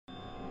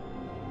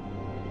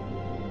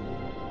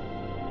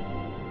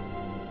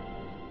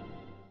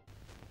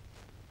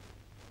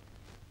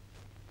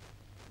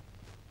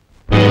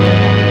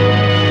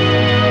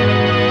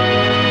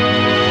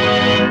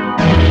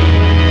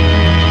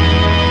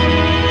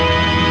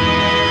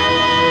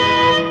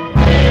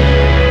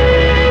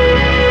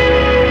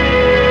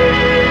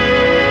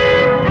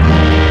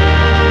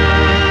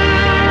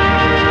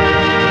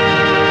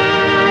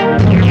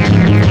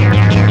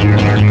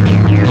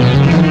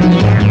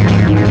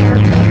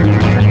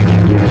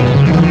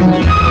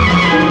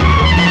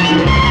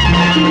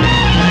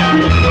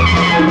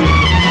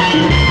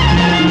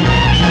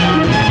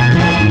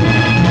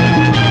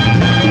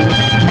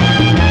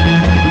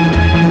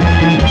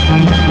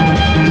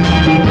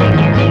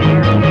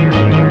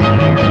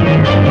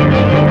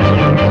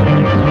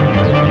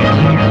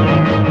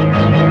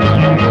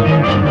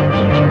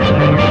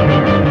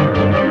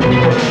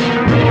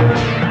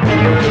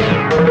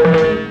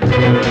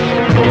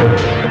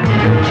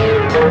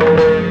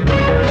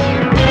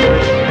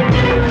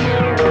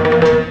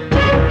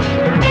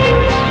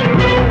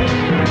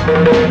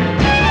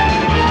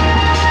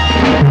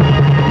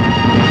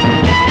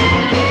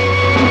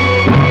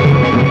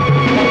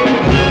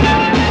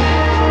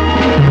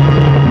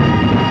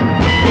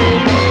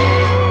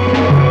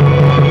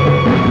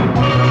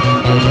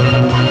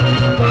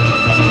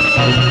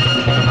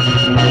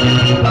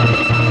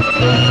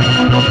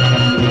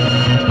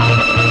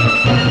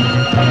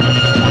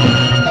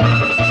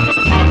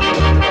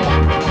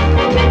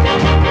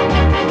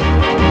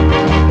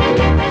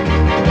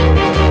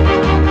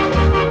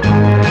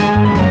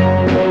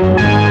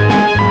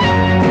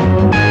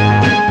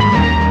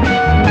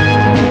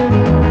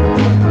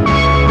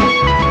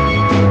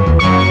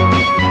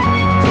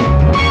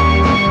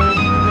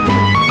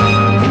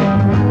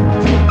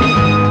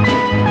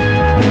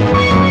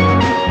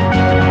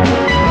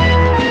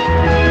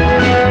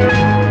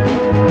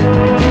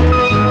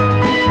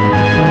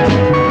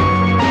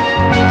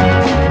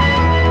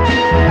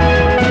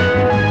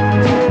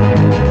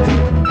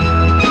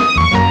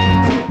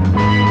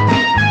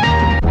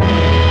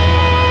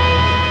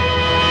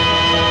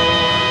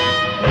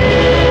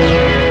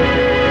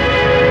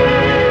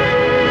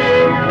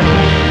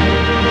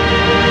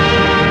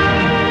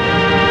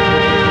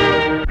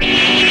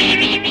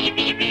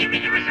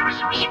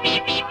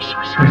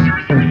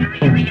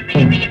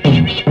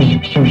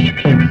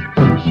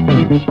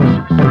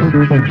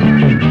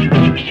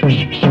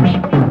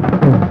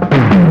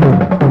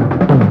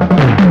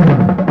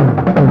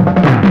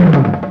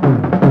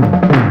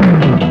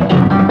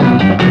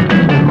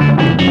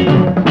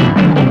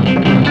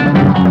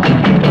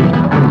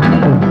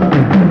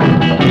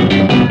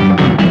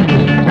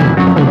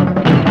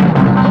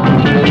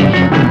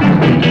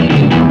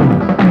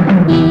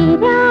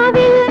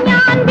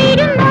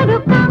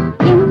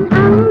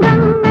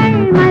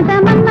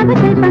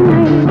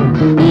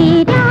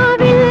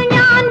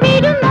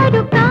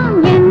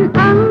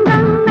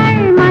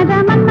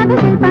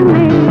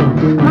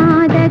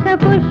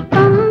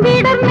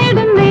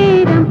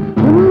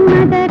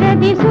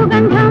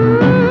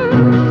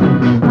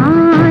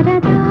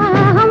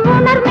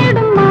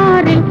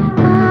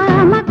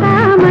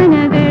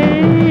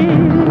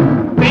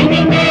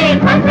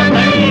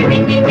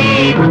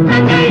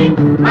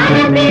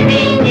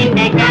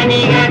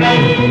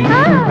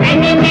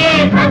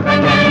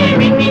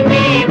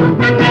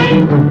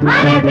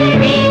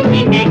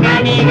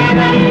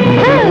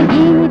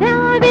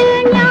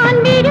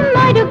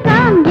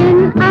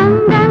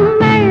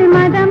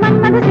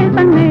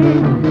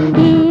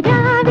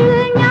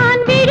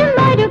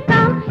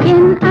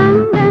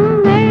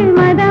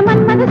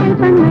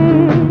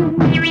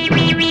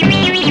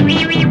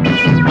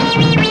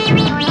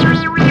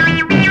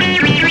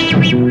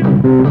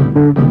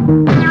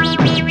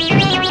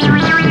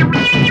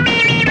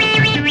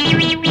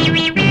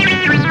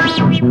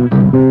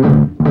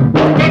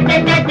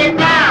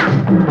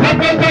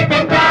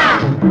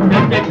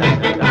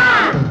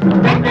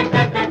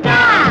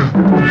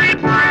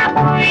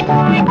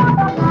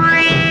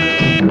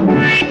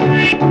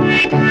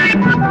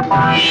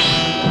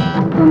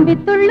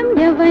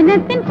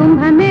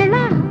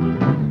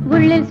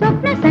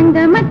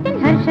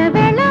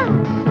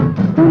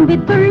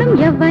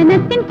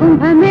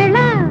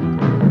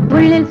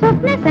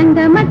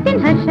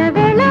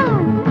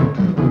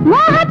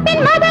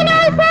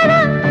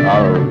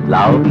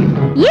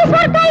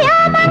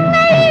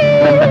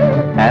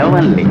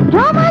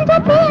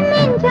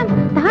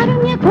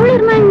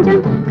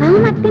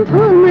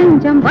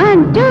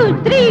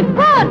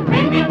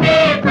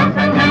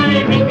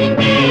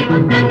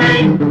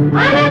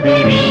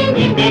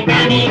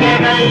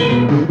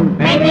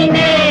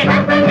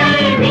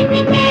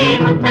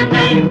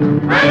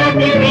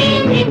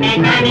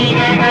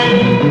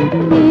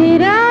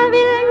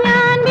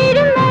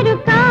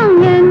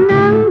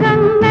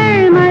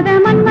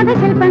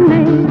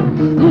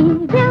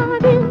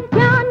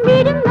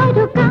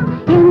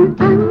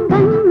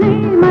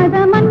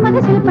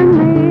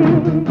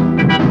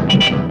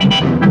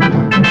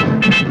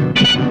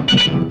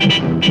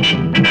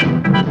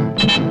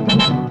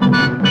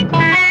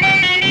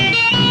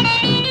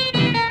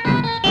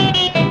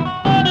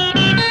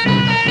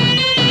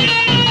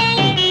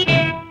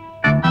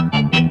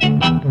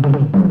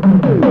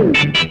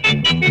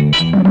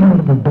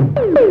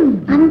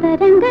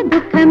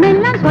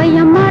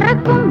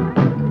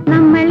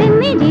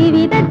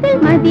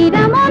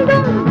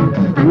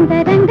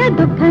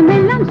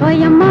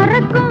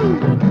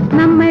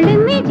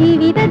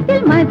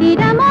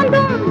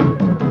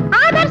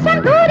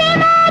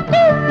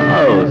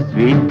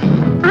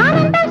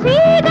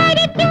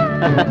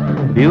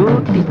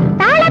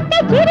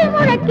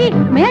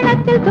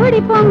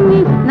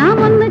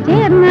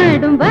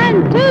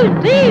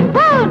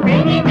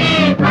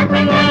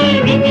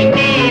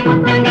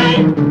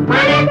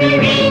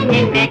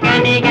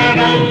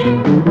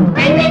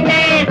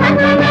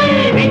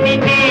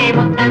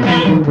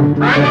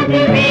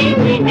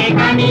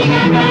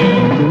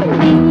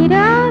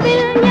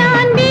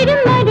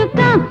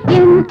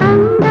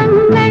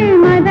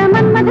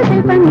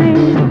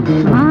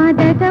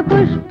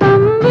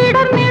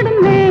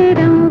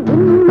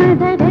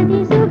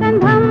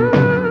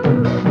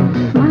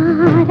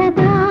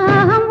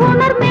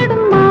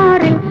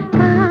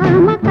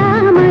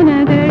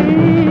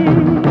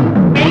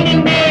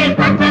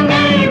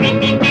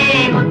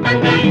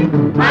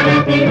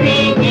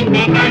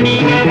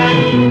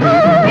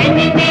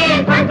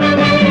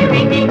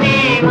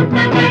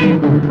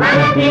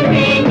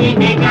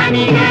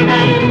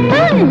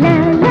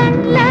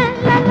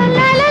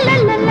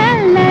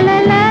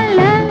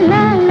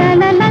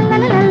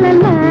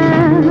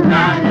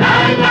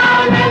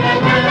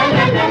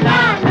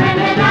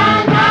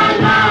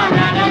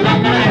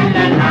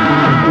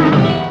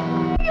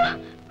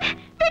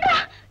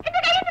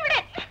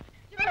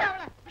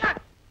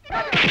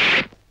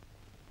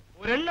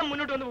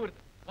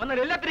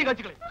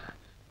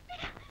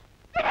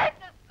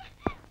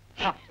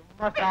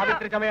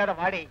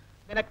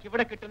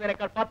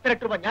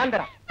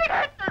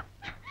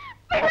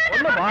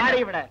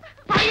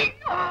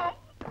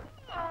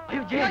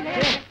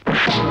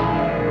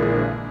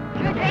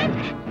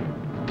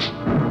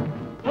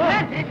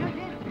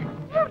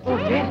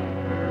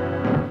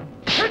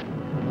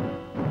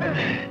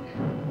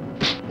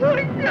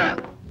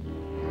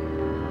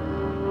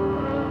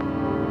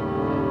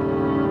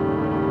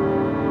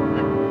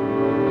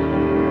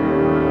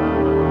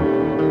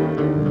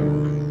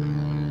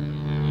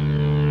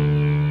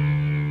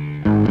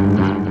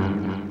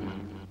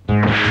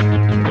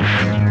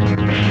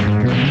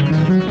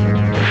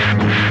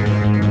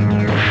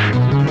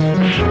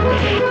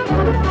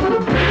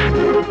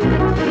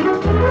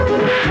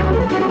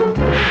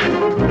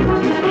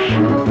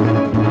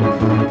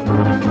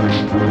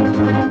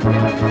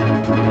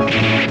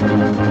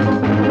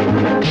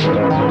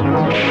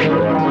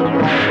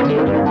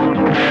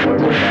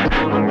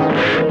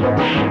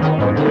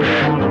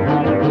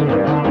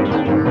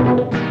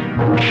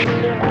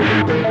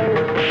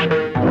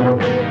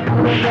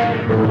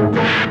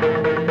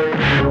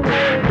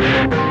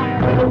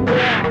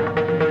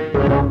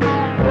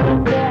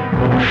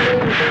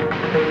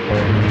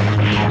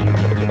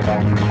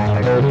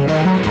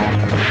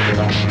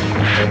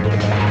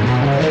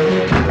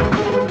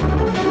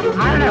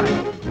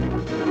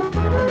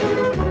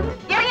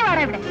ഇറങ്ങി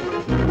വേണം ഇവിടെ.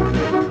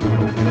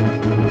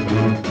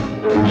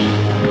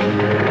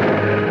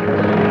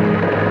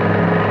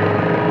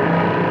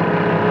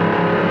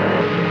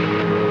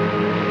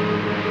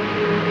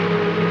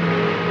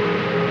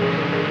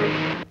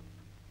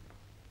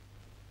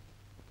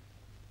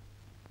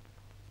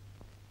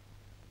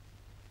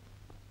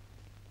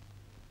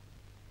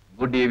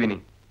 Good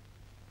evening.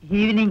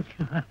 ഈവനിങ്.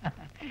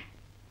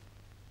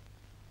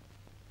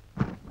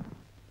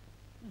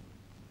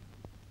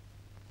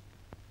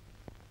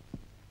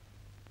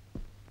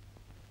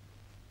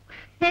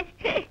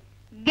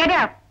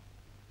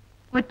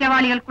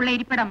 കുറ്റവാളികൾക്കുള്ള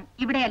ഇരിപ്പിടം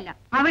ഇവിടെയല്ല,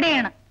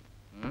 അവിടെയാണ്.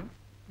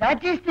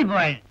 That is the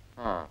point.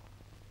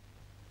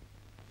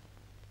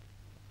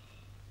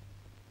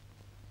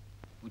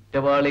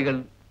 കുറ്റവാളികൾ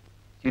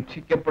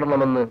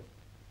ശിക്ഷിക്കപ്പെടണമെന്ന്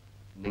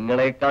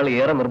നിങ്ങളെക്കാൾ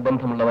ഏറെ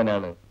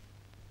നിർബന്ധമുള്ളവനാണ്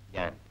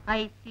ഞാൻ.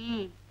 I C.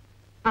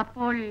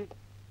 അപ്പോൾ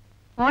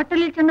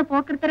ഹോട്ടലിൽ ചെന്ന്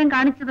പോക്കൃത്തരം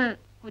കാണിച്ചത്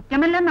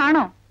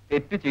കുറ്റമല്ലെന്നാണോ?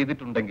 തെറ്റ്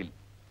ചെയ്തിട്ടുണ്ടെങ്കിൽ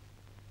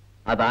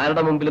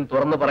അതാരുടെ മുമ്പിലും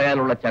തുറന്നു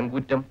പറയാനുള്ള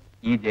ചങ്കൂറ്റം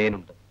ഈ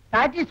ജയനുണ്ട്.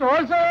 That is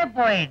also a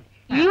point.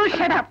 You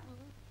shut up.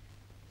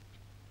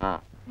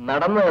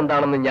 നടന്നത്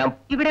എന്താണെന്ന് ഞാൻ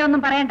ഇവിടെ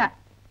ഒന്നും പറയണ്ട,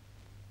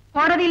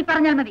 കോടതിയിൽ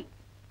പറഞ്ഞാൽ മതി.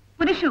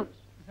 പുരുഷു,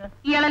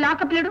 ഇയാളെ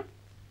ലോക്കപ്പിലിടും.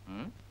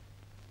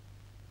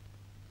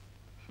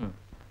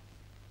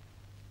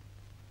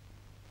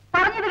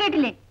 പറഞ്ഞത്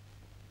കേട്ടില്ലേ?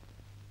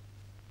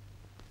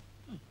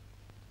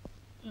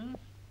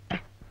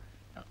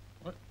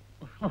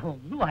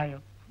 ഒന്ന് വായോ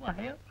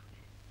വായോ.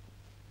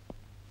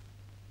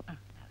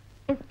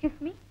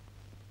 Excuse me.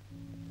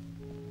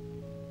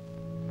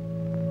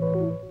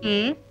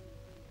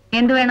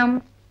 എന്തു വേണം?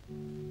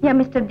 ഞാൻ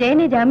മിസ്റ്റർ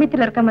ജയനെ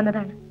ജാമ്യത്തിലിറക്കാൻ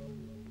വന്നതാണ്.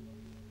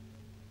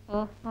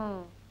 ഓഹോ,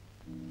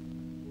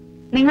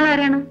 നിങ്ങൾ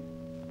ആരാണ്?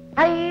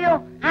 അയ്യോ,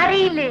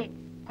 അറിയില്ലേ?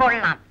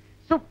 കൊള്ളാം.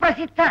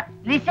 സുപ്രസിദ്ധ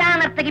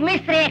നിശാനർത്തകി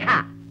miss Rekha.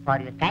 For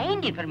your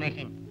kind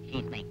information, she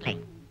is my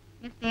client.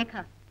 Miss രേഖ,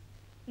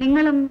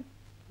 നിങ്ങളും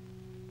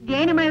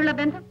ജയനുമായുള്ള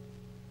ബന്ധം?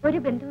 ഒരു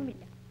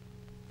ബന്ധവുമില്ല.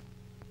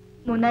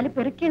 3-4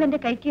 പെറുക്കികൾ എന്റെ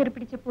കൈക്ക് കയറി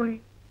പിടിച്ചപ്പോൾ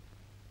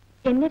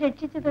എന്നെ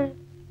രക്ഷിച്ചത്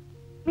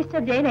മിസ്റ്റർ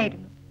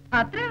ജയനായിരുന്നു.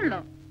 അത്രേ ഉള്ളോ?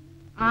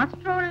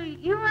 After all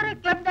you are A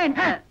club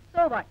dancer.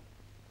 So what?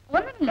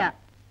 ഒന്നുമില്ല,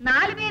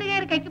 4 പേര്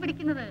കയറി കൈക്ക്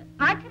പിടിക്കുന്നത്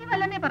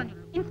ആശ്ചര്യമല്ലെന്നേ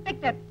പറഞ്ഞുള്ളൂ.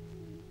 ഇൻസ്പെക്ടർ,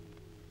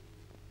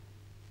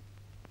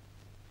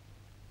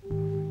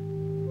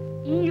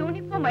 ഈ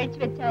യൂണിഫോം അഴിച്ചു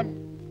വെച്ചാൽ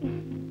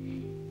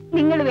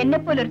നിങ്ങളും എന്നെ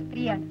പോലൊരു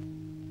സ്ത്രീയാണ്.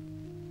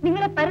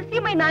 നിങ്ങളെ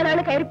പരസ്യമായി 4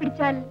 ആള് കയറി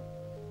പിടിച്ചാൽ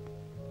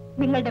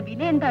നിങ്ങളുടെ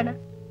വില എന്താണ്?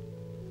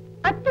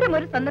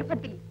 അത്തരമൊരു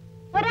സന്ദർഭത്തിൽ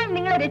ഒരാൾ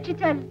നിങ്ങളെ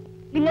രക്ഷിച്ചാൽ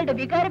നിങ്ങളുടെ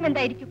വികാരം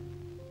എന്തായിരിക്കും?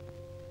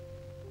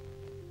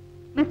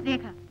 മിസ്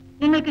രേഖ,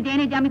 നിങ്ങൾക്ക്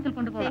ജയനെ ജാമ്യത്തിൽ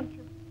കൊണ്ടുപോകാം.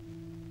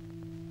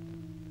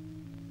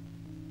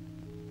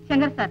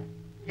 Shankar sir.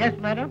 Yes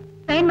madam.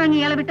 Sign വാങ്ങി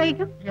ഇയാളെ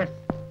വിട്ടയക്കും. യെസ്.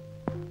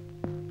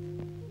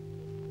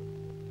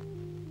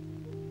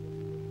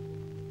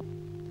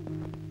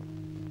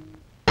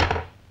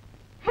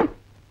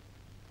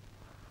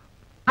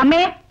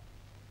 അമ്മേ,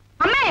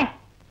 അമ്മേ.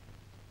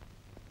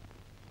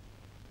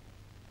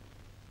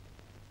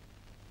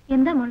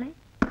 എന്താ മോളെ,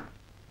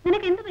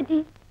 നിനക്ക് എന്ത് പറ്റി?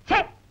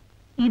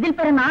 ഇതിൽ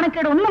പരം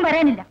നാണക്കേട് ഒന്നും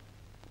വരാനില്ല.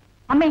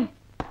 അമ്മേ,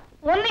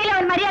 ഒന്നുകിൽ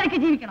അവൻ മര്യാദയ്ക്ക്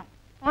ജീവിക്കണം,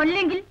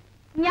 അല്ലെങ്കിൽ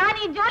ഞാൻ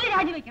ഈ ജോലി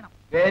രാജിവെക്കണം.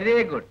 വെരി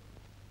ഗുഡ്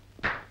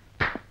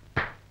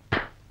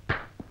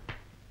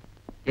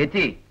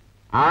ചേച്ചി,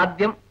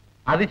 ആദ്യം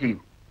അത് ചെയ്യൂ.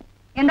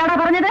 എന്താടാ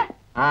പറഞ്ഞത്?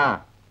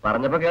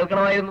 പറഞ്ഞപ്പോ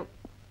കേൾക്കണമായിരുന്നു.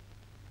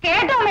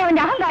 കേട്ടോ അമ്മേ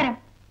അവന്റെ അഹങ്കാരം?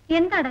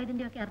 എന്താടാ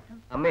ഇതിന്റെയൊക്കെ അർത്ഥം?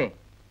 അമ്മേ,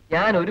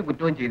 ഞാൻ ഒരു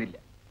കുറ്റവും ചെയ്തില്ല.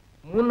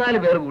 3-4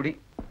 പേർ കൂടി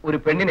ഒരു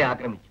പെണ്ണിനെ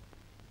ആക്രമിച്ചു.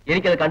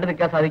 എനിക്കത് കണ്ടു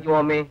നിൽക്കാൻ സാധിക്കുമോ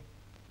അമ്മേ?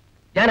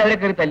 ഞാൻ അവരെ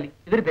കയറി തല്ലി.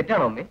 ഇതൊരു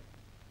തെറ്റാണോ അമ്മേ?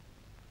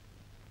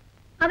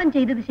 അവൻ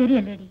ചെയ്തത്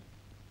ശരിയല്ലേടി?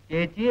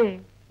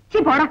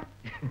 ചേച്ചിയെ പോടാ.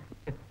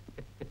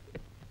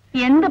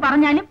 എന്ത്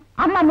പറഞ്ഞാലും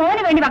അമ്മ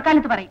മോന് വേണ്ടി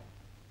വക്കാലത്ത് പറയും.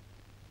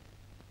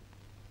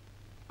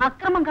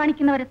 അക്രമം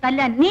കാണിക്കുന്നവരെ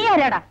തല്ലാൻ നീ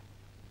ആരാടാ?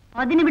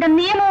 അതിനിവിടെ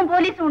നിയമവും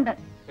പോലീസും ഉണ്ട്.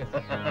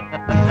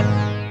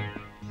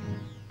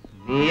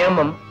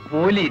 നിയമം,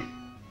 പോലീസ്?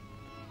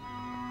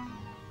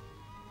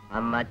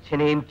 അന്ന്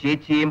അച്ഛനെയും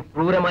ചേച്ചിയെയും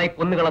ക്രൂരമായി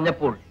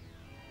കൊന്നുകളഞ്ഞപ്പോൾ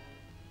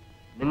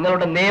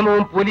നിങ്ങളുടെ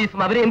നിയമവും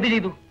പോലീസും അവരെ എന്ത്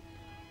ചെയ്തു?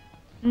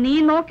 നീ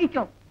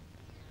നോക്കിക്കോ.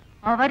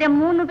 അവരെ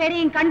 3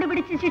 പേരെയും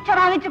കണ്ടുപിടിച്ച് ശിക്ഷ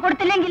വാങ്ങിച്ചു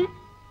കൊടുത്തില്ലെങ്കിൽ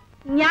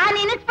ഞാൻ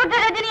ഇൻസ്പെക്ടർ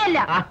രജനിയല്ല.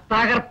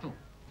 തകർത്തു.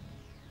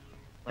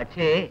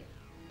 പക്ഷേ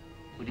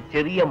ഒരു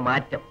ചെറിയ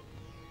മാറ്റം.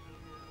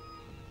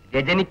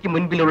 രജനിക്ക്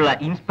മുൻപിലുള്ള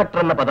ഇൻസ്പെക്ടർ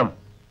എന്ന പദം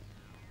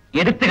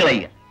എടുത്തു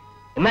കളയുക.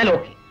 എന്നാൽ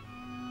ഓക്കെ.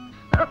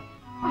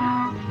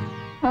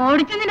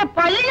 ഓടിച്ചു നിന്റെ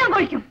പല്ല് ഞാൻ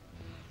കൊഴിക്കും.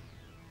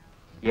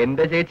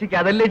 എന്റെ ചേച്ചിക്ക്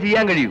അതല്ലേ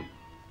ചെയ്യാൻ കഴിയൂ.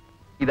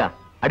 ഇതാ,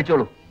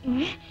 അടിച്ചോളൂ.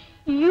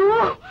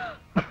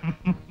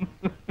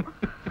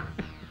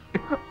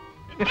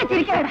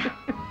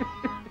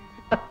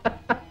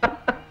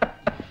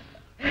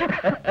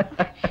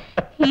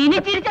 ഇനി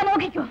ചിരിച്ചാ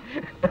നോക്കിക്കോ.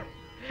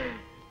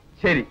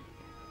 ശരി,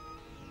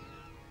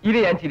 ഇനി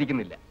ഞാൻ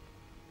ചിരിക്കുന്നില്ല.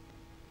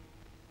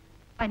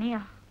 അനിയ,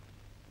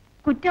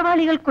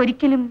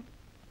 കുറ്റവാളികൾക്കൊരിക്കലും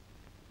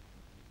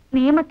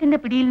നിയമത്തിന്റെ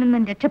പിടിയിൽ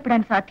നിന്നും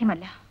രക്ഷപ്പെടാൻ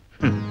സാധ്യമല്ല.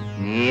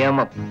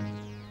 നിയമം?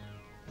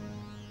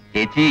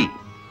 ചേച്ചി,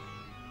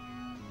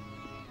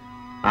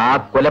 ആ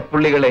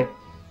കൊലപ്പുള്ളികളെ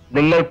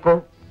നിങ്ങൾക്കോ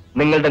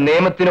നിങ്ങളുടെ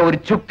നിയമത്തിനോ ഒരു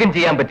ചുക്കും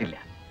ചെയ്യാൻ പറ്റില്ല.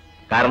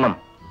 കാരണം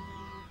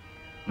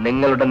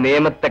നിങ്ങളുടെ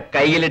നിയമത്തെ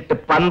കയ്യിലിട്ട്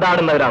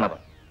പന്താടുന്നവരാണവർ.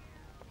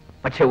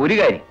 പക്ഷെ ഒരു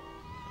കാര്യം,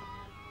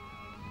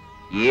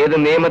 ഏത്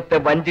നിയമത്തെ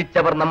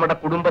വഞ്ചിച്ചവർ നമ്മുടെ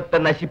കുടുംബത്തെ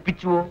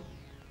നശിപ്പിച്ചുവോ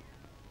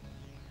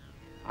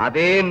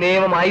അതേ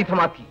നിയമം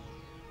ആയുധമാക്കി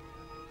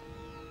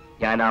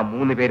ഞാൻ ആ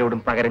 3 പേരോടും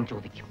പകരം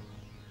ചോദിക്കും.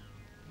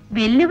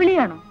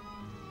 വെല്ലുവിളിയാണോ?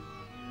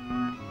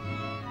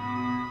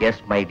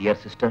 Yes my dear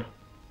sister,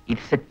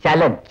 it's A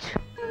challenge.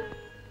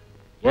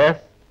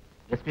 Yes,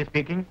 S P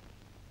speaking.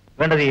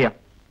 വേണ്ടത് ചെയ്യാം.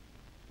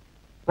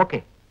 Okay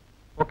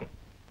okay.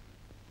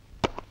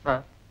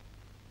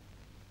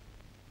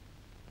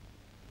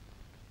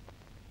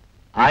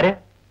 ആര്?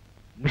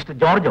 മിസ്റ്റർ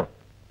ജോർജോ,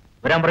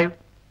 വരാൻ പറയൂ.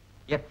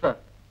 Yes sir.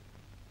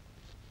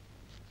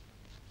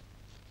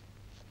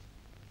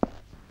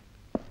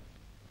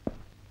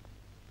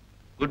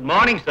 Good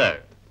morning, sir.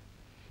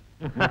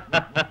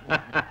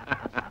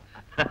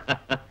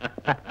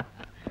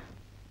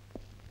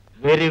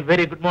 Very,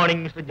 very good morning,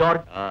 Mr.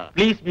 George.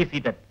 Please be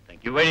seated.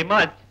 Thank you very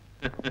much.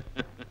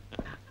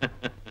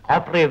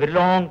 After a very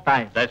long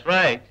time. That's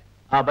right.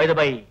 By the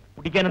way,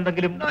 കുടിക്കാൻ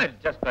എന്തെങ്കിലും? No,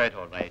 it's just quite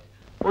all right.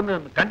 ഒന്ന്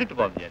കണ്ടിട്ട്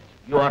പോകാം വിചാരിച്ചു.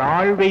 You are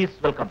always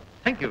welcome.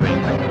 Thank you very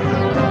much.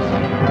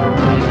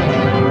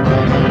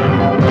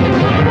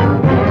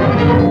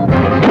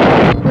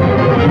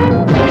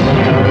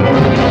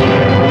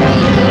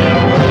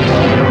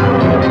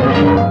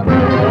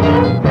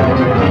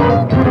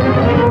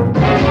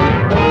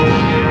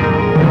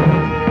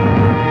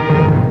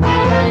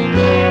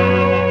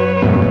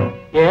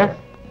 Yes,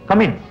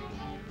 come in.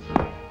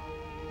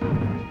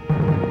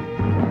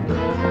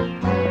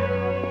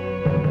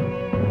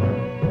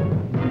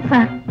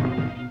 Sir.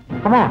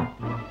 Come on,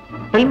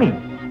 tell me.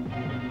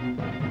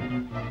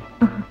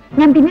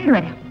 ഞാൻ പിന്നീട്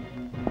വരാം.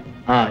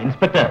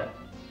 Inspector,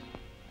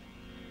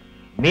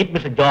 meet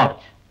Mr.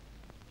 George,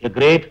 a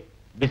great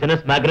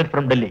business magnate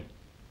from Delhi.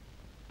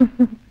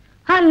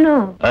 Hello.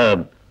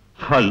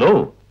 Hello.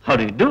 How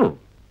do you do?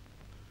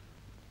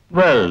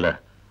 Well,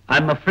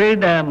 I'm afraid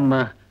I'm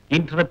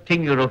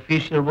interrupting your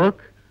official work.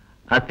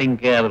 I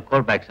think I will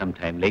call back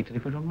sometime later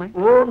if you don't mind.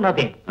 Oh,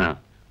 nothing.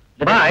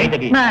 Let us Bye. meet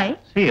again. Bye.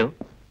 See you.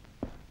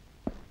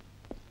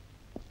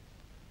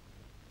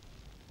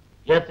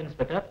 Yes,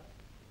 Inspector.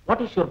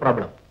 What is your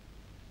problem?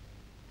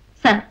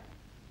 Sir.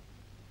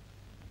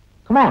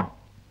 Come on,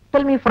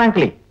 tell me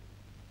frankly.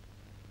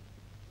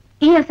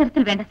 ഈ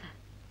അവസരത്തിൽ വേണ്ട sir.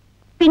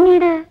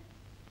 പിന്നീട്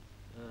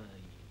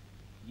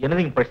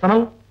Anything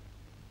personal?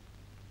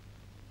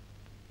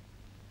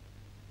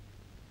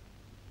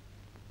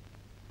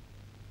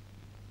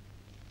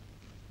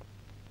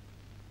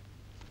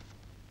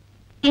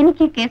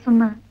 എനിക്ക് case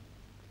ഒന്ന്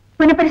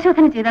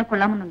പുനഃപരിശോധന ചെയ്താൽ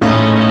കൊള്ളാമെന്നുണ്ട്.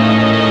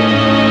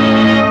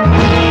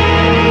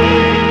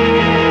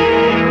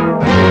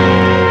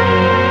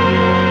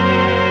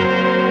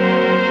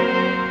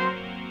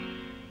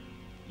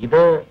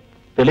 ഇത്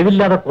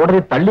തെളിവില്ലാതെ കോടതി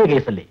തള്ളിയ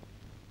കേസല്ലേ?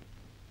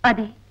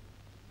 അതെ,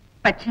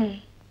 പക്ഷേ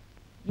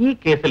ഈ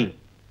കേസിൽ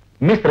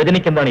മിസ്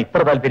രജനിക്ക് എന്താണ്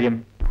ഇത്ര താല്പര്യം?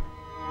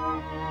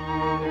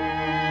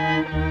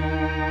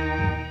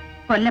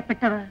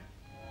 കൊല്ലപ്പെട്ടവർ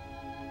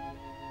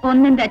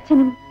ഒന്നെന്റെ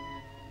അച്ഛനും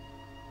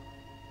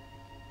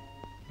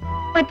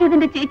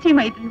മറ്റേതിന്റെ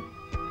ചേച്ചിയുമായിരുന്നു.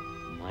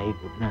 My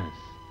goodness.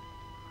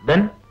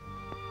 Then?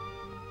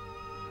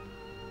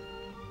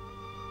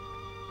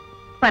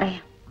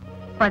 പറയാം.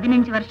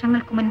 15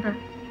 വർഷങ്ങൾക്ക് മുൻപ്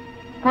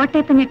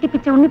കോട്ടയത്ത്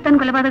ഞെട്ടിപ്പിച്ച ഉണ്ണിത്താൻ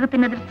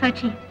കൊലപാതകത്തിന്റെ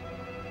ദൃക്സാക്ഷി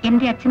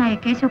എന്റെ അച്ഛനായ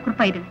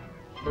കേശവക്കുറുപ്പായിരുന്നു.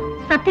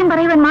 സത്യം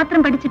പറയുവാൻ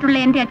മാത്രം പഠിച്ചിട്ടുള്ള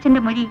എന്റെ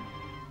അച്ഛന്റെ മൊഴി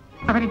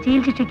അവരെ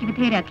ജയിൽ ശിക്ഷയ്ക്ക്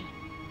വിധേയരാക്കി.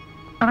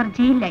 അവർ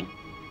ജയിലിലായി.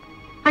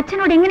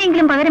 അച്ഛനോട്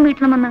എങ്ങനെയെങ്കിലും പകരം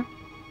വീട്ടണമെന്ന്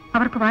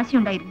അവർക്ക്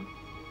വാശിയുണ്ടായിരുന്നു.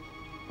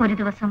 ഒരു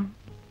ദിവസം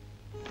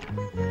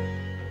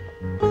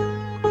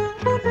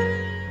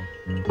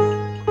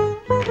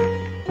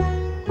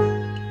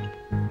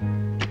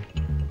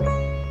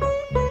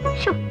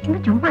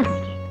ചുമ്മാ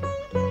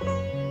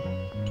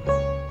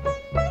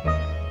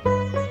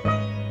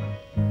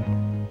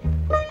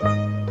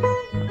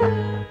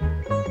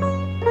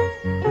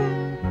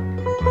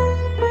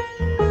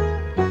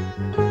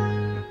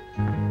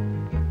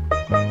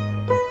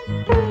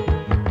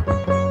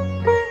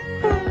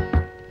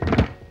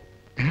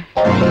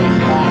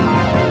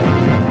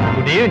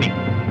Good evening.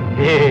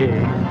 Hey.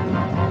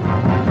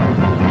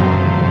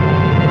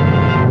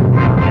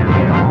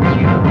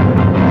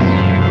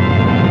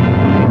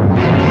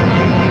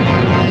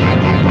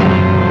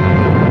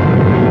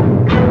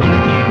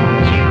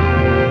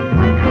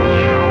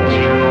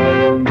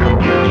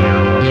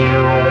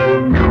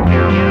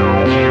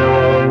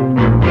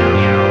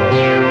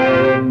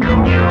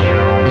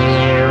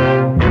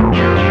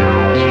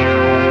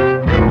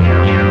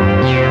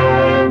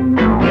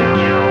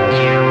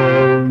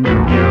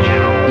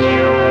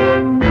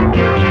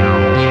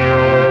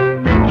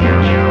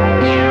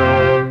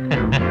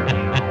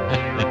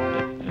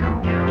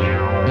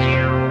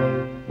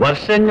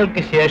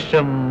 വർഷങ്ങൾക്ക്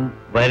ശേഷം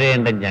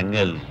വരേണ്ട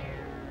ഞങ്ങൾ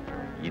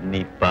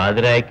ഇന്നീ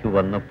പാതിരായ്ക്ക്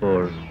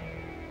വന്നപ്പോൾ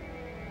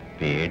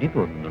പേടി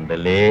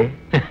തോന്നുന്നുണ്ടല്ലേ?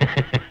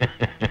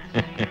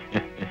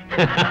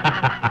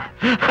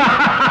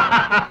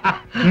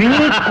 നീ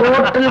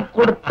കോർട്ടിൽ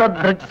കൊടുത്ത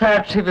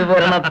ദൃക്സാക്ഷി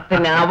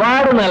വിവരണത്തിന്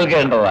അവാർഡ്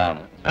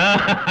നൽകേണ്ടതാണ്.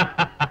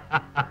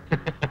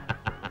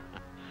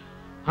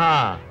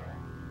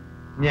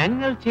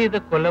 ഞങ്ങൾ ചെയ്ത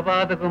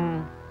കൊലപാതകം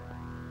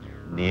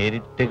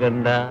നേരിട്ട്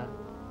കണ്ട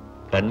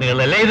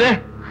കണ്ണുകളല്ലേ ഇത്?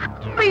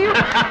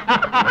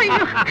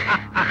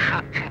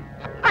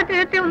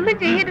 അദ്ദേഹത്തെ ഒന്നും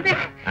ചെയ്യരുത്.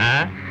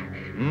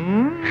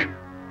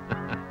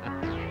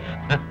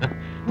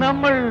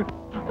 നമ്മൾ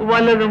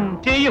വല്ലതും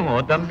ചെയ്യുമോ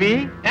തമ്പി?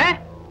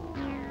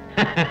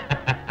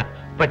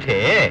 പക്ഷേ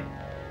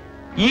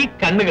ഈ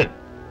കണ്ണുകൾ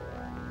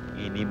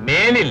ഇനി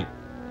മേലിൽ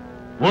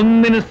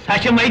ഒന്നിന്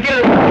സാക്ഷ്യം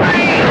വഹിക്കരുത്.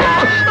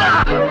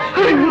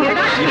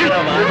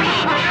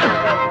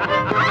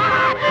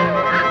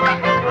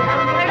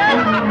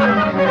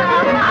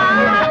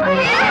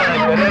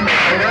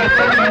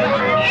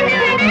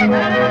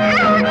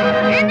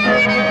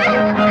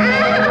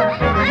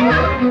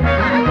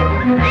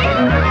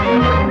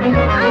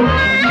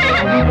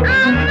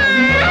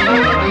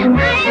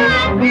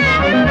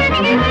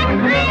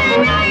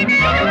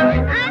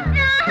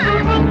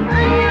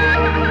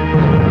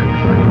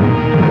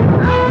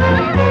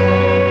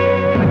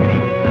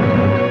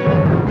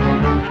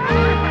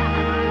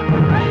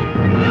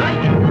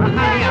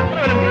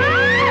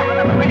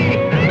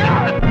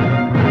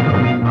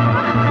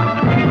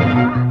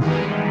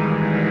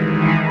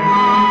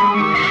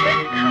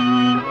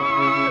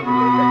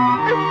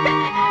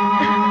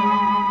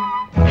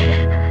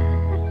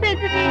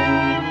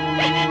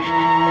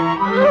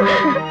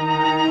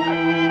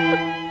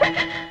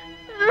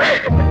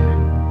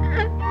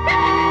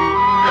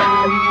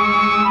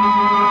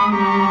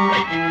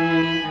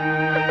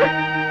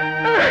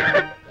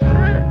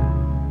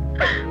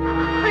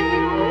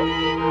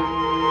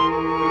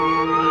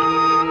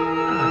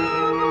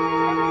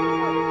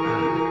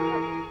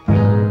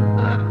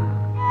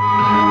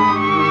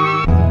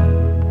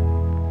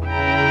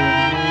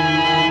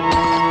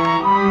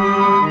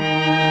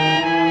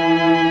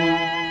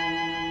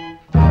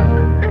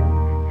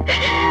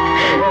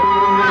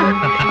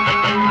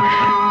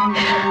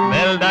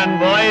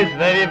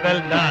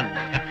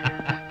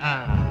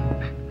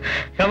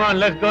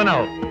 Let's go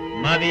now.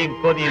 Madi and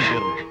Kodi and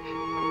Thiru.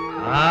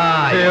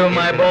 See you,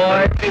 my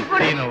boy.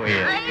 Seen over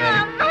here.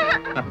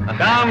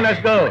 Come,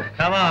 let's go.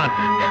 Come on.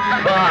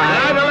 Bye.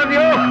 All of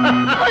you.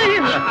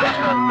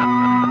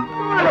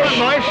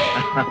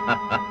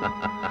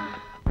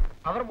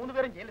 അവർ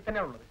മൂന്നുപേരും ജയിലിൽ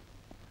തന്നെയാണ് ഉള്ളത്.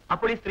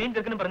 അപ്പോൾ ഈ സ്ത്രീയും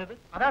ചെറുക്കനും പറഞ്ഞത്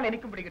അതാണ്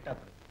എനിക്കും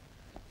പിടികിട്ടാത്തത്.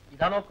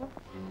 ഇതാ നോക്കൂ.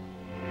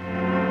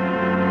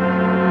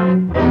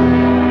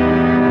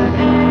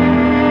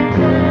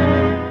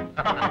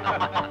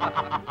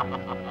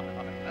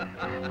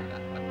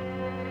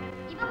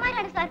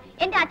 ഇവന്മാരാണ് സാർ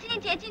എന്റെ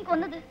അച്ഛനെയും ചേച്ചിയും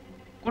കൊന്നത്.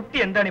 കുട്ടി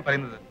എന്താണ് ഈ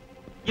പറയുന്നത്?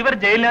 ഇവർ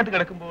ജയിലിനകത്ത്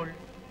കിടക്കുമ്പോൾ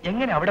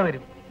എങ്ങനെ അവിടെ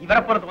വരും?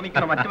 ഇവരെ പോലെ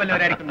തോന്നിക്കണം മറ്റു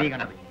വല്ലവരായിരിക്കും നീ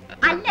കണ്ടത്.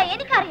 അല്ല,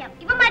 എനിക്കറിയാം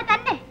ഇവന്മാർ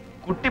തന്നെ.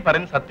 കുട്ടി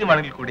പറയുന്നത്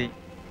സത്യമാണെങ്കിൽ കൂടി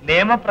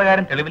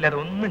നിയമപ്രകാരം തെളിവില്ലാതെ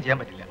ഒന്നും ചെയ്യാൻ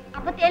പറ്റില്ല.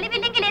 അപ്പൊ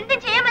തെളിവില്ലെങ്കിൽ എന്ത്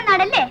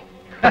ചെയ്യാമെന്നാണല്ലേ?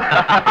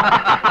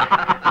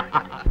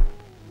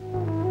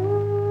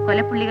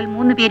 കൊലപ്പുള്ളികൾ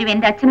 3 പേരും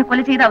എന്റെ അച്ഛനെ കൊല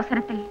ചെയ്ത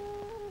അവസരത്തിൽ,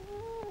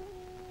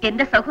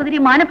 എന്റെ സഹോദരി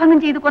മാനഭംഗം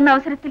ചെയ്തു കൊന്ന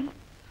അവസരത്തിൽ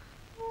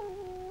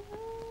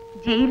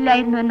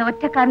ജയിലിലായിരുന്നു എന്ന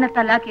ഒറ്റ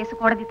കാരണത്താൽ ആ കേസ്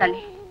കോടതി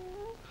തള്ളി.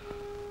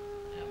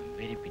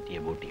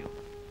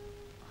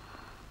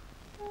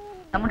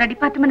 നമ്മുടെ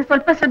ഡിപ്പാർട്ട്മെന്റ്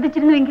സ്വല്പം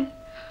ശ്രദ്ധിച്ചിരുന്നുവെങ്കിൽ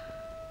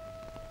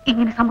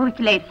ഇങ്ങനെ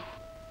സംഭവിക്കില്ലായിരുന്നു.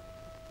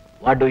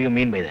 What do you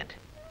mean by that?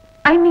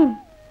 I mean,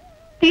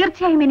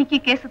 തീർച്ചയായും എനിക്ക്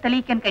ഈ കേസ്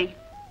തെളിയിക്കാൻ കഴിയും.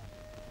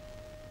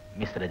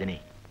 മിസ് രജനി,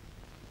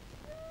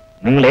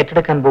 നിങ്ങൾ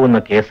ഏറ്റെടുക്കാൻ പോകുന്ന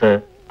കേസ്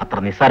അത്ര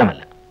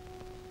നിസ്സാരമല്ല.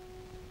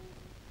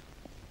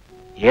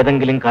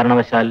 ഏതെങ്കിലും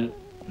കാരണവശാൽ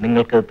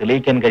നിങ്ങൾക്ക്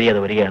തെളിയിക്കാൻ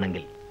കഴിയാതെ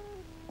വരികയാണെങ്കിൽ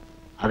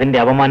അതിന്റെ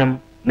അപമാനം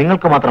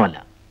നിങ്ങൾക്ക് മാത്രമല്ല,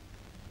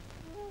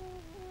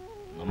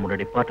 നമ്മുടെ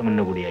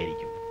ഡിപ്പാർട്ട്മെന്റിന്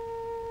കൂടിയായിരിക്കും.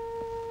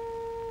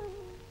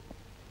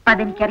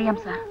 അതെനിക്കറിയാം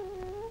സാർ.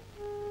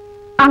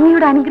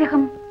 അങ്ങയുടെ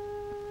അനുഗ്രഹം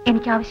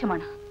എനിക്ക്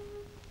ആവശ്യമാണ്.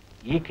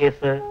 ഈ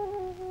കേസ്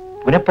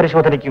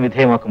പുനഃപരിശോധനയ്ക്ക്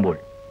വിധേയമാക്കുമ്പോൾ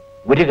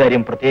ഒരു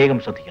കാര്യം പ്രത്യേകം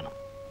ശ്രദ്ധിക്കണം.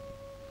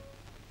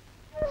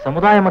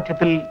 സമുദായ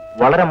മധ്യത്തിൽ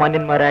വളരെ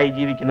മാന്യന്മാരായി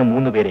ജീവിക്കുന്ന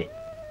 3 പേരെ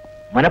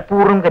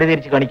മനഃപൂർവ്വം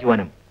കരുതിരിച്ച്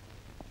കാണിക്കുവാനും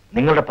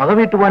നിങ്ങളുടെ പക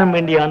വീട്ടുവാനും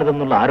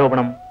വേണ്ടിയാണിതെന്നുള്ള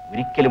ആരോപണം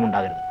ഒരിക്കലും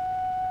ഉണ്ടാകരുത്.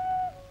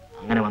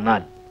 അങ്ങനെ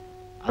വന്നാൽ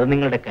അത്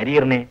നിങ്ങളുടെ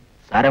കരിയറിനെ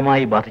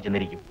സാരമായി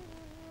ബാധിച്ചെന്നിരിക്കും.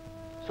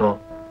 So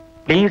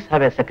please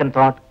have A second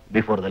thought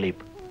before the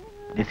leap.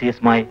 This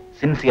is my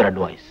sincere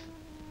advice.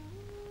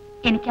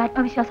 എനിക്ക്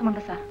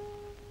ആത്മവിശ്വാസമുണ്ട് സാർ.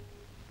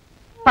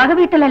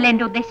 പകവീട്ടലല്ല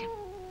എന്റെ ഉദ്ദേശം.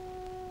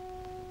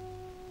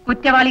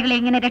 കുറ്റവാളികളെ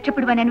എങ്ങനെ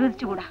രക്ഷപ്പെടുവാൻ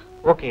അനുവദിച്ചുകൂടാ.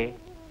 Okay,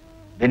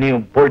 then you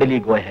boldly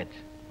go ahead.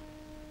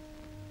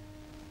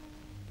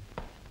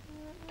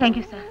 Thank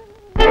you, sir.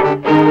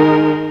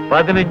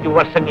 15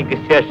 വർഷങ്ങൾക്ക്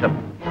ശേഷം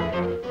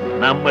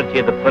നമ്മൾ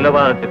ചെയ്ത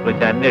കൊലപാതകത്തെ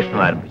കുറിച്ച്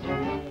അന്വേഷണം ആരംഭിച്ചു.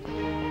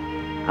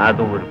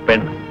 അത് ഒരു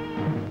പെണ്ണ്.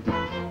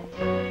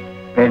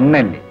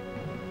 പെണ്ണല്ലേ?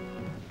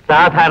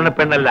 സാധാരണ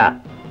പെണ്ണല്ല,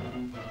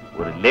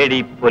 ഒരു ലേഡി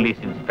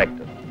പോലീസ്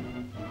ഇൻസ്പെക്ടർ.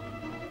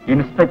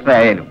 ഇൻസ്പെക്ടർ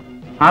ആയാലും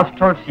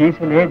after all she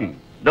is A lady.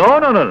 No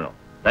no no no,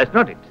 that's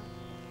not it.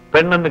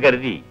 പെണ്ണെന്ന്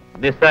കരുതി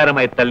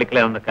നിസ്സാരമായി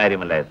തള്ളിക്കളയാവുന്ന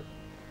കാര്യമല്ല ഇത്.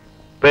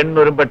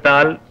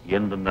 പെണ്ണൊരുമ്പെട്ടാൽ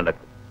എന്തും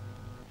നടക്കും.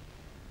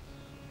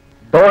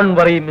 ഡോൺ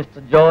വറി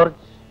മിസ്റ്റർ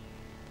ജോർജ്,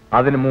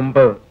 അതിനു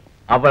മുമ്പ്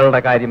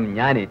അവളുടെ കാര്യം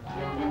ഞാൻ ഏറ്റു.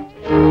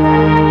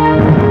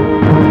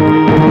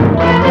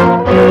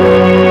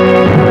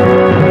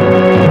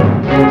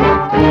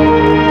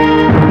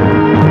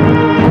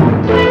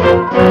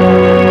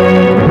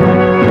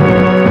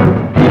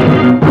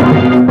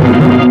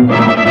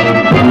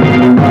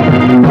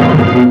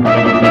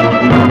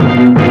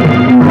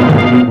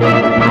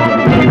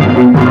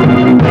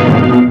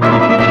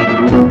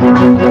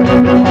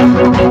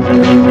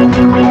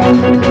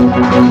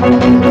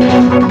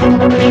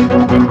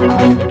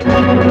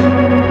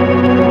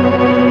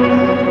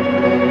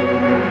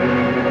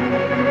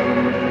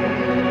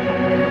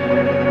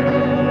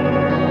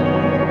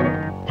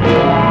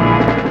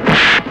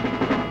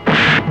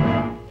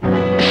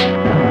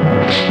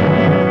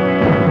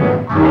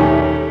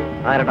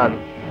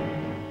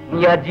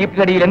 നീ ആ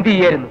ജീപ്പിനടിയിൽ എന്ത്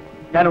ചെയ്യായിരുന്നു?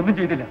 ഞാനൊന്നും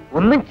ചെയ്തില്ല.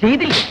 ഒന്നും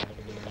ചെയ്തില്ല.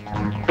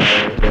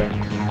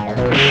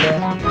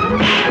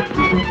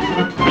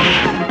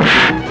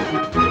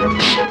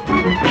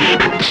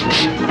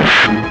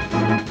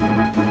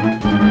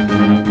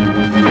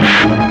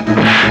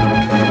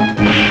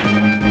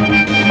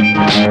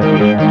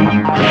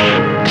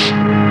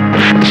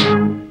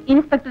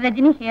 Inspector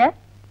Rajani here.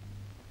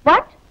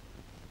 What?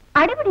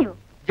 അടിപിടിയോ?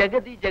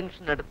 Jagathy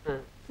junction അടുത്ത്.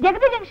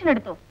 ജഗതി ജംഗ്ഷൻ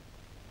എടുത്തോ?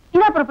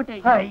 ഇതാ പുറപ്പെട്ടു.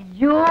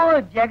 അയ്യോ,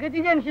 ജഗതി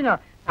ജംഗ്ഷനോ?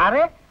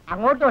 സാറേ,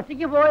 അങ്ങോട്ട്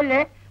ഒറ്റയ്ക്ക്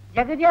പോയല്ലേ.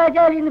 ജഗതി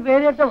ആചാരി എന്ന്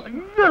പേര് കേട്ട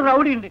വലിയ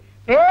റൗഡി ഉണ്ട്.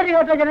 പേര്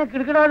കേട്ടാ ജനം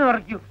കിടക്കണമെന്ന്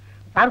പറയൂ.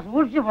 സാർ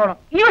സൂക്ഷിച്ചു പോണം.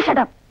 You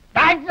shut up.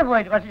 ടാക്സ്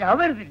പോയിട്ട് പക്ഷെ ഞാൻ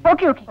വരുന്നില്ല.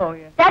 Okay okay.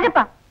 Rajappa,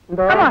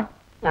 come on.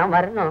 ഞാൻ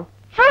വരണോ?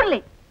 Surely.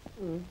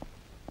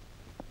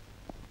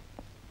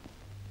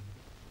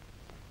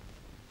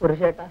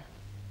 പുരുഷേട്ടാ,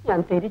 ഞാൻ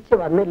തിരിച്ചു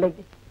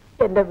വന്നില്ലെങ്കിൽ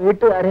എന്റെ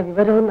വീട്ടുകാരെ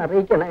വിവരമൊന്നും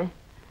അറിയിക്കണേ.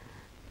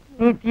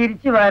 നീ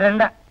തിരിച്ചു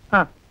വരണ്ട.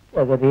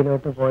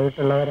 ജഗതിയിലോട്ട്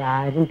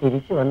പോയിട്ടുള്ളവരാരും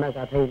തിരിച്ചു വന്ന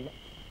കഥയില്ല.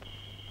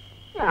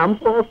 ഞാൻ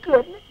പോക്ക്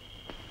തന്നെ.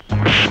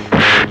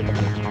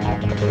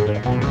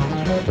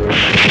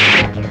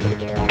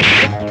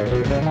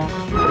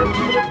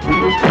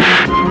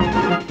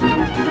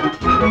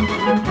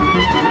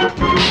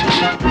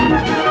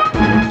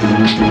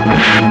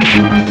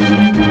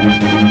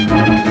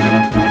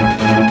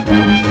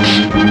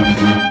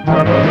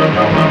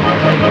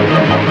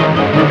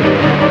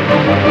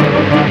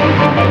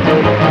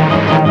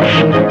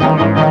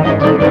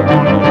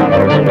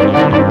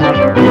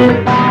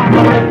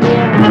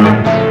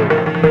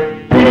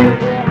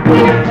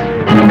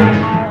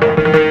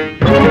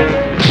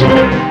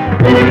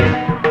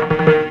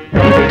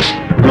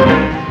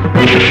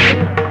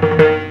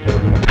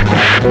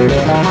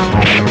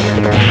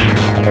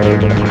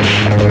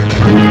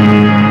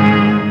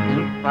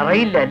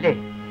 പറയില്ല അല്ലേ?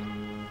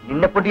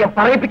 നിന്നെ കൊണ്ട് ഞാൻ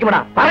പറയിപ്പിക്കുമടാ,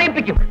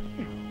 പറയിപ്പിക്കും.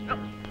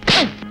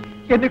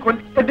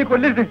 എന്നെ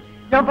കൊല്ലരുത്.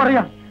 ഞാൻ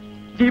പറയാം.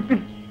 ജീപ്പിൽ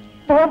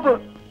ബോംബ്.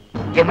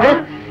 എന്ത്?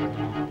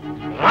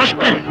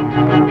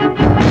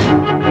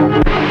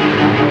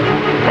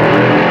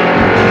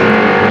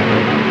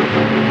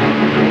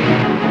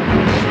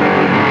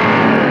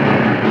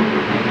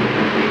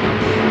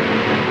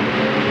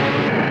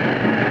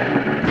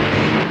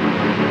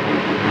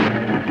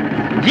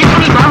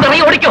 ജീപ്പിൽ ബാമ്പ്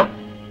ഓടിക്കോ.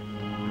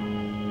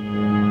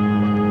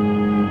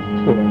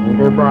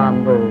 എന്ത്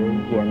ബാമ്പ്?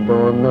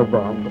 എന്തോന്ന്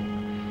ബാമ്പ്?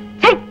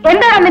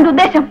 എന്താണ് നിന്റെ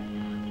ഉദ്ദേശം?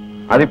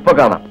 അതിപ്പോ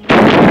കാണാം.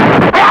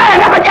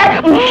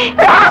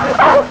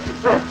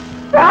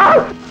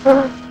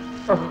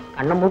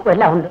 കണ്ണും മൂക്കും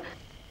എല്ലാം ഉണ്ട്.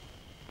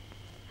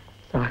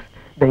 സാർ,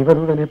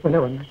 ദൈവദൂതനെ പോലെ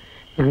വന്ന്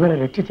ഞങ്ങളെ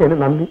രക്ഷിച്ചതിന്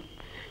നന്ദി.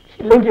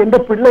 ഇല്ലെങ്കിൽ എന്റെ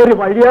പിള്ളേര്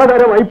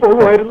വഴിയാധാരമായി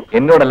പോകുമായിരുന്നു.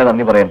 എന്നോടല്ല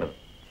നന്ദി പറയേണ്ടത്.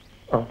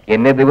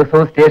 എന്നെ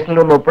ദിവസവും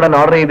സ്റ്റേഷനിൽ ഒന്ന് ഒപ്പിടാൻ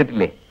ഓർഡർ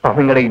ചെയ്തിട്ടില്ലേ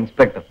നിങ്ങളുടെ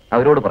ഇൻസ്പെക്ടർ?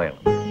 അവരോട് പറയണം.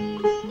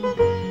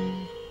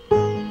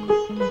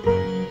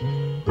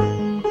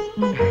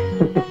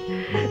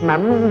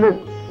 നന്ന്.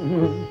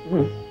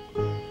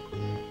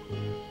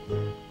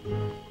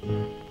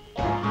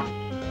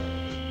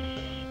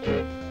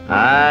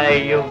 Hi,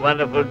 you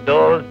wonderful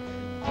dolls.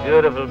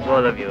 Beautiful,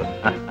 both of you.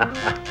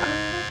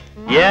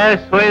 Yes,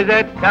 who is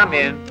it? Come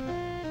in.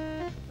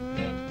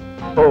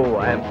 Oh,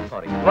 I am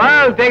sorry.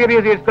 Well, take it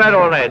easy. It's quite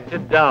all right.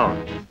 Sit down.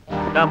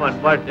 Come on,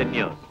 what's the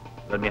news?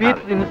 Let me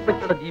have it.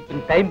 ഇൻസ്പെക്ടറുടെ ജീപ്പിൽ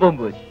time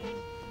bomb വെച്ചു.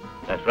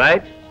 That's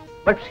right.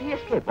 But she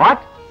escaped.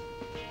 What?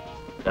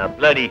 The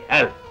bloody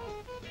hell.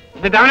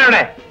 Sit down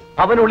there.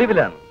 അവൻ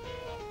ഒളിവിലാണ്.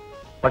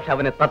 പക്ഷെ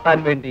അവനെ തട്ടാൻ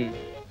വേണ്ടി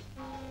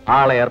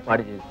ആളെ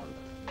ഏർപ്പാട് ചെയ്തിട്ടുണ്ട്.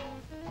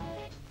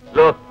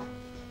 Look,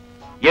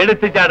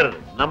 എടുത്തു ചാടരുത്.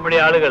 നമ്മുടെ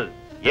ആളുകൾ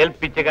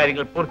ഏൽപ്പിച്ച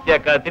കാര്യങ്ങൾ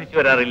പൂർത്തിയാക്കാതെ തിരിച്ചു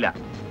വരാറില്ല.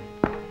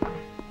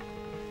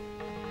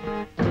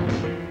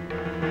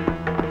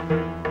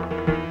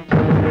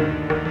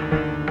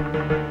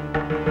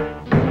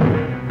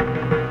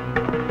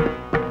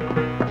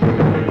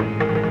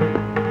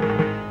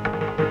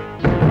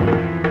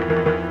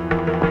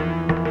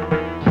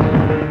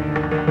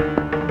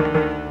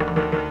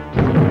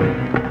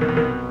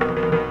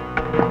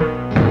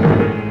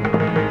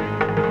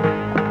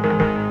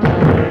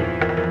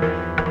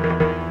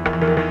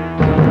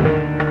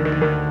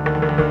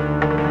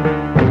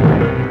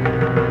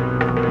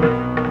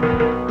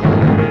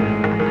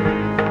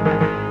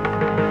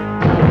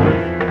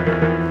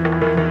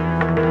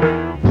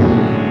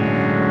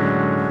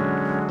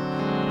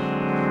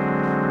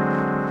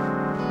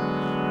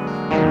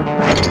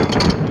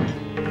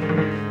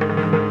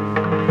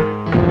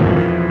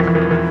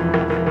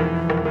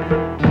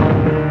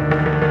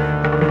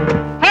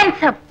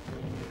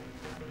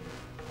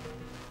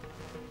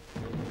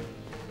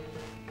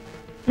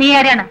 നീ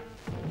ആരാണ്?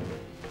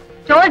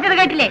 ചോദിച്ചത്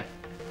കേട്ടില്ലേ?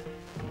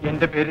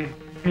 എന്റെ പേര്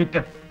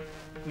പീറ്റർ.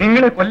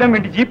 നിങ്ങളെ കൊല്ലാൻ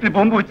വേണ്ടി ജീപ്പിൽ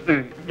ബോംബ് വെച്ചത്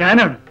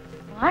ഞാനാണ്.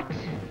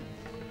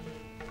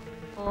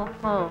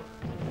 ഓഹോ,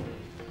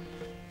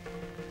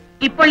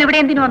 ഇപ്പോൾ ഇവിടെ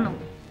എന്തിനു വന്നു?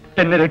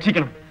 എന്നെ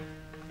രക്ഷിക്കണം.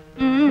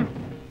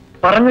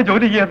 പറഞ്ഞ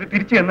ജോലി ചെയ്യാതെ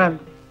തിരിച്ചു എന്നാൽ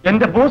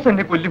എന്റെ ബോസ്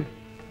എന്നെ കൊല്ലും.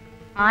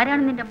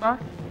 ആരാണ് നിന്റെ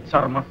ബോസ്?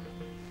 ശർമ്മ.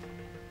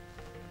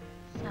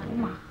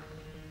 ശർമ്മ,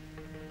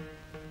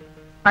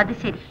 അത്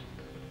ശരി.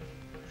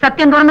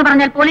 സത്യം തുറന്നു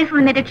പറഞ്ഞാൽ പോലീസ്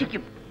നിന്നെ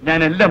രക്ഷിക്കും. ഞാൻ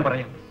എല്ലാം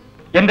പറയാം.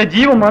 എന്റെ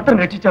ജീവൻ മാത്രം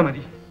രക്ഷിച്ചാൽ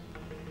മതി.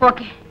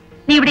 ഓക്കെ,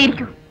 നീ ഇവിടെ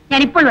ഇരിക്കൂ,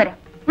 ഞാൻ ഇപ്പോൾ വരാം.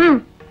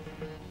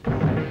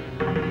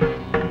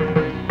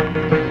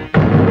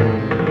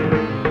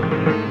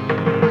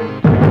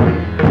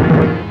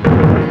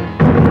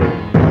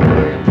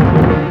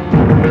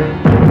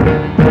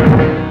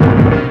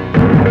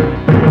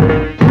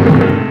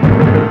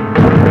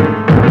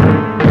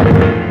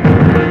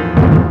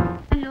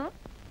 Hello,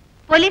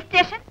 police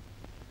station.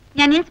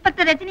 ഞാൻ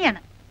ഇൻസ്പെക്ടർ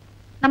രജനിയാണ്.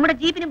 നമ്മുടെ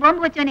ജീപ്പിന്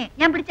ബോംബ് വെച്ചവനെ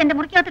ഞാൻ പിടിച്ച് എന്റെ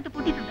മുറിക്കകത്തിട്ട്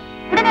പൂട്ടിയിട്ടുണ്ട്.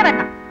 ഉടനെ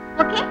വരണം.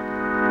 ഓക്കെ?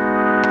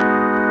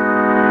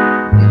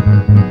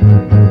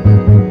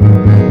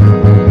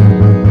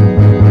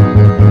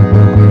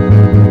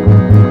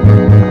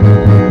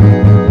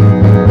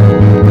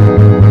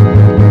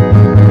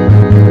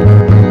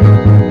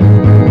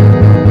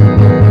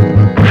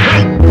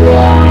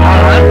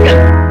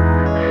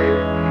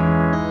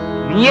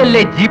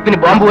 നീയല്ലേ ജീപ്പിന്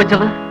ബോംബ്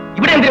വെച്ചത്?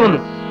 ഇവിടെ എന്തിനു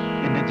വന്നു?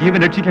 എന്റെ ജീവൻ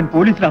രക്ഷിക്കാൻ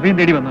പോലീസിൽ അഭയം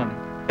തേടി വന്നതാണ്.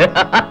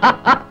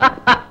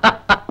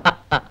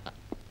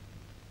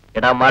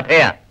 എടാ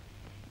മഠയാ,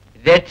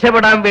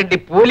 രക്ഷപ്പെടാൻ വേണ്ടി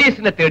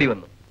പോലീസിനെ തേടി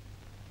വന്നു.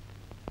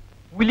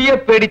 പുലിയെ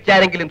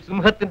പേടിച്ചാരെങ്കിലും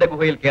സിംഹത്തിന്റെ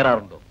ഗുഹയിൽ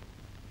കയറാറുണ്ടോ?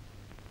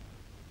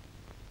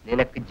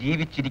 നിനക്ക്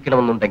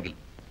ജീവിച്ചിരിക്കണമെന്നുണ്ടെങ്കിൽ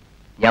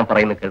ഞാൻ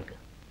പറയുന്നത് കേൾക്ക്.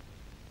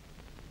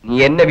 നീ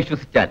എന്നെ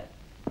വിശ്വസിച്ചാൽ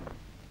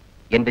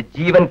എന്റെ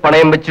ജീവൻ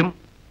പണയം വെച്ചും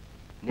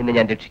നിന്നെ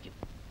ഞാൻ രക്ഷിക്കും.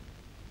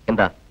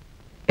 എന്താ,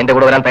 എന്റെ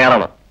കൂടെ വരാൻ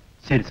തയ്യാറാണോ?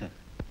 ശരി സാർ.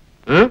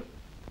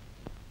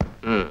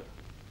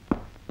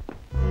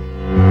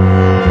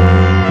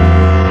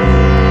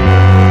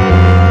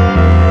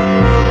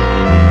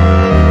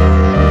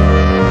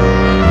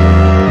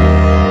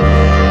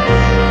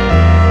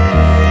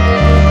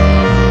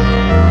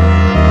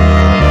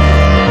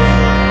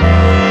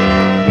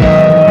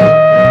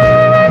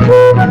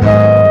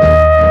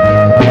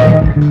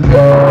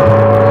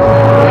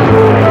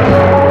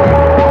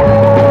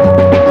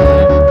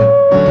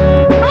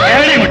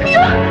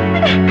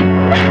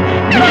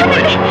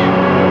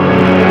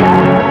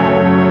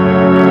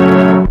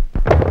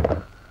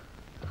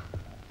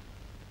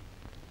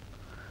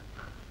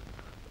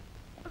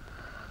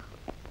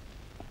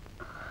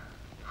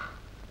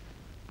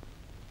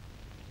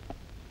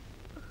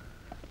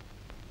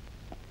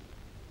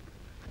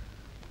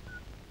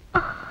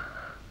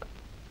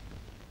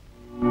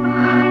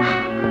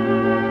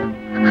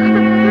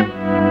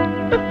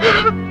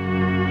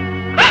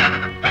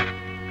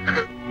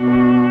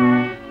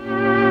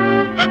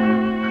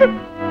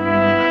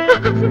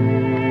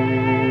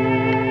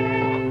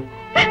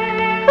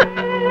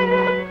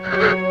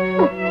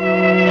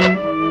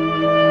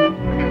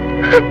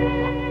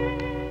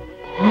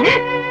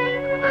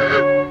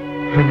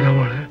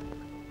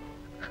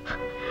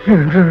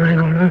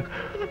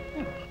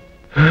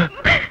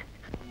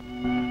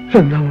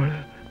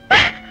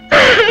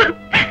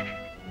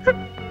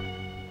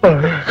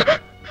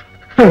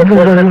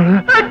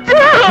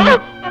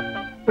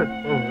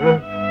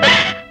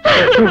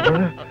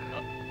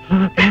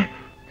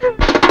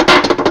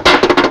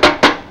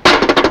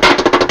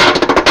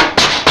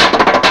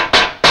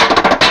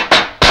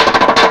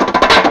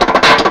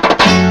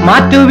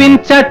 മാറ്റുവിൻ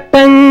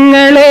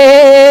ചട്ടങ്ങളെ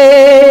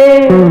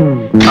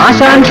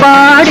ആശാൻ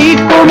പാടി,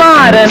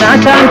 കുമാരൻ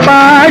ആശാൻ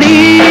പാടി.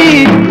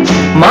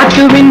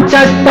 മാറ്റുവിൻ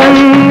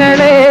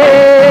ചട്ടങ്ങളെ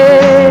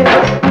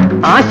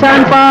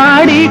ആശാൻ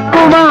പാടി,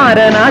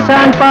 കുമാരൻ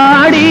ആശാൻ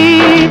പാടി.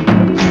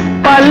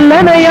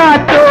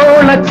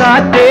 പല്ലനയാറ്റോള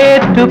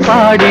കാറ്റേറ്റു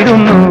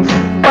പാടിടുന്നു,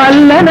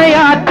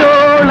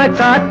 പല്ലനയാറ്റോള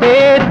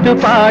കാറ്റേറ്റു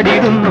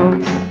പാടിടുന്നു.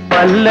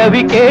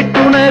 പല്ലവി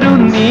കേട്ടുണരു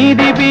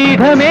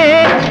നീതിപീഠമേ,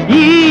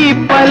 ഈ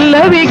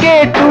പല്ലവി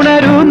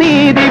കേട്ടുണരു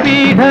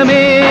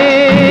നീതിപീഠമേ.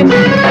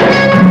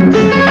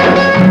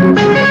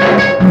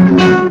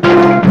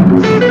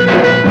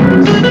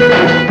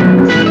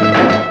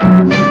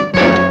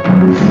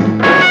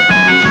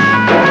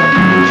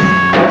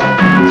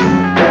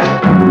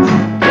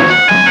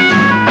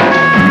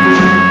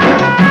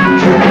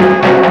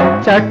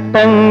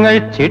 ചട്ടങ്ങൾ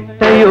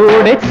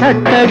ചിട്ടയോടെ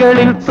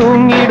ചട്ടകളിൽ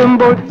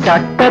തൂങ്ങിടുമ്പോൾ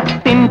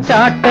ചട്ടത്തിൻ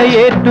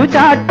ചാട്ടയേറ്റു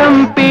ചാട്ടം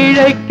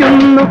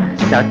പിഴയ്ക്കുന്നു.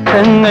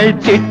 ചട്ടങ്ങൾ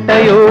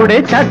ചിട്ടയോടെ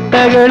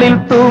ചട്ടകളിൽ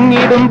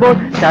തൂങ്ങിടുമ്പോൾ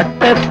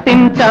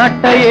ചട്ടത്തിൻ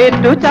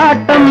ചാട്ടയേറ്റു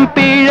ചാട്ടം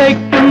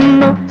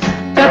പിഴയ്ക്കുന്നു.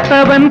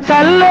 ചത്തവൻ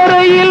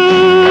കല്ലറയിൽ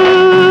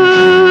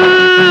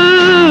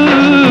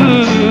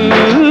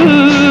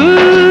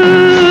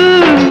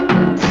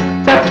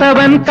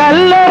ചത്തവൻ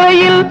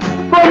കല്ലറയിൽ,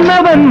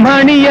 കൊന്നവൻ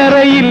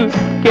മണിയറയിൽ,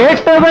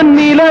 കേട്ടവൻ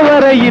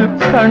നിലവറയിൽ,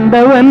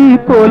 കണ്ടവൻ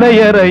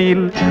കൊലയറയിൽ.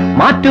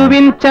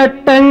 മാറ്റുവിൻ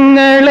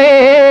ചട്ടങ്ങളെ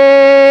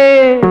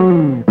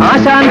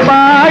ആശാൻ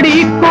പാടി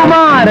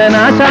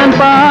കുമാരനാശാൻ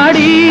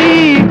പാടി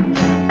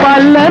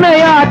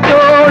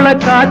പല്ലനയാറ്റോള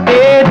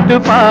കാറ്റേറ്റു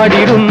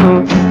പാടിടുന്നു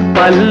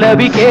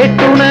പല്ലവി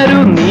കേട്ടുണരു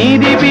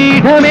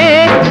നീതിപീഠമേ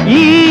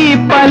ഈ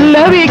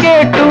പല്ലവി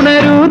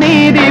കേട്ടുണരു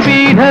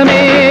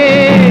നീതിപീഠമേ.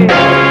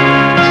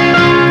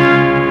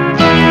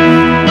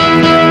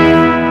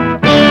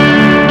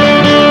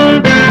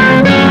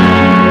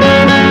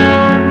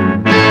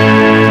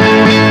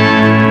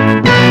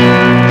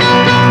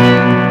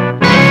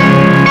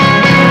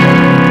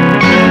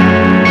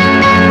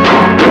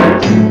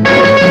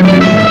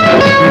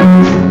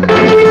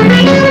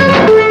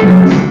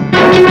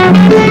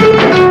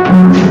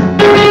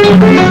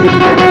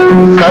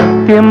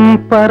 സത്യം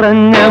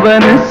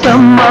പറഞ്ഞവന്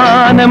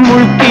സമ്മാനം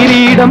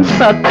ഉൾക്കിരീടം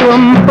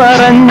സത്വം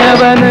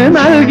പറഞ്ഞവന്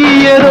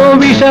നൽകിയതോ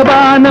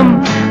വിഷപാനം.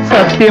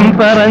 സത്യം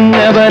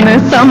പറഞ്ഞവന്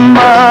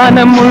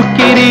സമ്മാനം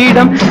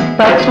ഉൾക്കിരീടം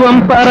തത്വം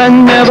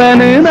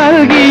പറഞ്ഞവന്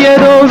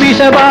നൽകിയതോ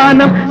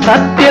വിഷപാനം.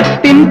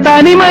 സത്യത്തിൻ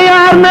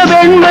തനിമയാർന്ന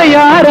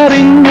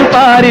വെണ്മയാരറിഞ്ഞു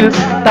പാരിൽ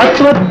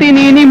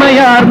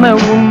തത്വത്തിനിനിമയാർന്ന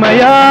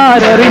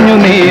ഉമ്മയാരറിഞ്ഞു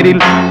നേരിൽ.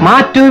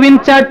 മാറ്റുവിൻ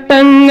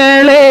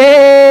ചട്ടങ്ങളെ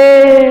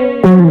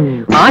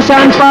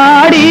ആശാൻ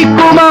പാടി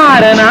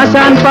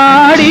കുമാരനാശാൻ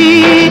പാടി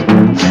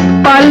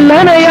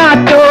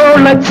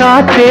പല്ലനയാറ്റോള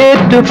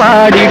കാറ്റേറ്റു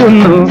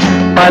പാടിടുന്നു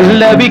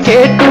പല്ലവി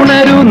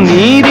കേട്ടുണരു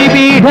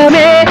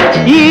നീതിപീഠമേ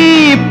ഈ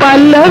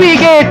പല്ലവി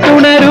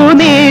കേട്ടുണരു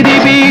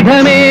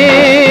നീതിപീഠമേ.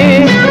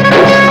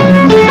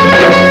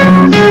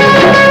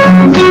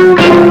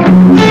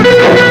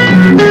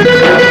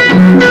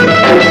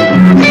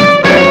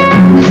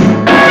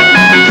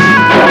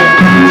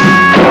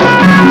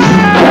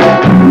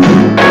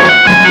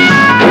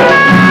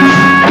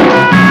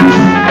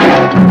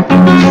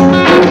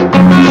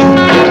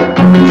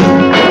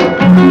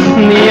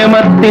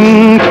 നിയമത്തിൻ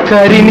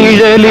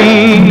കരിനിഴലിൽ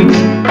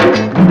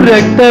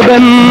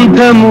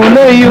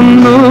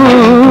രക്തബന്ധമുലയുന്നു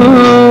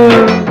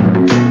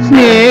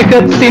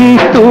സ്നേഹത്തിൻ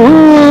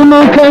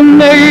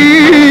തൂമുഖങ്ങൾ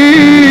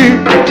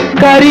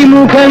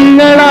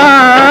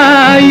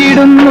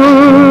കരിമുഖങ്ങളായിടുന്നു.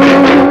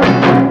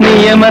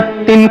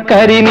 നിയമത്തിൻ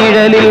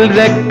കരിനിഴലിൽ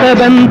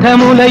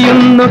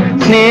രക്തബന്ധമുലയുന്നു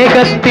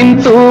സ്നേഹത്തിൻ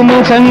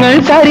തൂമുഖങ്ങൾ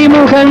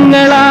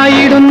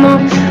കരിമുഖങ്ങളായിടുന്നു.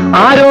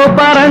 ആരോ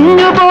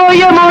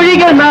പറഞ്ഞുപോയ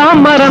മൊഴികൾ നാം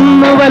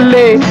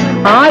മറന്നുവല്ലേ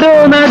ആരോ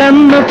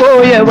നടന്നു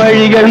പോയ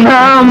വഴികൾ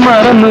നാം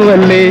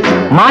മറന്നുവല്ലേ.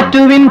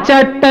 മാറ്റുവിൻ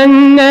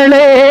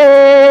ചട്ടങ്ങളെ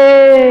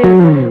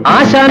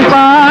ആശാൻ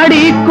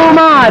പാടി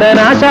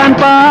കുമാരനാശാൻ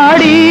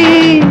പാടി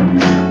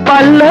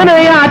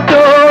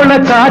പല്ലനയാറ്റോള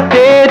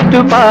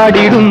കാറ്റേറ്റു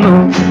പാടിടുന്നു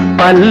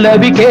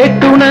പല്ലവി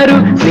കേട്ടുണരു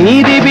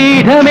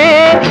നീതിപീഠമേ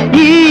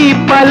ഈ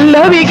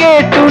പല്ലവി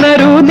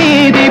കേട്ടുണരു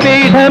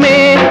നീതിപീഠമേ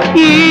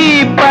ഈ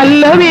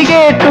പല്ലവി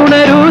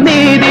കേട്ടുണരു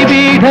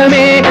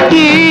നീതിപീഠമേ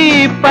ഈ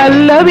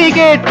പല്ലവി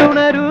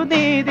കേട്ടുണരു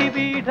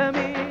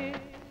നീതിപീഠമേ.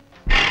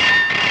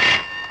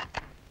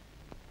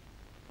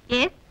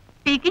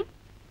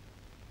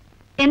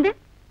 എന്ത്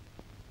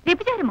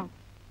വ്യഭിചാരമോ?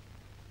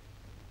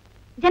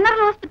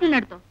 ജനറൽ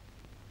ഹോസ്പിറ്റലിനടുത്തോ?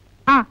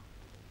 ആ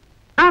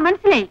ആ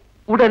മനസ്സിലായി.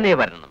 ഉടനെ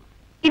വരണം.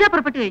 ഇതാ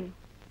പുറപ്പെട്ടു കഴിഞ്ഞു.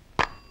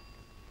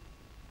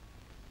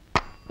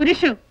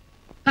 Purushu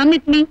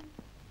commit me.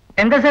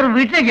 എന്താ സാർ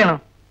വീട്ടിലേക്കാണോ?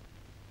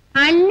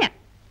 അല്ല,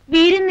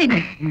 വീരുന്നില്ല.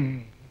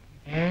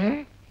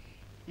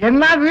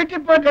 എന്നാ വീട്ടിൽ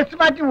പോയി ഡ്രസ്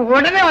മാറ്റി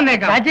ഉടനെ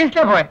വന്നേക്കാം.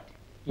 പോയ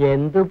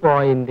എന്ത്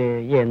പോയിന്റ്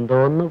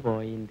എന്തോന്ന്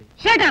പോയിന്റ്.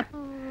 Shut up.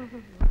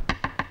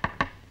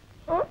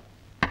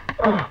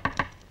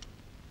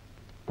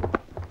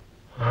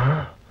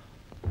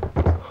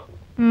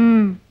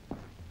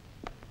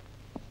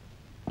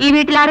 ഈ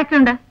വീട്ടിൽ ആരൊക്കെ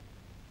ഉണ്ട്?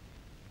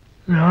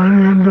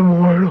 ഞാനും എന്റെ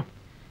മോളും.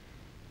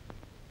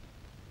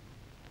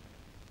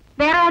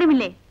 വേറെ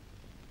ആരുമില്ലേ?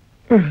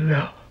 ഇല്ല.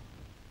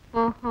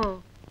 ഓഹോ,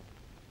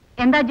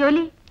 എന്താ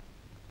ജോലി?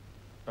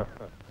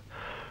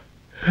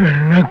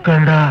 എന്നെ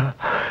കണ്ട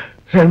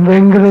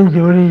എന്തെങ്കിലും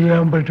ജോലി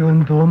ചെയ്യാൻ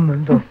പറ്റുമെന്ന്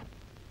തോന്നുന്നുണ്ടോ?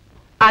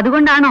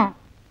 അതുകൊണ്ടാണോ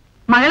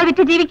മകളെ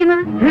വിറ്റ്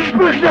ജീവിക്കുന്നത്?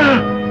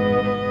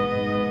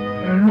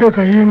 എന്റെ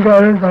കൈയും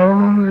കാലും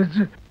തളർന്നെന്ന്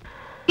വെച്ച്.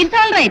 It's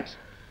all right.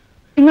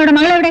 നിങ്ങളുടെ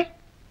മകളെവിടെ?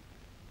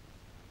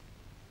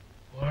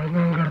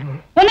 കിടന്നു.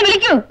 ഒന്ന്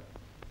വിളിക്കൂ.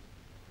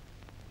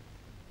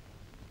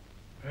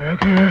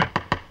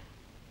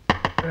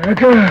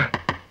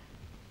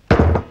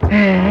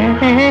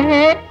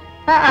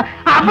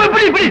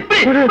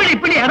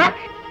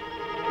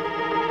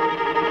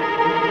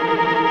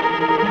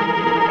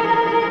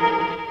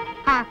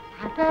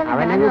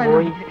 അവനങ്ങ്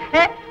പോയി.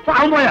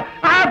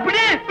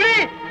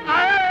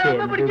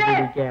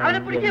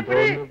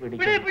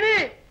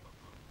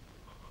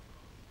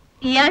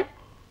 ഇയാൾ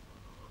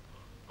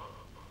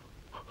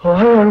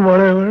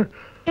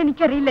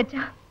എനിക്കറിയില്ല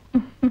അച്ഛാ.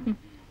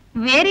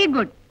 Very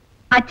good.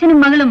 അച്ഛനും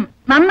മകളും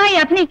നന്നായി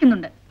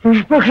അഭിനയിക്കുന്നുണ്ട്.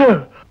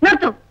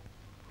 നിർത്തൂ.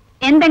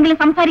 എന്തെങ്കിലും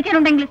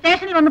സംസാരിക്കാനുണ്ടെങ്കിൽ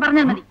സ്റ്റേഷനിൽ വന്ന്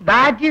പറഞ്ഞാൽ മതി.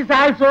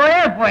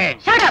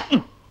 Shut up.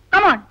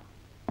 Come on.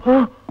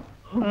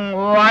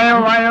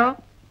 വായോ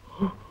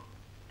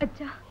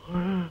അച്ഛാ,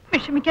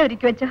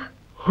 വിഷമിക്കാതിരിക്കൂ അച്ഛാ.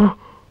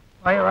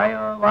 വായോ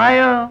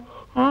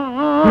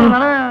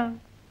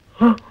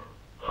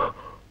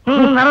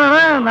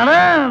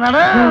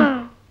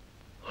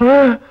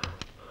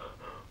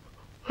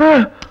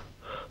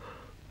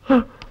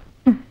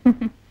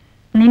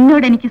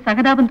നിന്നോട് എനിക്ക്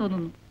സഹതാപം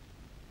തോന്നുന്നു.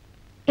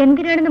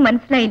 എന്തിനാണെന്ന്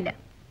മനസ്സിലായില്ല.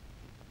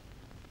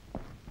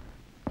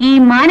 ഈ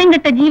മാനം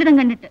കെട്ട ജീവിതം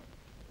കണ്ടിട്ട്.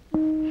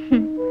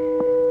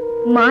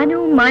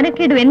 മാനവും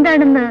മാനക്കേടും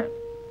എന്താണെന്ന്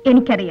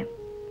എനിക്കറിയാം.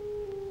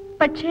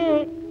 പക്ഷേ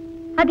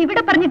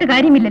അതിവിടെ പറഞ്ഞിട്ട്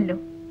കാര്യമില്ലല്ലോ.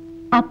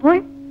 അപ്പോൾ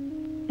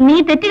നീ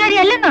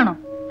തെറ്റുകാരിയല്ലെന്നാണോ?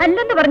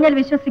 അല്ലെന്ന് പറഞ്ഞാൽ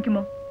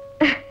വിശ്വസിക്കുമോ?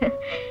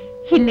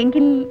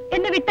 ഇല്ലെങ്കിൽ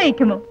എന്നെ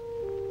വിട്ടയക്കുമോ?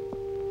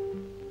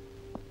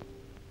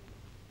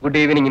 Good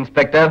evening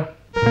inspector.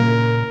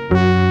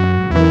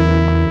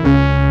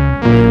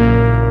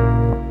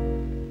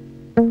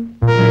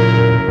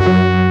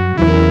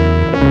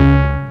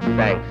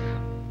 താങ്ക്സ്.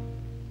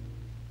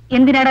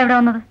 എന്തിനാണ് ഇവിടെ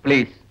വന്നത്?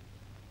 പ്ലീസ്,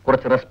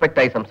 കുറച്ച് റെസ്പെക്ട്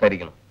ആയി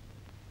സംസാരിക്കണം.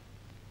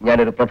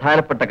 ഞാനൊരു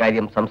പ്രധാനപ്പെട്ട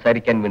കാര്യം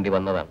സംസാരിക്കാൻ വേണ്ടി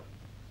വന്നതാണ്.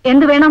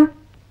 എന്ത് വേണം?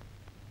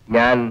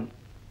 ഞാൻ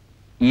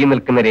ഈ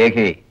നിൽക്കുന്ന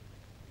രേഖയെ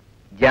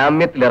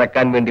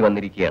ജാമ്യത്തിലിറക്കാൻ വേണ്ടി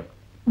വന്നിരിക്കുകയാണ്.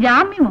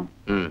 ജാമ്യമോ?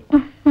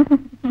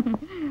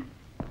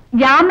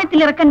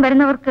 ജാമ്യത്തിലിറക്കാൻ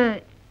വരുന്നവർക്ക്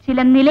ചില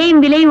നിലയും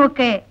വിലയും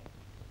ഒക്കെ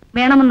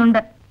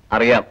വേണമെന്നുണ്ട്.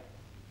 അറിയാം.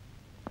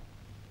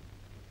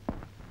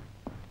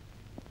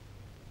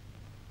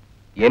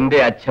 എന്റെ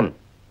അച്ഛൻ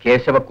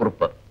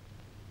കേശവക്കുറുപ്പ്,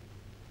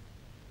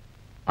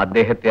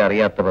 അദ്ദേഹത്തെ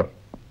അറിയാത്തവർ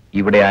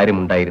ഇവിടെ ആരും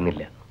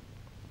ഉണ്ടായിരുന്നില്ല.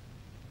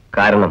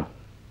 കാരണം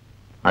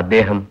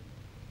അദ്ദേഹം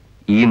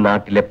ഈ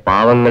നാട്ടിലെ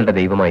പാവങ്ങളുടെ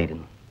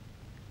ദൈവമായിരുന്നു.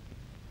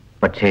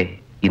 പക്ഷേ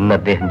ഇന്ന്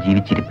അദ്ദേഹം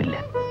ജീവിച്ചിരിപ്പില്ല.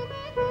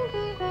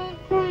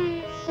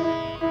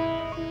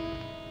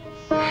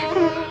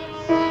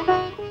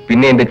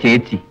 പിന്നെ എന്റെ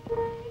ചേച്ചി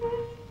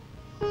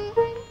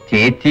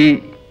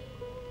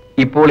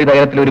ഇപ്പോൾ ഈ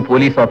നഗരത്തിലെ ഒരു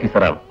പോലീസ്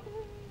ഓഫീസറാണ്.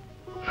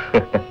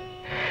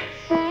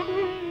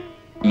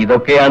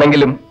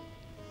 ഇതൊക്കെയാണെങ്കിലും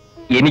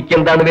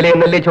എനിക്കെന്താണ്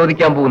വിലയെന്നല്ലേ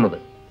ചോദിക്കാൻ പോകുന്നത്.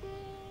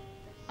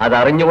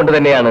 അതറിഞ്ഞുകൊണ്ട്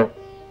തന്നെയാണ്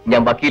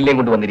ഞാൻ വക്കീലിനെയും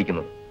കൊണ്ട്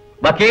വന്നിരിക്കുന്നത്.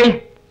 വക്കീൽ.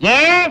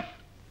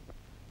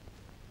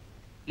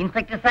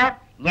 ഇൻസ്പെക്ടർ സാർ,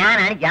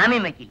 ഞാനാണ്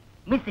ജാമ്യം വക്കീൽ.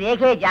 മിസ്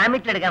രേഖയെ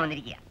ജാമ്യത്തിലെടുക്കാൻ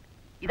വന്നിരിക്കുക.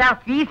 ഇതാ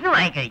ഫീസിനും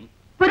ആയിക്കഴിഞ്ഞു.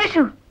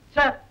 പുരുഷു,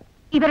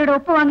 ഇവരുടെ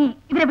ഒപ്പ് വാങ്ങി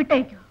ഇവരെ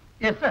വിട്ടയക്കൂ.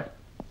 Yes sir.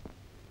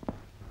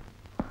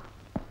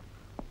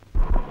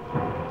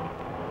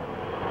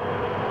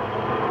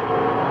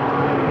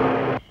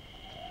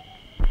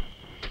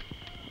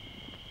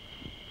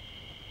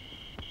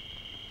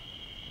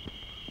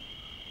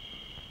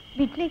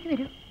 വീട്ടിലേക്ക്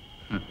വരൂ.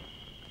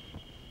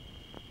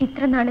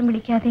 ഇത്ര നാളും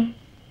വിളിക്കാതെ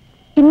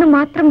ഇന്ന്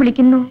മാത്രം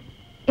വിളിക്കുന്നു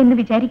എന്ന്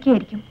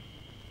വിചാരിക്കുകയായിരിക്കും.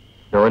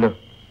 നോനോ,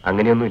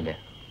 അങ്ങനെയൊന്നുമില്ല.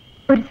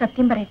 ഒരു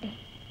സത്യം പറയട്ടെ,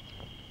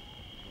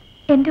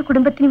 എന്റെ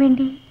കുടുംബത്തിന്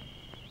വേണ്ടി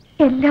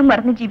എല്ലാം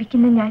മറന്ന്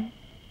ജീവിക്കുന്ന ഞാൻ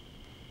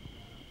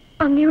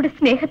അങ്ങയുടെ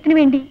സ്നേഹത്തിന്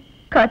വേണ്ടി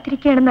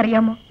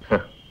കാത്തിരിക്കുകയാണെന്നറിയാമോ?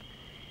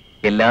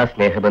 എല്ലാ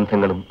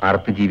സ്നേഹബന്ധങ്ങളും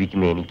അറുത്ത്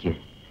ജീവിക്കുന്ന എനിക്ക്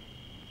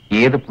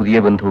ഏത് പുതിയ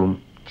ബന്ധവും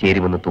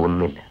ചേരുമെന്ന്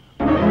തോന്നുന്നില്ല.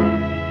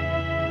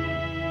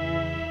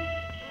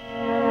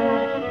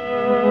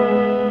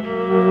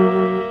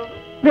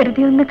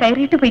 വെറുതെ ഒന്ന്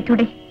കയറിയിട്ട്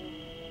പോയിക്കൂടെ?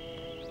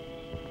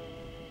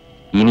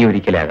 ഇനി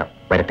ഒരിക്കലാകാം.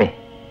 വരട്ടെ.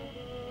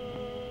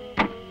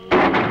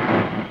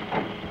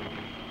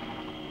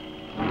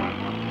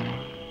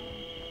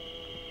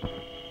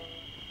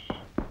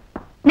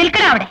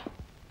 നിൽക്കണ അവിടെ.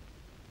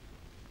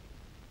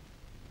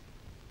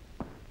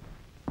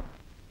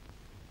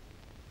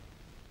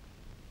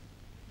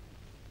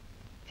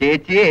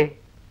 ചേച്ചിയെ,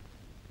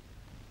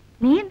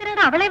 നീ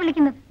എന്തിനാണ് അവളെ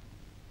വിളിക്കുന്നത്?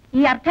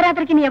 ഈ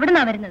അർദ്ധരാത്രിക്ക് നീ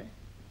എവിടുന്നാ വരുന്നത്?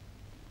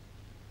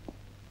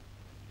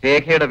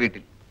 രേഖയുടെ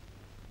വീട്ടിൽ.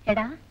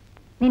 എടാ,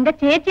 നിന്റെ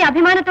ചേച്ചി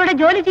അഭിമാനത്തോടെ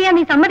ജോലി ചെയ്യാൻ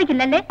നീ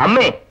സമ്മതിക്കില്ലല്ലേ?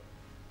 അമ്മേ,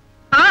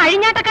 ആ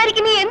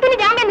അഴിഞ്ഞാട്ടക്കാരിക്ക് നീ എന്തിനു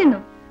ജാമ്യം നിന്നു?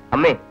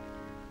 അമ്മേ,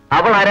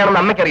 അവൾ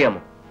ആരാണെന്ന് അമ്മയ്ക്കറിയാമോ?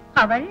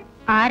 അവൾ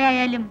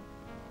ആരായാലും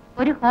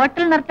ഒരു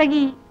ഹോട്ടൽ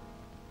നർത്തകി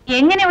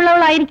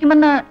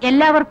എങ്ങനെയുള്ളവളായിരിക്കുമെന്ന്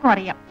എല്ലാവർക്കും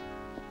അറിയാം.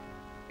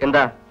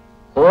 എന്താ,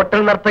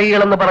 ഹോട്ടൽ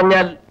നർത്തകികളെന്ന്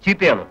പറഞ്ഞാൽ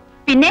ചീത്തയാണോ?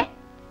 പിന്നെ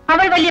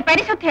അവൾ വലിയ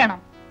പരിശുദ്ധയാണോ?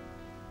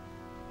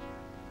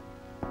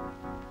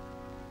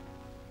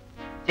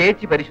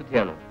 ചേച്ചി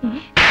പരിശുദ്ധയാണോ?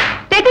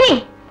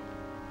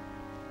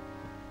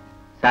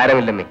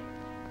 സാരമില്ലമ്മേ.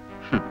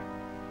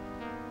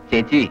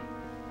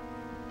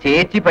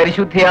 ചേച്ചി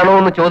പരിശുദ്ധയാണോ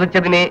എന്ന്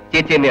ചോദിച്ചതിനെ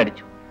ചേച്ചി എന്നെ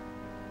അടിച്ചു.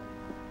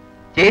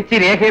 ചേച്ചി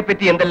രേഖയെ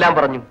പറ്റി എന്തെല്ലാം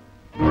പറഞ്ഞു.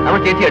 അവൾ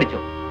ചേച്ചി അടിച്ചോ?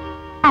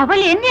 അവൾ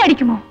എന്നെ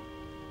അടിക്കുമോ?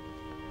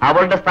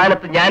 അവളുടെ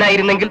സ്ഥാനത്ത്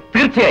ഞാനായിരുന്നെങ്കിൽ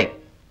തീർച്ചയായും.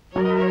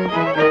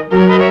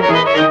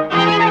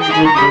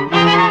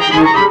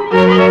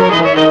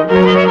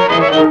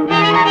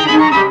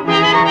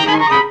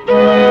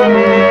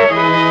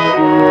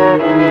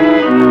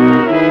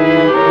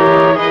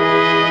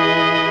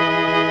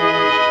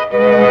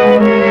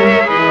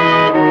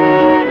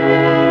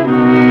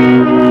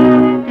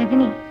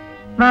 രജനി,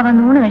 വാ,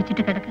 വന്നൂണ്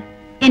കഴിച്ചിട്ട് കിടക്ക്.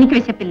 എനിക്ക്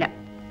വിശപ്പില്ല.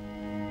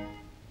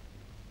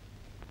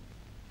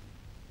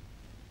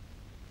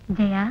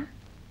 ജയ,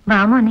 വാ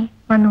മോനെ,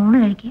 വന്നൂണ്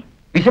കഴിക്ക്.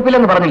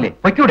 വിശപ്പില്ലെന്ന് പറഞ്ഞില്ലേ?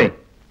 വയ്ക്കൂടെ?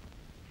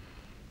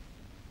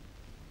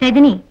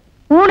 രജനി,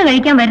 ഊണ്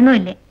കഴിക്കാൻ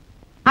വരുന്നില്ലേ?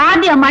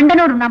 ആദ്യം ആ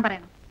മണ്ടനോട് ഉണ്ണാൻ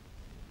പറയണം.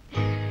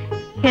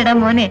 എടാ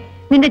മോനെ,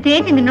 നിന്റെ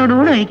ചേച്ചി നിന്നോട്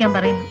ഊണ് കഴിക്കാൻ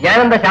പറയുന്നു.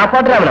 ഞാനെന്താ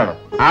ശാപ്പാട്ടുരാമനാണോ?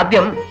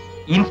 ആദ്യം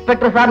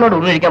ഇൻസ്പെക്ടർ സാറിനോട്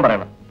ഊണ് കഴിക്കാൻ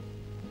പറയണം.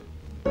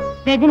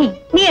 രജനി,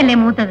 നീയല്ലേ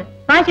മൂത്തത്,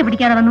 വാശി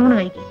പിടിക്കാതെ വന്ന് ഊണ്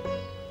കഴിക്കും.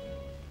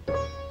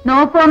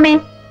 നോക്കൂ അമ്മേ,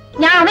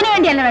 ഞാൻ അവന്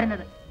വേണ്ടിയല്ല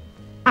വരുന്നത്,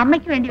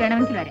 അമ്മയ്ക്ക് വേണ്ടി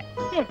വേണമെങ്കിൽ വരാം.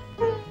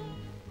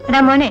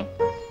 എടാ മോനെ,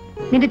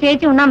 നിന്റെ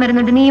ചേച്ചി ഉണ്ണാൻ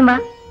വരുന്നുണ്ട്, നീയും വാ.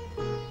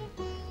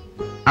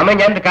 അമ്മ,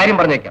 ഞാനൊരു കാര്യം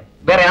പറഞ്ഞേക്കാം,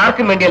 വേറെ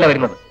ആർക്കും വേണ്ടിയല്ല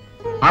വരുന്നത്,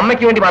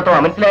 അമ്മയ്ക്ക് വേണ്ടി മാത്രമാ,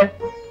 മനസ്സിലായോ?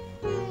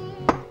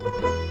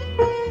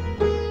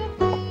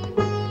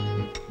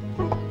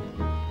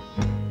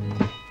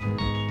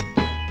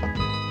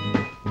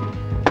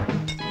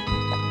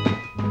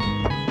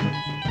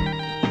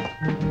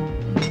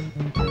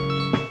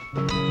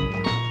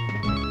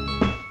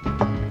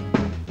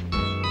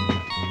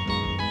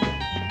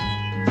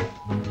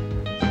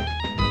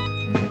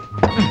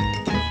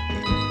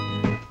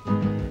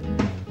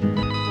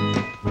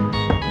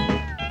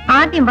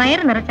 ആദ്യം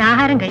വയറ് നിറച്ച്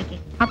ആഹാരം കഴിക്കുക,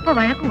 അപ്പൊ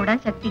വഴക്ക് കൂടാൻ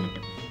ശക്തി കിട്ടും.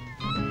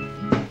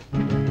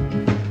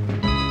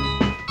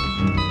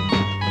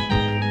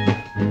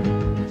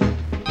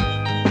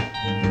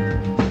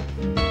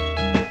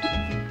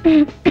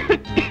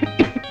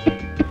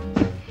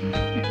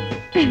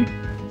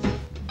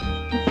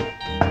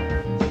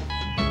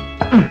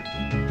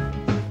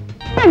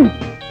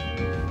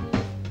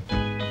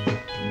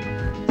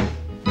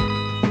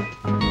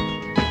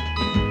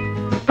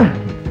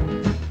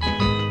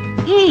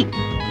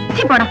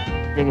 പോടാ,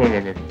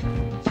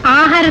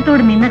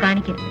 ആഹാരത്തോട് നിന്ന്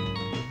കാണിക്കരുത്.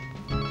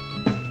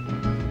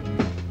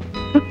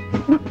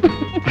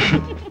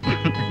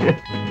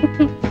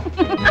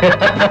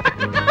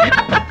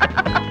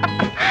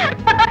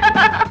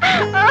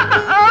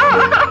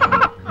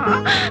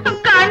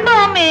 കണ്ടോ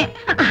അമ്മേ,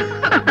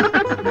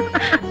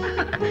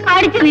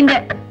 അടിച്ചു നിന്റെ.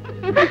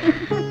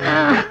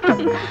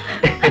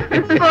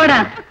 പോടാ.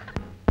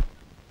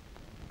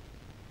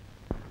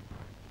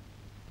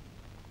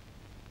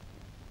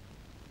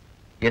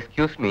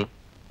 Excuse me.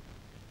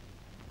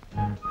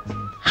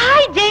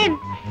 Hi, Jane.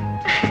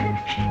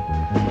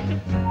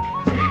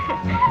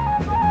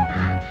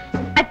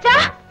 അച്ഛാ,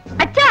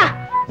 അച്ഛാ,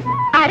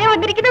 ആരാ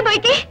വന്നിരിക്കുന്നത്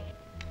നോക്കി.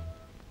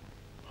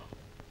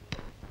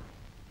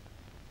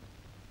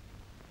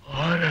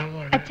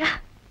 അച്ഛാ,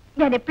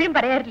 ഞാൻ എപ്പോഴും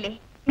പറയാറില്ലേ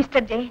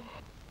മിസ്റ്റർ ജയൻ.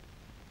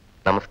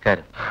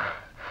 നമസ്കാരം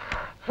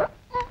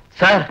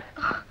സാർ.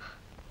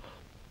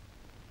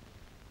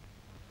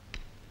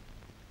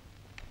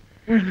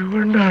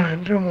 ഇതുകൊണ്ടാണ്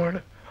എന്റെ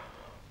മോള്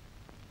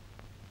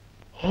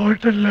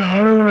ഹോട്ടലിലെ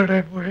ആളുകളുടെ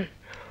പോയി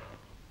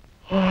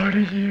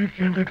ആടി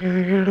ജീവിക്കേണ്ട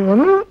ഗതികേട്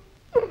വന്നു.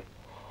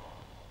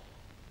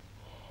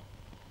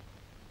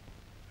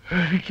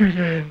 എനിക്ക്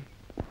ഞാൻ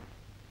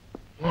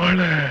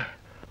മോളെ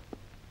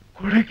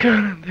കുടിക്കാൻ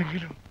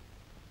എന്തെങ്കിലും.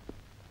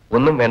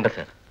 ഒന്നും വേണ്ട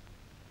സാർ,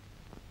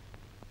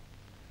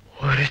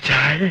 ഒരു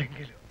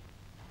ചായയെങ്കിലും.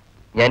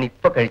 ഞാൻ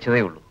ഇപ്പൊ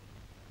കഴിച്ചതേ ഉള്ളൂ.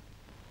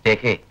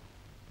 രേഖേ,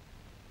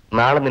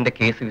 നാളെ നിന്റെ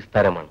കേസ്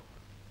വിസ്താരമാണ്.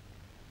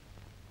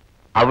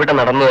 അവിടെ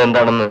നടന്നത്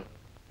എന്താണെന്ന്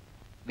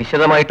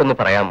വിശദമായിട്ടൊന്ന്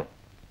പറയാമോ?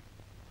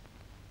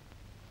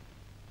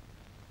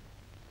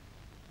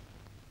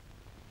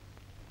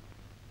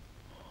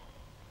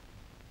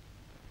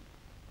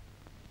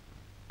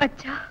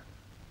 അച്ഛാ,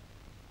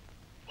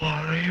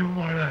 പറയും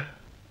മോളെ.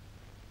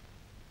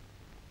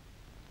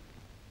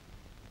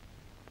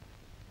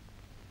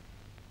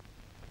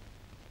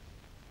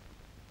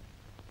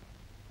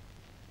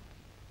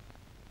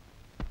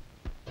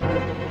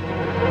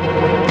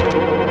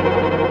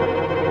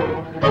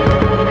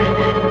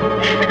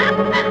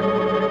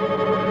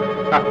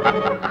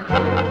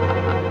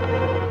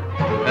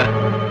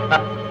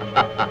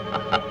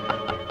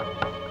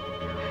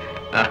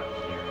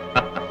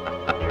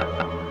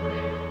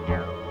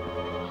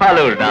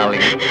 Hello,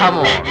 darling. Come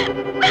on.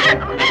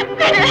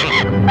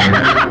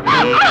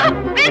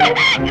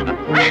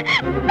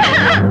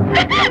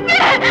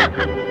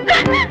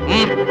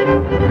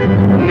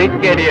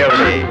 നിക്കടി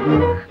അവിടെ.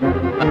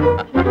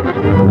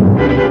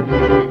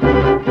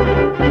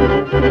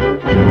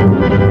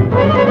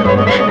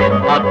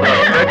 അത്ര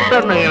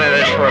പെട്ടെന്ന് ഇങ്ങനെ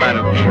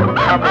രക്ഷപ്പെടാനും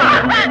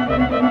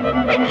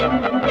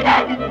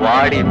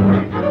വാടി.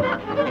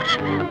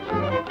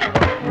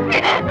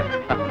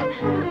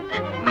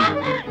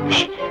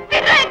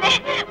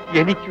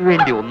 എനിക്ക്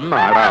വേണ്ടി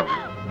ഒന്നാടാം.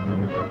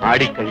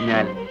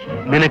 ആടിക്കഴിഞ്ഞാൽ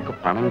നിനക്ക്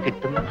പണം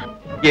കിട്ടും,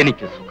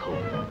 എനിക്ക് സുഖവും.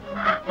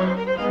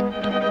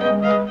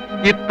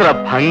 ഇത്ര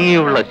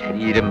ഭംഗിയുള്ള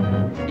ശരീരം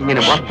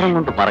ഇങ്ങനെ വസ്ത്രം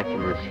കൊണ്ട്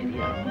മറയ്ക്കുന്നത്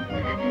ശരിയാണ്.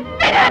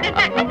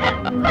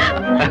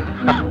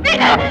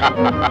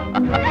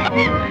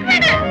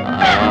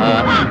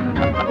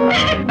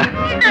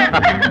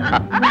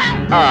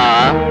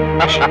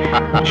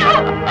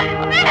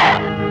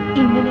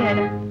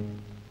 ഇങ്ങനെയാണ്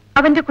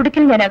അവന്റെ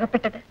കുടുക്കിൽ ഞാൻ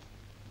അകപ്പെട്ടത്.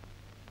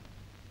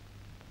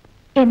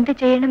 എന്ത്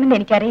ചെയ്യണമെന്ന്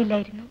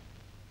എനിക്കറിയില്ലായിരുന്നു.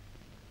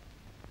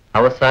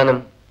 അവസാനം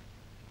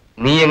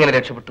നീ എങ്ങനെ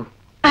രക്ഷപ്പെട്ടു?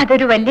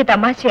 അതൊരു വലിയ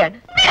തമാശയാണ്.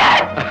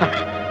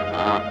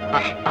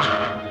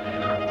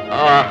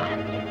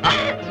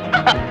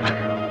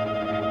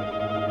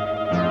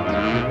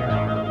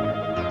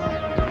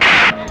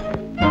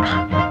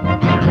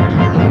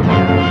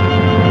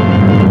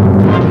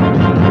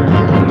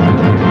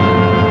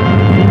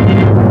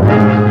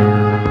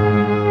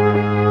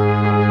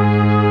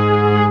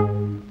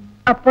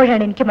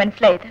 അപ്പോഴാണ് എനിക്ക്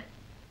മനസ്സിലായത്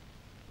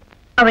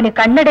അവന്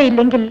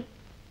കണ്ണടയില്ലെങ്കിൽ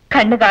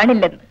കണ്ണ്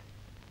കാണില്ലെന്ന്.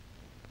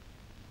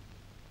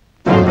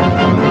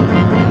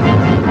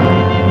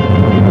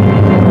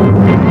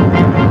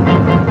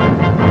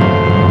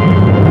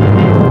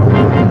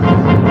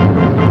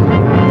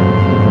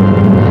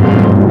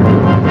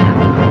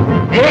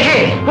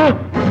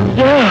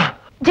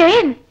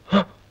 ജയൻ,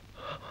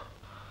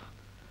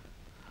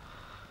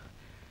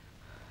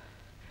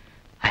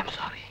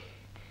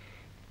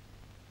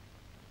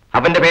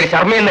 അവന്റെ പേര്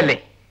ശർമ്മ എന്നല്ലേ?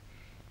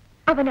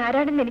 അവൻ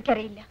ആരാണെന്ന്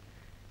എനിക്കറിയില്ല,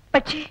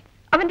 പക്ഷേ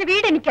അവന്റെ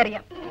വീട്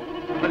എനിക്കറിയാം.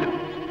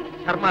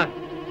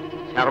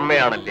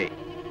 ശർമ്മയാണല്ലേ?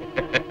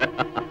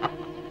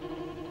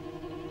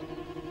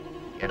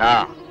 എടാ,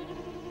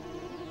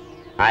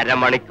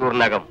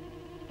 അരമണിക്കൂറിനകം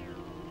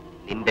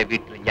നിന്റെ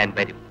വീട്ടിൽ ഞാൻ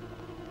വരും.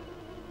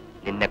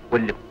 നിന്നെ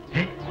കൊല്ലും.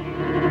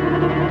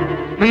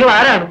 നിങ്ങൾ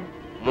ആരാണ്?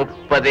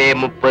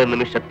 30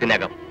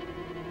 നിമിഷത്തിനകം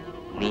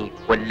നീ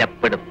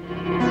കൊല്ലപ്പെടും.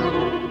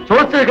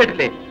 ചോദിച്ചത്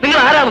കേട്ടില്ലേ? നിങ്ങൾ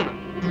ആരാണെന്ന്?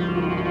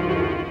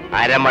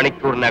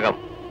 അരമണിക്കൂറിനകം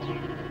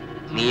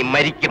നീ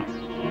മരിക്കും.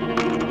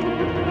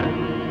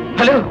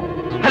 Hello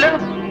hello,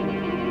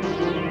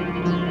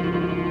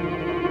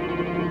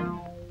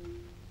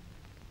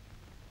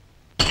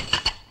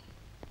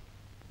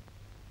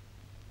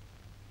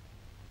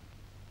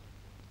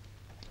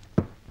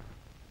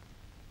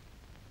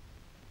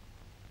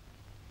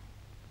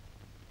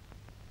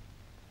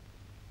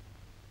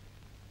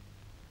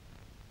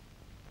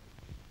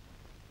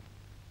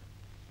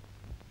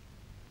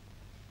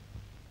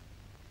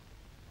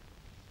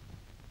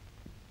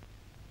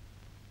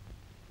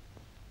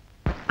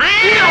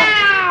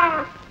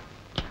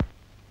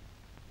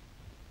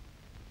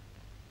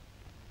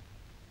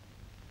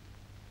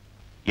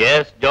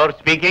 yes, George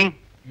speaking.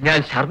 ഞാൻ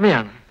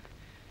ശർമ്മയാണ്.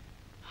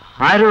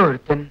 ആരോ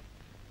ഒരുത്തൻ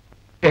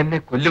എന്നെ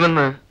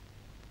കൊല്ലുമെന്ന്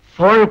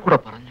ഫോണിൽ കൂടെ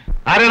പറഞ്ഞു.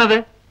 ആരാണത്?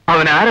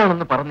 അവൻ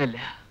ആരാണെന്ന് പറഞ്ഞില്ല.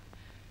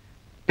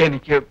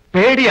 എനിക്ക്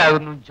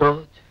പേടിയാകുന്നു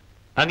ജോർജ്.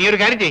 നീ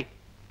ഒരു കാര്യം ചെയ്യ്,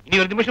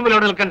 ഇനി ഒരു നിമിഷം പോലും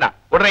അവിടെ നിൽക്കണ്ട,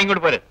 ഉടനെ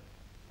ഇങ്ങോട്ട് പോര്.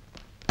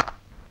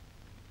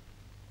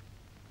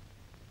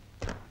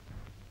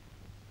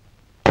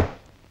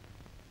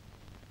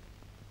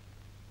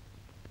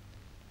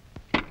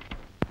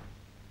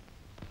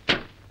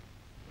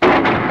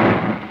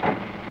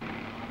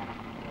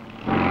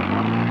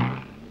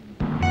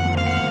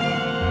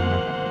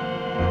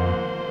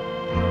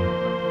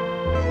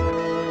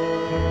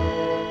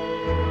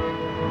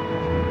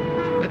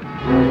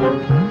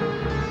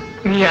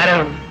 നീ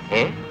ആരാണ്?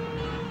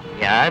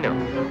 ഞാനോ?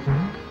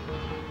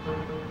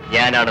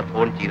 ഞാനാണ്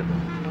ഫോൺ ചെയ്തത്.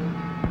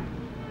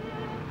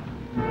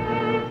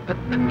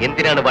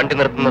 എന്തിനാണ് വണ്ടി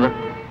നിർത്തുന്നത്?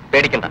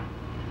 പേടിക്കണ്ട,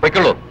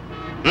 പൊയ്ക്കുള്ളൂ.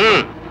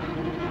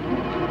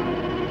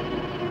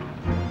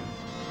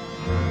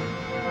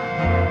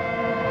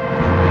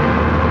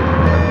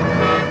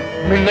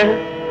 നിങ്ങൾ?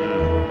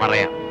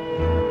 പറയാം.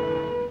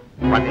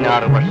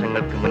 16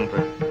 വർഷങ്ങൾക്ക് മുൻപ്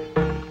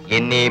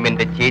എന്നെയും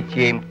എന്റെ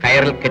ചേച്ചിയെയും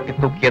കയറിൽ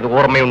കെട്ടിത്തൂക്കിയത്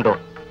ഓർമ്മയുണ്ടോ?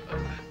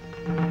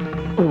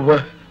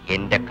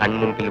 എന്റെ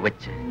കൺമുമ്പിൽ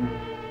വെച്ച്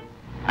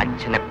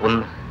അച്ഛനെ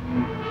കൊന്ന്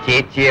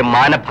ചേച്ചിയെ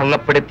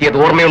മാനഭംഗപ്പെടുത്തിയത്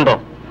ഓർമ്മയുണ്ടോ?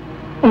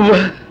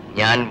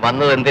 ഞാൻ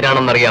വന്നത്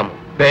എന്തിനാണെന്നറിയാമോ?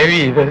 ദേവി,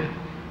 ഇത്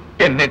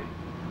എന്നെ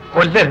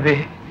കൊല്ലരുതേ.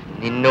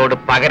 നിന്നോട്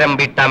പകരം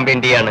വീട്ടാൻ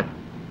വേണ്ടിയാണ്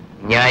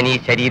ഞാൻ ഈ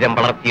ശരീരം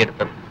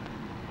വളർത്തിയെടുത്തത്.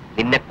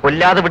 നിന്നെ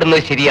കൊല്ലാതെ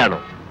വിടുന്നത് ശരിയാണോ?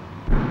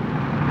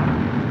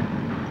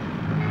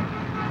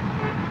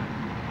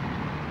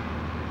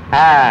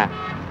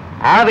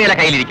 ആ വേല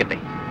കയ്യിലിരിക്കട്ടെ,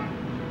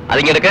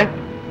 അതിങ്ങെടുക്ക്.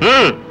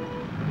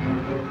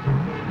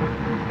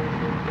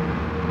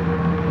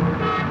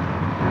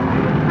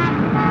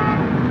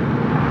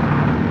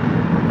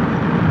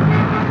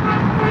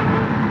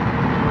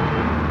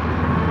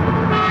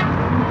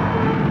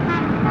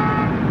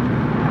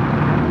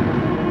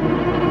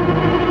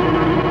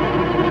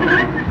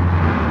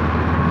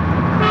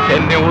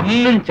 എന്നെ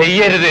ഒന്നും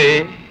ചെയ്യരുതേ.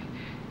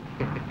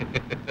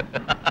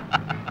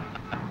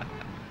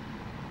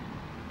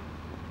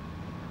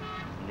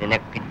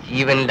 നിനക്ക്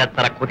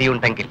ജീവനിലത്ര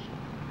കൊതിയുണ്ടെങ്കിൽ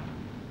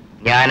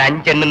ഞാൻ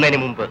 5 എണ്ണുന്നതിന്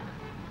മുമ്പ്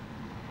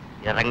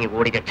ഇറങ്ങി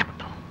ഓടി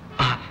രക്ഷപ്പെട്ടോ.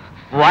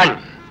 1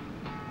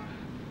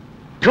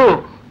 2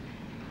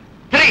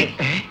 3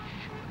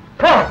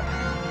 4.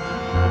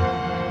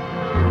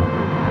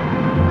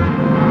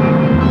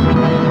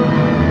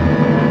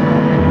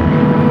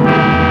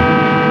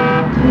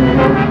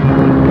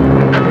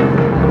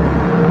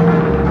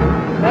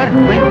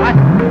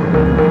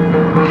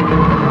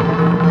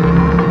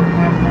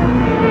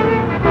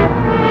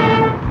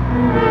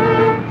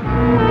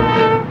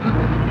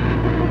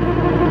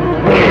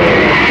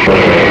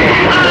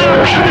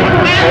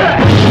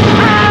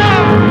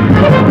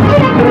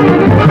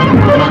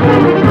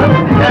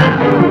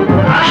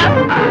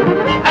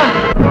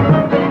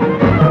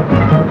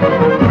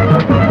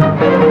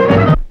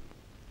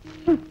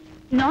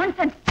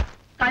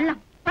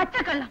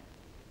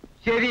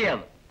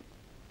 ശരിയാണ്,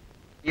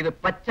 ഇത്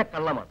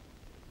പച്ചക്കള്ളമാണ്.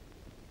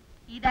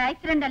 ഇത്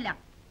ആക്സിഡന്റ് അല്ല,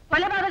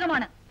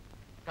 കൊലപാതകമാണ്.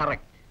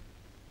 കറക്റ്റ്,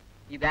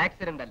 ഇത്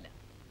ആക്സിഡന്റ് അല്ല,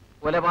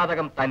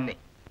 കൊലപാതകം തന്നെ.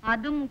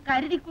 അതും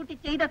കരുതിക്കൂട്ടി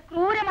ചെയ്ത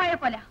ക്രൂരമായ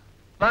കൊല.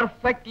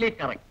 Perfectly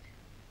correct.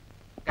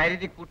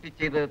 കരുതിക്കൂട്ടി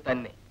ചെയ്തത്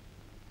തന്നെ.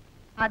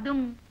 അതും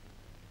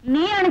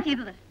നീയാണ്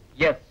ചെയ്തത്?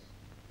 യെസ്,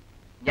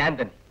 ഞാൻ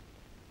തന്നെ.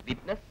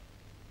 വിറ്റ്നസ്?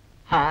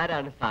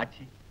 ആരാണ്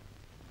സാക്ഷി?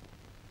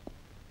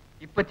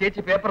 ഇപ്പൊ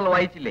ചേച്ചി പേപ്പറിൽ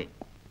വായിച്ചില്ലേ,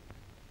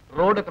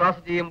 റോഡ്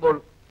ക്രോസ് ചെയ്യുമ്പോൾ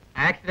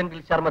ആക്സിഡന്റിൽ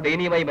ശർമ്മ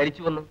ദയനീയമായി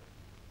മരിച്ചുവെന്ന്?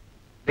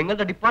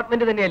 നിങ്ങളുടെ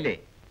ഡിപ്പാർട്ട്മെന്റ് തന്നെയല്ലേ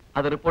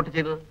അത് റിപ്പോർട്ട്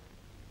ചെയ്തത്?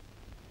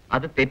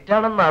 അത്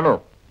തെറ്റാണെന്നാണോ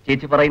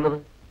ചേച്ചി പറയുന്നത്?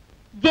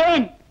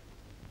 ജയൻ,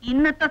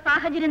 ഇന്നത്തെ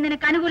സാഹചര്യം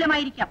നിനക്ക്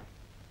അനുകൂലമായിരിക്കാം.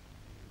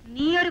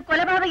 നീ ഒരു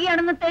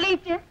കൊലപാതകിയാണെന്ന്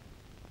തെളിയിച്ച്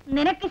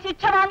നിനക്ക്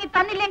ശിക്ഷ വാങ്ങി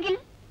തന്നില്ലെങ്കിൽ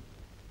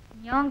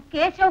ഞാൻ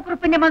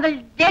കേശവക്കുറുപ്പിന്റെ മകൾ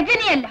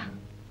രജനിയല്ല.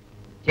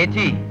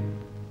 ചേച്ചി,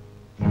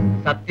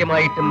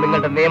 സത്യമായിട്ടും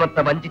നിങ്ങളുടെ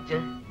നിയമത്തെ വഞ്ചിച്ച്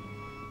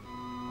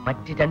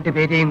മറ്റ്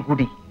രണ്ടുപേരെയും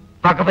കൂടി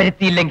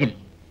പകവരുത്തിയില്ലെങ്കിൽ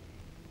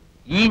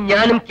ഈ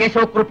ഞാനും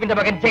കേശവക്കുറുപ്പിന്റെ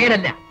മകൻ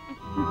ജയനല്ല.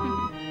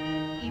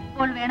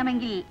 ഇപ്പോൾ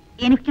വേണമെങ്കിൽ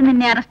എനിക്ക്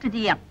നിന്നെ അറസ്റ്റ്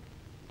ചെയ്യാം.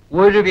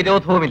 ഒരു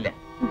വിരോധവുമില്ല.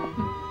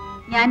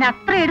 ഞാൻ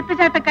അത്ര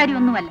എടുത്തുചാട്ടക്കാരി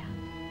ഒന്നുമല്ല.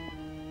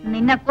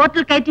 നിന്നെ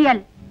കോർട്ടിൽ കയറ്റിയാൽ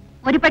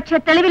ഒരു പക്ഷേ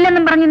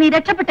തെളിവില്ലെന്നും പറഞ്ഞ് നീ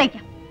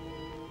രക്ഷപ്പെട്ടേക്കാം.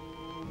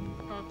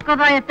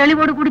 തക്കതായ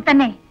തെളിവോടുകൂടി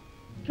തന്നെ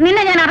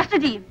നിന്നെ ഞാൻ അറസ്റ്റ്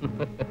ചെയ്യും.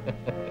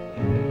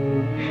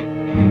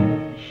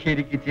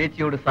 എനിക്ക്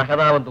ചേച്ചിയോട്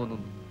സഹതാപം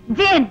തോന്നുന്നു.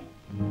 ജയൻ,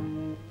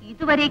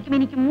 ഇതുവരേക്കും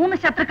എനിക്ക് 3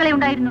 ശത്രുക്കളെ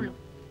ഉണ്ടായിരുന്നുള്ളൂ.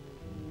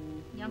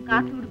 ഞാൻ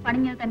കാക്കിയോട്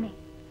പണിഞ്ഞത് തന്നെ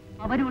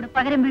അവരോട്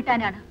പകരം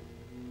വീട്ടാനാണ്.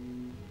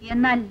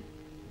 എന്നാൽ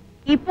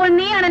ഇപ്പോൾ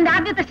നീയാണ് എന്റെ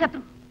ആദ്യത്തെ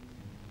ശത്രു.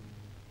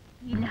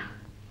 ഇല്ല,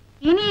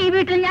 ഇനി ഈ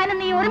വീട്ടിൽ ഞാനും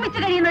നീ ഒരുമിച്ച്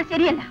കഴിയുന്നത്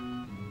ശരിയല്ല.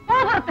 പോ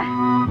പുറത്ത്.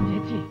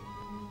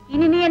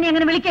 ഇനി നീ എന്നെ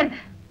അങ്ങനെ വിളിക്കരുത്.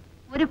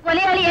 ഒരു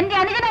കൊലയാളി എന്റെ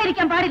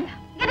അനുജനായിരിക്കാൻ പാടില്ല.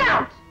 Get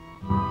out.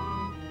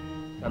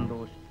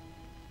 സന്തോഷം.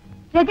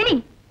 രജനി,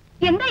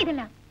 എന്താ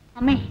ഇതല്ല?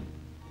 അമ്മേ,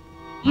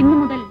 ഇന്നു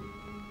മുതൽ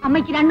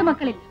അമ്മയ്ക്ക് 2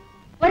 മക്കളില്ല,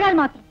 ഒരാൾ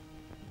മാത്രം.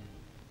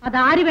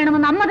 അതാര്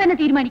വേണമെന്ന് അമ്മ തന്നെ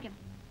തീരുമാനിക്കണം.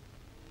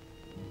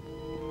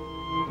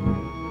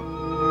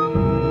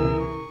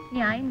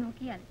 ന്യായം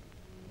നോക്കിയാൽ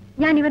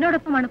ഞാൻ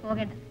ഇവനോടൊപ്പമാണ്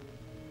പോകേണ്ടത്.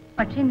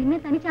 പക്ഷേ നിന്നെ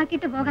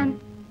തനിച്ചാക്കിയിട്ട് പോകാൻ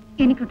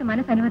എനിക്കൊട്ട്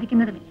മനസ്സ്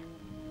അനുവദിക്കുന്നതുമില്ല.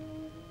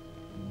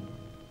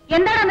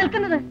 എന്താണ്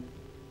നിൽക്കുന്നത്?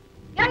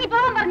 ഇറങ്ങി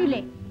പോകാൻ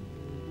പറഞ്ഞില്ലേ?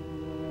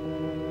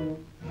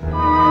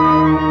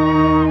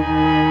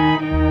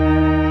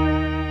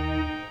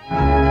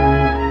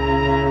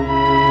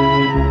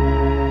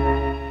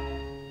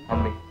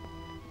 അമ്മേ,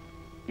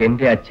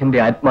 എന്റെ അച്ഛന്റെ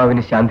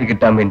ആത്മാവിന് ശാന്തി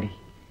കിട്ടാൻ വേണ്ടി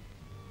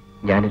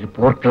ഞാനൊരു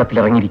പോർക്കളത്തിൽ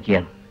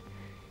ഇറങ്ങിയിരിക്കുകയാണ്.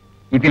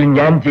 ഇതിൽ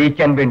ഞാൻ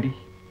ജയിക്കാൻ വേണ്ടി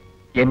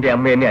എന്റെ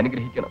അമ്മ എന്നെ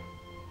അനുഗ്രഹിക്കണം.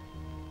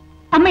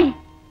 അമ്മേ,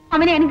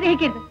 അവനെ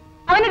അനുഗ്രഹിക്കരുത്.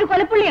 അവനൊരു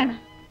കൊലപ്പുള്ളിയാണ്.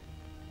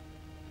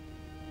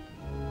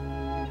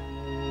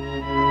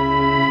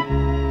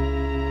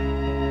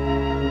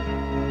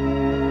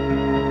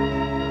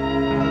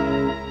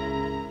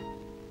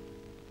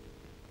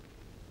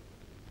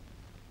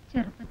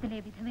 ചെറുപ്പത്തിലെ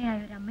വിധവയായ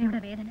ഒരു അമ്മയുടെ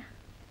വേദന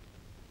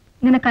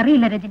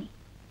നിനക്കറിയില്ല രജനി.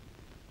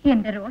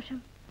 എന്റെ രോഷം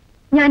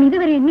ഞാൻ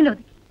ഇതുവരെ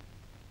എന്നിലൊതുക്കി.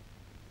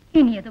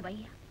 ഇനി അത്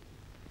വയ്യ.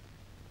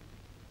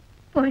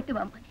 പോയിട്ട്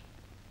വാ മോനെ.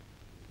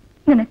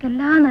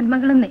 നിനക്കെല്ലാ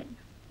നന്മകളും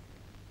നേരുന്നു.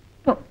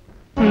 പോ.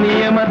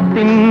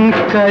 നിയമത്തിൻ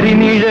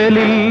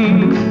കരിനിഴലിൽ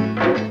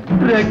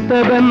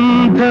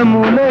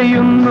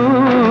രക്തബന്ധമുലയുന്നു.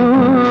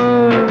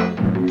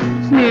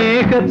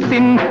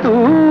 സ്നേഹത്തിൻ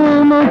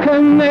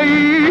തൂമുഖങ്ങൾ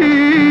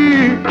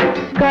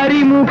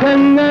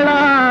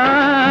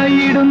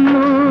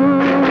കരിമുഖങ്ങളായിടുന്നു.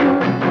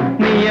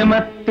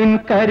 നിയമത്തിൻ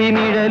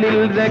കരിനിഴലിൽ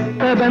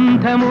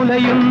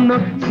രക്തബന്ധമുലയുന്നു.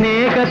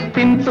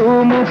 സ്നേഹത്തിൻ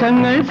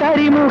തൂമുഖങ്ങൾ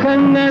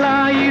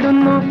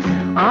കരിമുഖങ്ങളായിടുന്നു.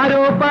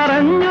 ആരോ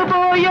പറഞ്ഞു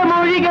പോയ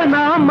മൊഴികൾ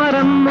നാം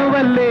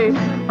മറന്നുവല്ലേ?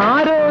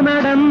 ആരോ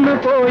നടന്നു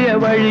പോയ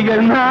വഴികൾ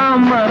നാം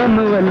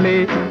മറന്നുവല്ലേ?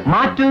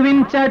 മാറ്റുവിൻ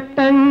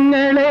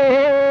ചട്ടങ്ങളെ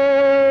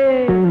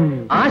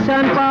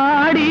ആശാൻ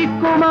പാടി,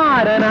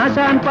 കുമാരൻ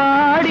ആശാൻ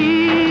പാടി,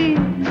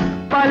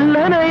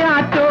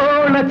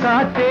 പല്ലനയാറ്റോള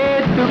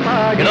കാറ്റേറ്റു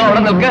പാടി.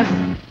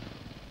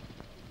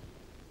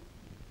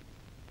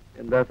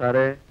 എന്താ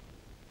സാറേ?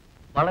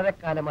 വളരെ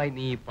കാലമായി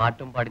നീ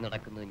പാട്ടും പാടി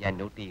നടക്കുന്നത് ഞാൻ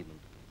നോട്ട്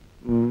ചെയ്യുന്നുണ്ട്.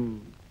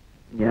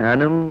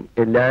 ഞാനും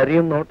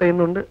എല്ലാരെയും നോട്ട്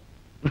ചെയ്യുന്നുണ്ട്.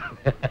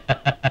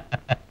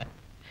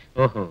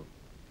 ഓഹോ,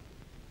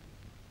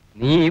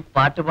 നീ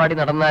പാട്ടുപാടി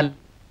നടന്നാൽ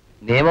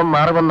നിയമം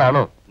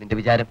മാറുമെന്നാണോ നിന്റെ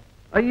വിചാരം?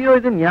 അയ്യോ,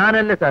 ഇത്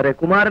ഞാനല്ല സാറേ,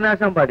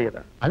 കുമാരനാശാൻ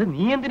പാടിയതാ. അത്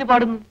നീ എന്തിനു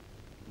പാടുന്നു?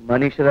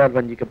 മനുഷ്യരാൽ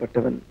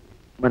വഞ്ചിക്കപ്പെട്ടവൻ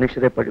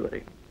മനുഷ്യരെ പഴി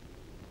പറയും.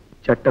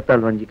 ചട്ടത്താൽ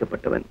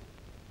വഞ്ചിക്കപ്പെട്ടവൻ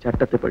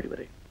ചട്ടത്തെ പഴി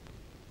പറയും.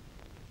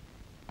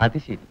 അത്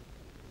ശരി.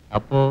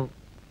 അപ്പോ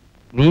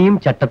നീയും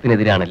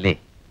ചട്ടത്തിനെതിരാണല്ലേ?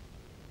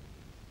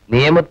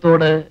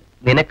 നിയമത്തോട്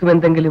നിനക്കും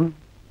എന്തെങ്കിലും?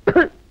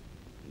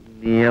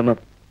 നിയമം?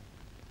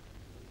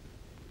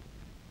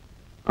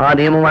 ആ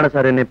നിയമമാണ്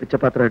സാർ എന്നെ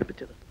പിച്ചപാത്രം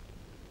എടുപ്പിച്ചത്.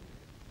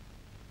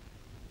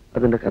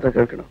 അതിന്റെ കഥ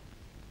കേൾക്കണം.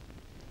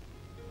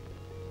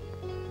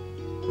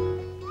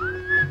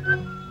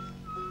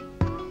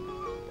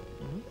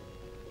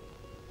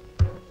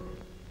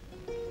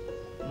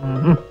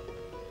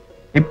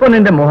 ഇപ്പൊ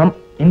നിന്റെ മുഖം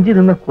ഇഞ്ചി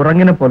നിന്ന്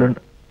കുറങ്ങിനെ പോലുണ്ട്.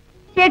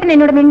 ചേട്ടൻ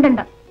എന്നോട് മിണ്ടണ്ട.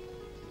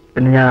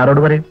 പിന്നെ ഞാൻ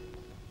ആരോട് പറയും?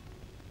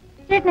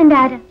 ചേട്ടൻ എന്റെ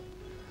ആരാ?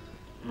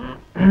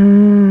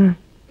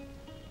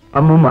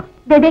 അമ്മൂമ്മ.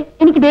 ദേ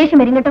എനിക്ക് ദേഷ്യം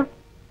വരും കേട്ടോ.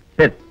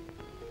 ശരി,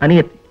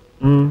 അനിയത്തി.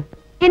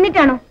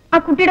 എന്നിട്ടാണോ ആ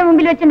കുട്ടിയുടെ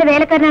മുമ്പിൽ വെച്ച് എന്റെ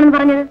വേലക്കാരനാണെന്ന്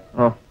പറഞ്ഞത്?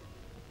 ഓ,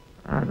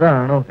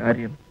 അതാണോ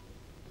കാര്യം?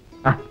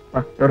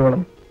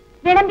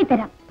 വിളമ്പി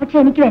തരാം, പക്ഷെ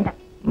എനിക്ക് വേണ്ട.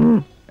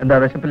 എന്താ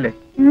വിശപ്പില്ലേ?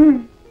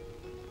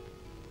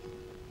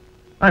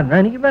 എന്നാ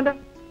എനിക്ക് വേണ്ട.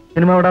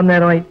 സിനിമ വിടാൻ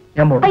നേരമായി,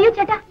 ഞാൻ പോകാം. അയ്യോ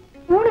ചേട്ടാ,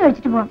 ഊണ്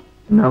കഴിച്ചിട്ട് പോവാം.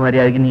 എന്നാ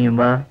മര്യാദക്ക് നീയും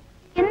വാ.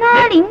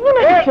 എന്നാൽ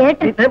ഇങ്ങനെ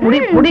ചേട്ടാ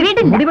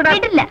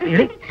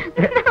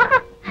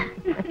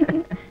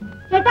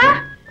ചേട്ടാ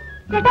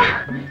ചേട്ടാ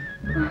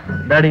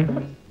ഡാഡി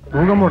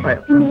തൂക്കം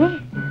പോട്ടായോ?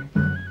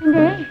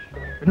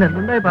 പിന്നെ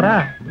എന്തുണ്ടായി പറ.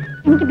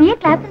 എനിക്ക് BA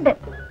ക്ലാസ് ഉണ്ട്.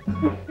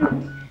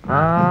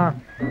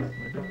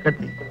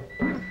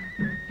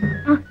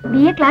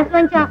 BA ക്ലാസ്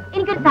വാങ്ങിച്ചാ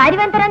എനിക്കൊരു സാരി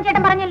വാങ്ങി തരാൻ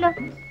ചേട്ടൻ പറഞ്ഞല്ലോ.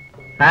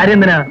 സാരി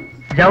എന്തിനാ?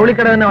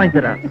 ജൗളിക്കട തന്നെ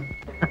വാങ്ങിത്തരാ.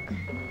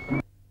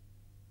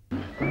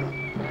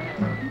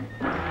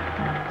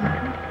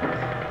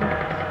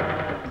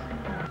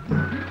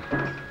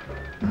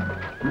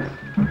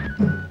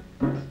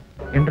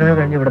 ഇന്റർവ്യൂ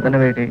കഴിഞ്ഞ് ഇവിടെ തന്നെ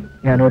വെയിറ്റ് ചെയ്യും.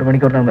 ഞാൻ 1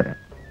 മണിക്കൂറിനാൻ വരാം.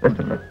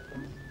 ബെസ്റ്റ്.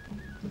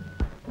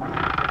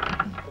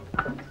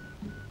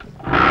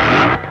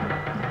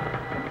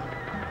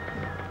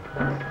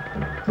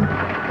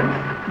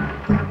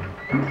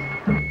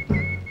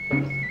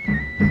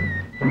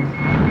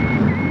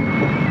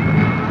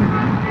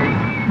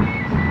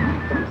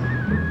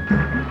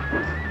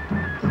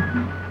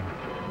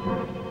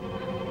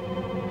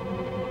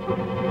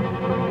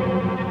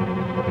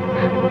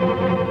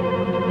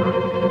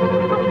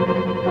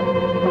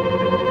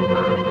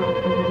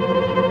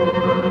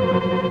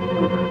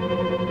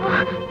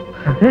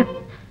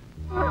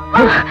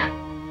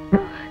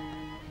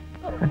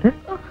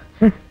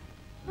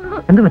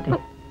 എന്ത് പറ്റി?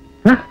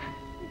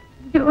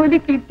 ജോലി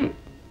കിട്ടി,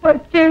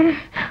 പക്ഷേ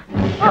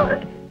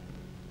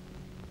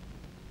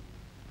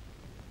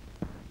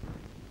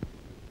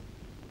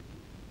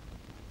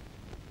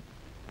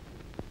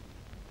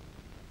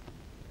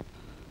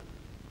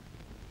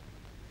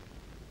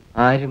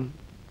ആരും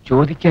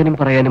ചോദിക്കാനും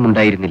പറയാനും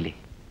ഉണ്ടായിരുന്നില്ലേ?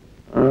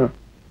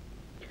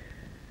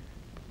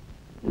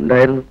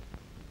 ഉണ്ടായിരുന്നു,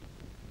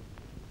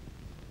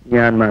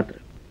 ഞാൻ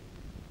മാത്രം.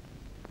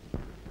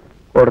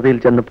 കോടതിയിൽ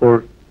ചെന്നപ്പോൾ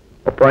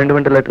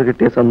അപ്പോയിന്റ്മെന്റ് ലെറ്റർ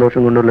കിട്ടിയ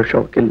സന്തോഷം കൊണ്ടുള്ള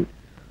ഷോക്കിൽ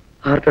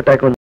ഹാർട്ട്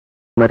അറ്റാക്ക് വന്ന്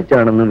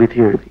മരിച്ചാണെന്ന് വിധി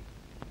എഴുതി.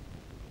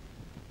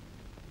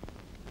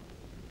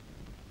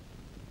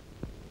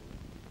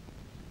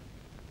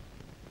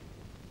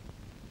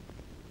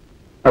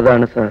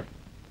 അതാണ് സാർ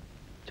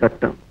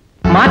ചട്ടം.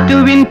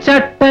 മാറ്റുവിൻ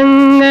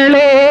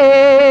ചട്ടങ്ങളെ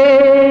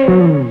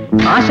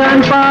ആശാൻ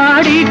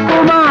പാടി,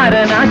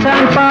 കുമാരൻ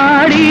ആശാൻ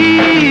പാടി.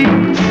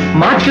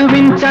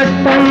 മാറ്റുവിൻ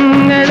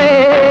ചട്ടങ്ങളെ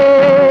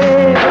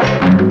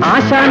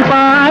ആശാൻ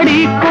പാടി,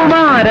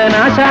 കുമാരൻ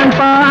ആശാൻ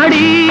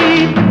പാടി.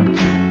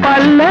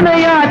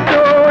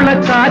 പല്ലനയാറ്റോള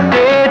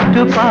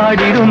കാറ്റേറ്റു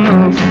പാടിടുന്നു,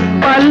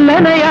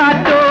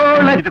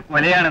 പല്ലനയാറ്റോള. ഇത്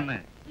കൊലയാണെന്ന്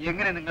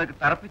എങ്ങനെ നിങ്ങൾക്ക്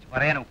തറപ്പിച്ച്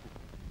പറയാൻ ഒക്കും?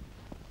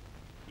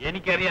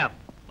 എനിക്കറിയാം,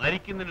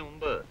 മരിക്കുന്നതിന്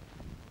മുമ്പ്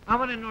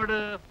അവൻ എന്നോട്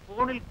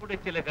ഫോണിൽ കൂടെ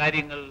ചില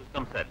കാര്യങ്ങൾ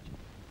സംസാരിച്ചു.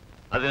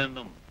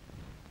 അതിനൊന്നും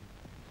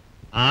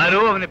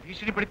ആരോ അവനെ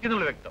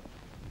ഭീഷണിപ്പെടുത്തിയെന്നുള്ള വ്യക്തം.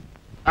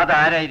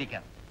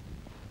 അതാരായിരിക്കാം?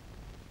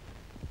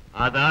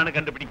 അതാണ്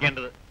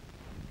കണ്ടുപിടിക്കേണ്ടത്.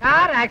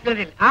 കാർ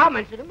ആക്സിഡന്റിൽ ആ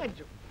മനുഷ്യനും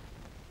മരിച്ചു.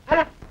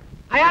 അല്ല,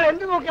 അയാൾ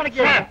എന്ത് നോക്കി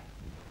നടക്കിയ?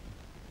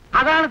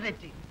 അതാണ്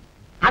തെറ്റ്.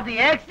 അത്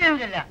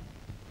ആക്സിഡന്റ് അല്ല,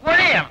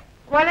 കൊലയാണ്.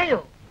 കൊലയോ?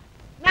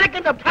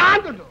 നിനക്കെന്താ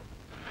ഭ്രാന്തുണ്ടോ?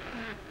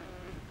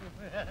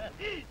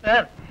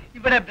 സാർ,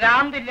 ഇവിടെ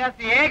ഭ്രാന്തില്ലാത്ത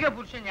ഏക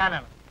പുരുഷൻ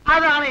ഞാനാണ്.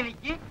 അതാണ്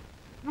എനിക്ക്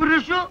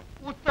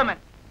പുരുഷോത്തമൻ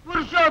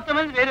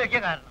പേര്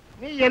വെക്കാൻ കാരണം.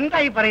 നീ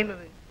എന്തായി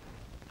പറയുന്നത്?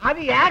 അത്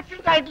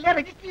ആക്സിഡന്റ് ആയിട്ടില്ല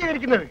രജിസ്റ്റർ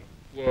ചെയ്തിരിക്കുന്നത്.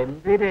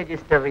 എന്ത്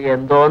രജിസ്റ്റർ?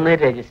 എന്തോന്ന്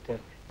രജിസ്റ്റർ?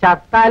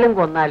 ചത്താലും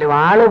കൊന്നാലും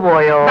ആള്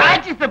പോയോ?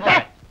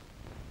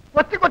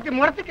 കൊത്തി കൊത്തി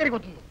മുറത്തി കയറി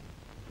കൊത്തുന്നു.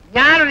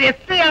 ഞാനൊരു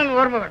SI ആണെന്ന്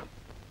ഓർമ്മ വേണം.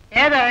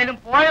 ഏതായാലും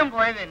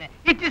പോയത് തന്നെ.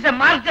 It is A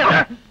murder.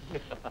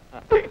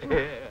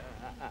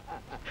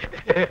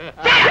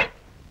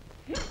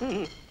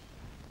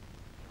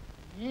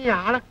 ഈ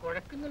ആളെ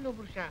കുഴക്കുന്നല്ലോ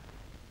പുരുഷ.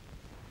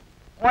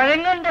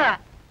 കുഴങ്ങണ്ട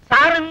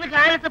സാർ. ഇന്ന്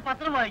കാലത്ത്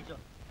പത്രം വായിച്ചോ?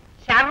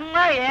 ശർമ്മ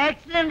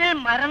ആക്സിഡന്റിൽ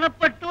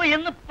മരണപ്പെട്ടു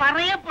എന്ന്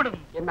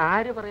പറയപ്പെടുന്നു.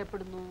 എന്നാര്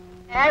പറയപ്പെടുന്നു?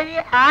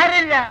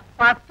 ആരല്ല,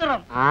 പത്രം.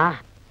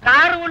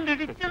 കാർ കൊണ്ട്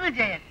ഇടിച്ചത്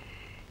ചെയ്യാൻ.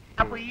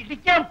 അപ്പൊ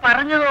ഇടിക്കാൻ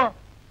പറഞ്ഞതോ?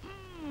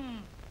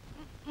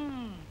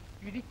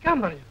 ഇടിക്കാൻ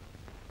പറഞ്ഞു.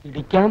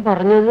 ഇടിക്കാൻ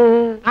പറഞ്ഞത്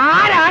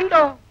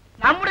ആരാണ്ടോ?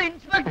 നമ്മുടെ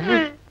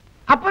ഇൻസ്പെക്ടർ.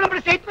 അപ്പൊ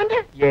നമ്മുടെ സ്റ്റേറ്റ്മെന്റ്?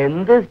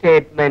 എന്ത്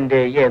സ്റ്റേറ്റ്മെന്റ്?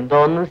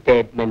 എന്തോന്ന്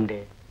സ്റ്റേറ്റ്മെന്റ്?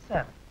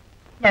 സാർ,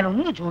 ഞാൻ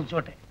ഒന്ന്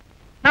ചോദിച്ചോട്ടെ,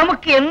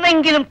 നമുക്ക്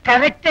എന്തെങ്കിലും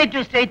കറക്റ്റ്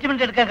ആയിട്ട്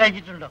സ്റ്റേറ്റ്മെന്റ് എടുക്കാൻ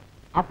കഴിഞ്ഞിട്ടുണ്ടോ?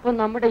 അപ്പൊ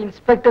നമ്മുടെ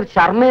ഇൻസ്പെക്ടർ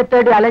ശർമ്മയെ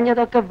തേടി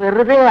അലഞ്ഞതൊക്കെ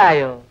വെറുതെ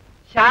ആയോ?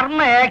 ശർമ്മ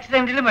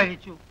ആക്സിഡന്റിൽ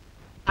മരിച്ചു.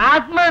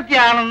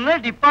 ആത്മഹത്യയാണെന്ന്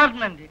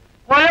ഡിപ്പാർട്ട്മെന്റ്,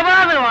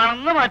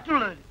 കൊലപാതകമാണെന്ന്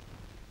മറ്റുള്ളവർ.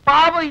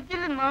 പാപം,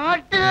 ഇതിൽ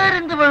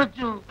നാട്ടുകാരെന്ത്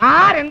പഴിച്ചു?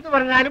 ആരെന്ത്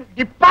പറഞ്ഞാലും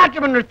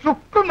ഡിപ്പാർട്ട്മെന്റ്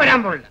ചുക്കും വരാൻ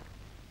പോണില്ല.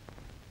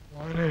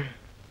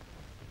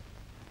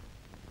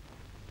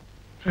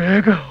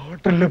 രേഖ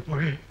ഹോട്ടലിൽ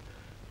പോയി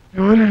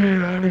ജോലി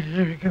ചെയ്താണ്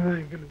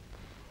ജീവിക്കുന്നതെങ്കിലും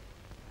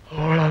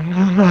അവൾ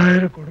അന്നായ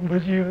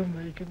കുടുംബജീവിതം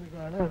നയിക്കുന്ന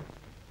കാണാൻ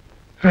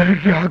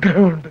എനിക്ക്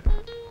ആഗ്രഹമുണ്ട്.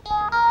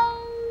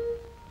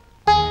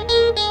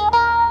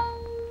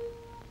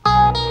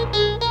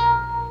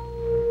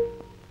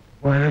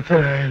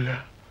 മനസ്സിലായില്ല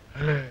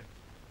അല്ലേ?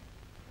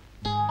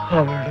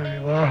 അവളുടെ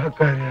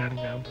വിവാഹക്കാരിയാണ്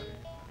ഞാൻ പറയുന്നത്.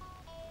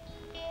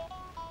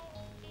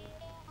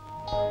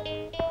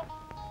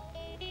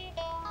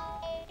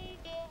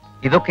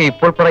 ഇതൊക്കെ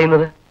ഇപ്പോൾ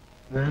പറയുന്നത്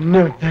എന്നെ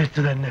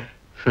ഉദ്ദേശിച്ചു തന്നെ.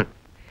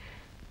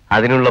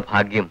 അതിനുള്ള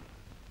ഭാഗ്യം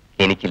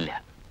എനിക്കില്ല.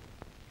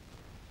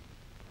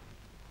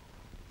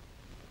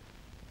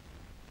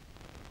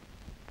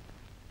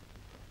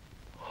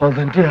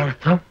 അതിന്റെ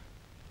അർത്ഥം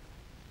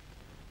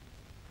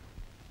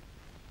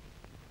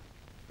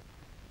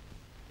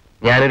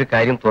ഞാനൊരു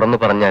കാര്യം തുറന്നു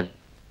പറഞ്ഞാൽ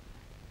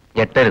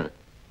ഞെട്ടരുത്.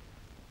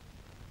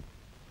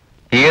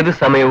 ഏത്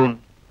സമയവും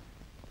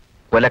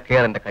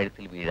കൊലക്കേർ എന്റെ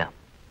കഴുത്തിൽ വീഴാം.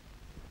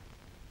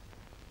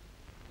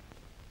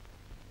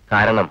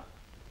 കാരണം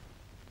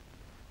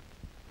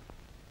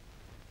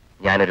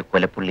ഞാനൊരു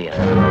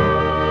കൊലപ്പുള്ളിയാണ്.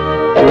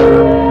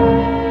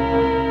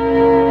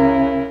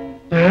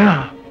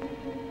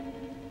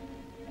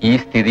 ഈ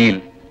സ്ഥിതിയിൽ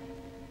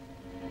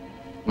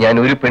ഞാൻ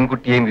ഒരു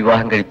പെൺകുട്ടിയെയും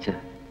വിവാഹം കഴിച്ച്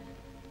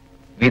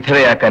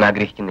വിധവയാക്കാൻ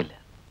ആഗ്രഹിക്കുന്നില്ല.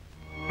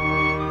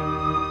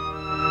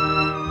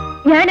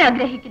 ഞാൻ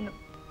ആഗ്രഹിക്കുന്നു.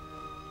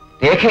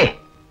 രേഖേ,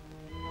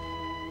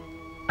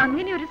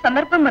 അങ്ങനെ ഒരു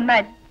സന്ദർഭം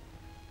വന്നാൽ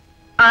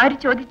ആര്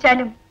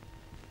ചോദിച്ചാലും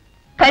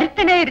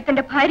കരുത്തനായ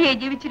ഒരുത്തന്റെ ഭാര്യയായി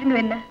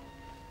ജീവിച്ചിരുന്നുവെന്ന്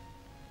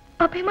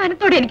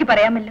അഭിമാനത്തോടെ എനിക്ക്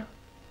പറയാമല്ലോ.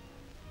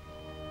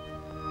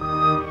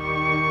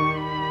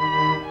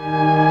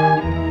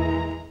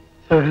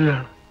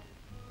 ശരിയാണ്.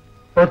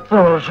 എത്ര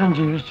വർഷം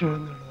ജീവിച്ചു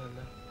എന്നുള്ളതല്ല,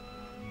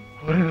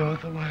 ഒരു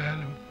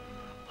ദിവസമായാലും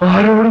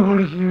ആരോട്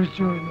കൂടി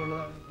ജീവിച്ചു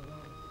എന്നുള്ളതാണ്.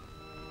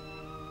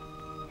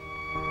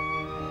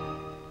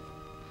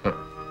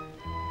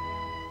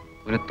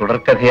 ഒരു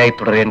തുടർക്കഥയായി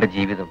തുടരേണ്ട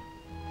ജീവിതം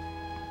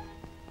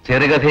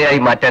ചെറുകഥയായി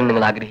മാറ്റാൻ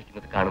നിങ്ങൾ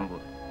ആഗ്രഹിക്കുന്നത്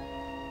കാണുമ്പോൾ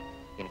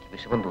എനിക്ക്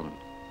വിഷമം തോന്നുന്നു.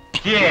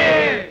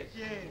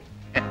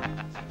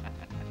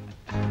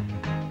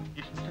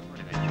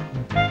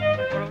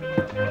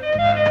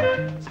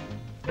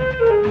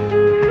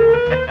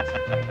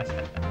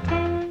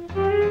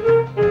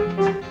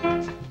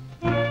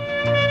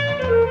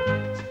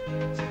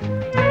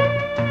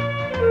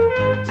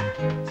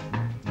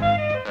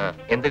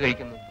 എന്ത്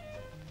കഴിക്കുന്നു?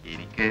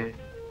 എനിക്ക്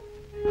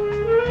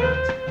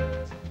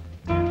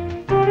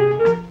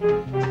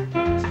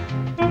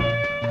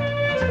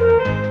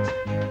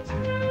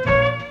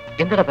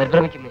എന്താ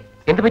പരിഭ്രമിക്കുന്നേ?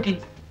 എന്ത് പറ്റി?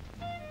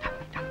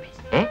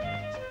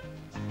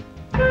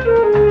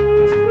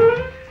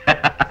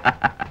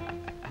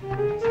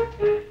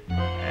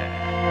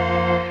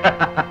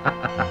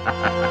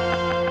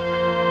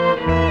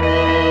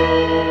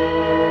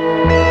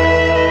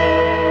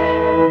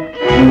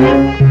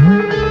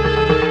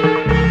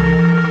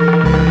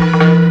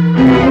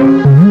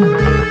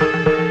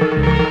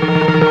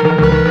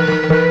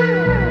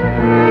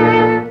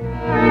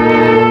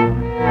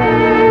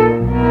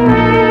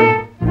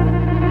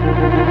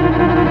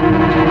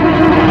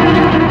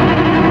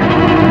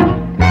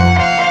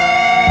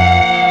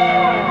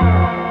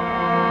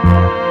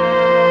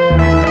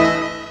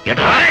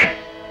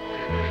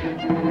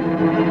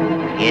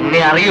 എന്നെ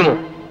അറിയുമോ?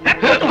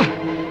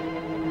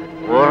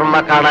 ഓർമ്മ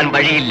കാണാൻ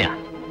വഴിയില്ല.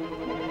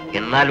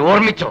 എന്നാൽ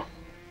ഓർമ്മിച്ചോ,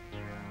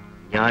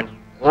 ഞാൻ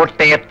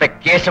കോട്ടയത്തെ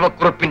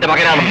കേശവക്കുറുപ്പിന്റെ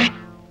മകനാണ്.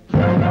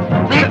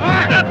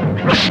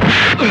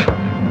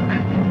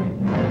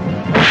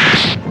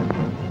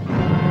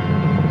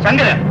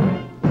 ശങ്കര,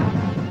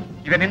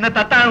 ഇവൻ ഇന്ന്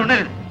തത്താണ്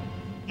ഉണരുത്.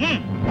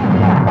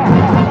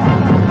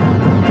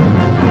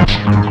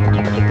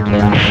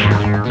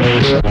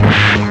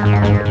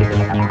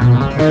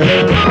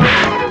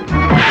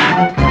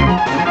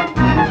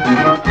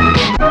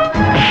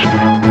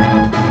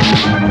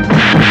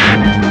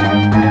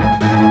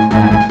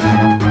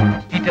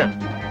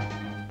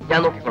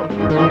 ഞാൻ നോക്കിക്കോളാം.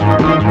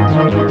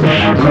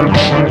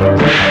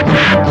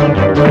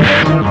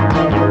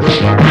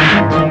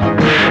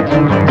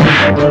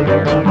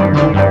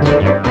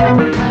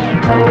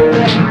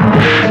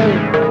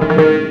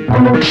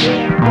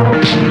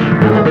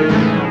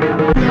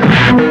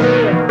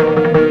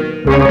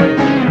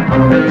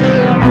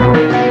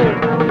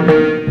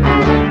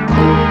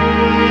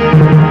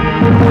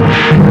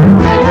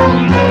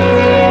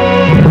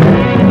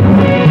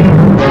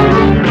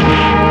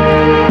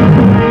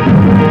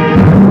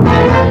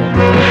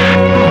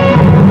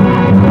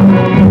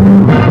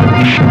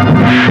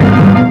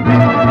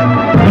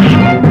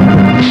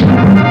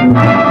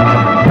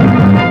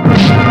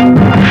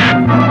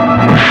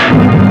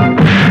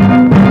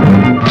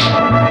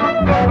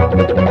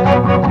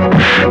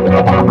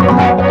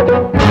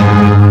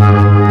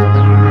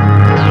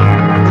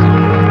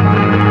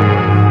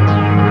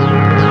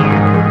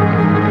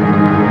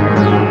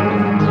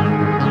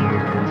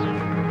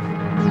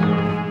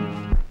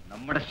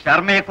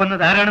 ശർമ്മയെ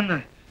കൊന്നത് ആരാണെന്ന്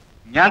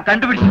ഞാൻ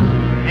കണ്ടുപിടിച്ചു.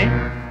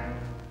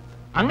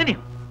 അങ്ങനെയോ?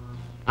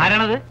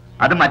 ആരാണത്?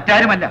 അത്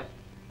മറ്റാരുമല്ല,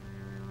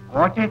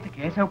 കോട്ടയത്ത്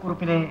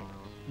കേശവക്കുറുപ്പിനെ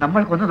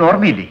നമ്മൾ കൊന്നത്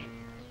ഓർമ്മയില്ലേ?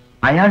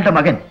 അയാളുടെ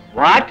മകൻ.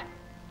 വാട്ട്?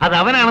 അത്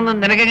അവനാണെന്ന്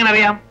നിനക്കെങ്ങനെ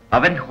അറിയാം?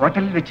 അവൻ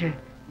ഹോട്ടലിൽ വെച്ച്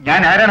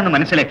ഞാൻ ആരാണെന്ന്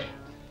മനസ്സിലാക്കി.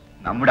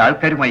 നമ്മുടെ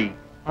ആൾക്കാരുമായി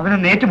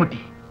അവനൊന്ന് ഏറ്റുമുട്ടി.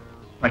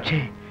 പക്ഷേ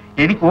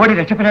എനിക്ക് ഓടി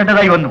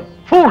രക്ഷപ്പെടേണ്ടതായി വന്നു.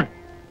 ഫൂൾ!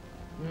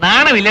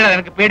 നാണമില്ലടാ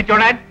നിനക്ക്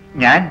പേടിച്ചോടാൻ?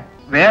 ഞാൻ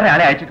വേറെ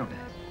ആളെ അയച്ചിട്ടുണ്ട്.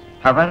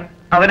 അവർ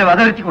അവനെ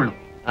വധവരുത്തിക്കൊള്ളും.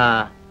 ആ,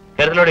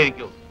 കരുതലോടെ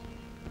ഇരിക്കൂ.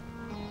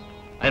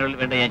 അതിനുള്ളിൽ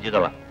വേണ്ട ഞാൻ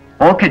ചെയ്തോളാം.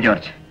 ഓക്കെ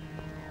ജോർജ്,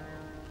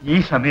 ഈ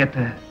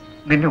സമയത്ത്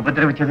നിന്നെ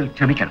ഉപദ്രവിച്ചതിൽ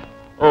ക്ഷമിക്കണം.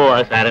 ഓ,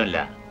 അത് സാരമില്ല.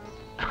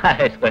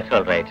 It's quite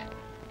all right.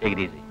 Take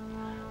it easy.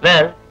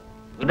 Well,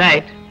 good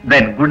night.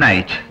 Then good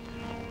night.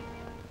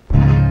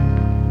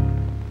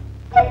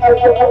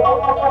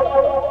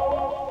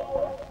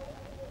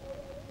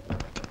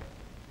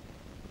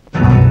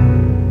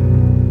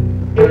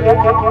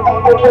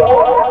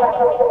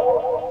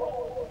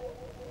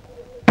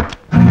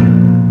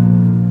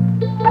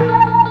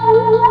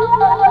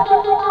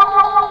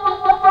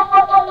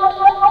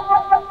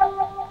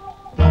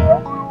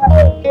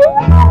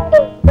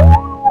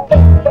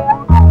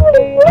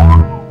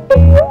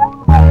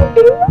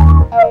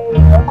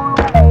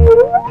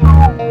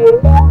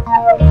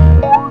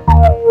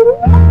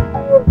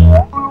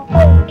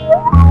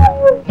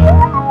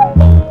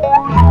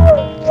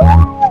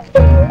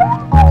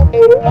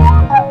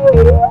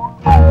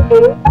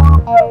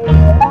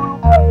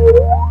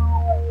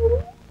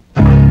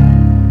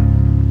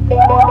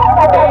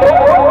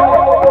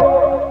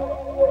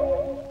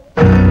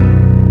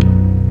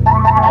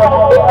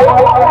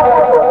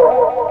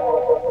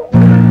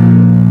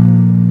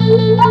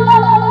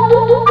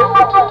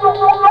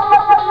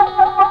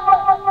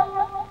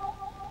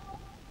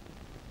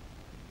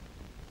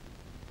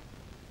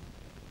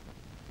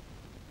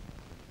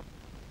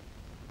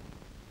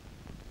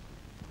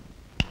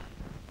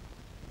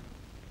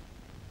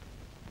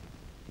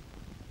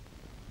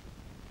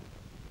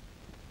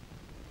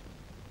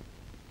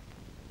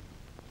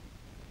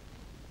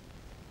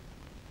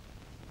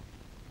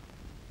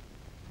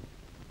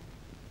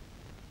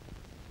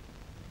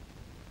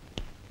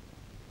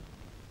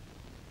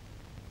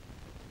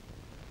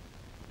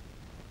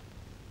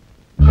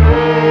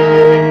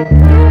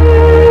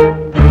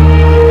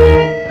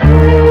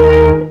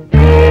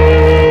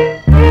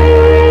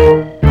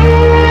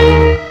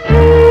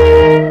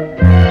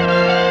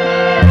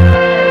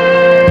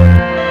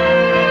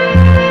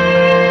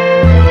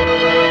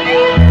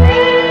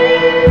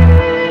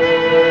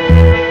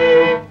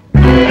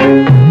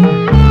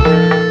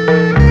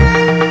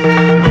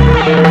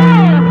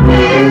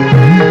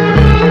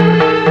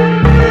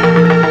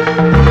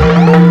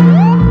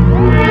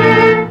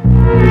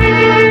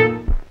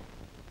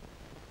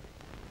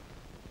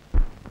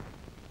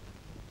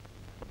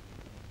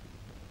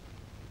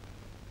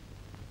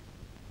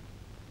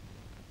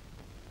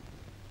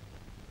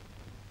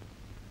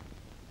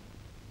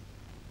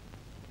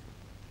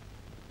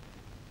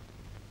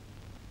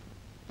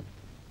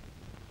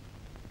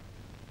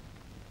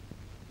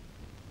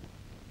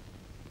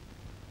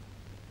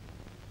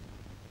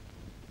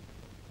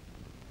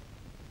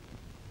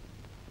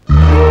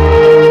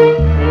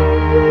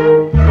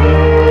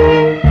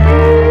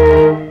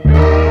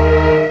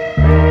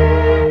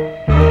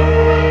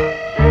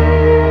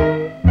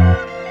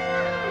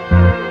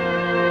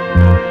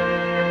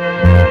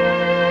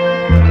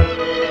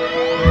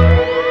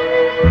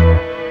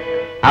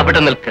 അവിടെ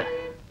നിൽക്ക്.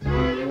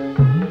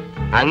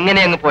 അങ്ങനെ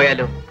അങ്ങ്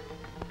പോയാലോ?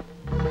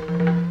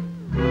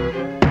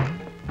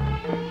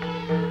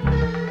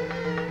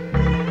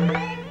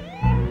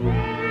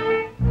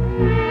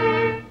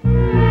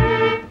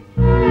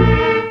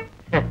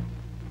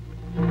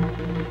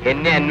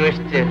 എന്നെ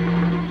അന്വേഷിച്ച്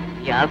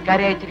ഈ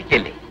ആൾക്കാരെ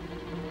അയച്ചിരിക്കല്ലേ?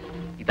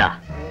 ഇതാ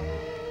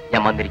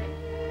ഞാൻ വന്നിരിക്കുന്നു.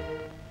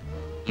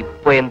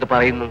 ഇപ്പൊ എന്ത്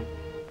പറയുന്നു?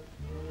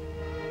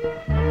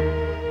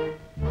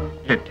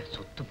 എന്റെ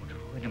സ്വത്ത്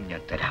മുഴുവനും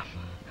ഞാൻ തരാം.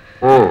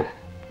 ഓ,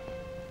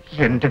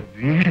 എന്റെ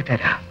വീട്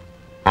തരാം.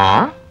 ആ,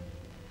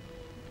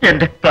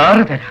 എന്റെ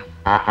കാറ് തരാം.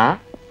 ആഹാ,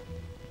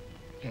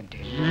 എന്റെ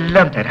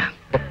എല്ലാം തരാം.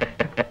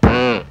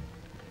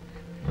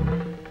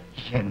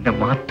 എന്നെ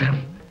മാത്രം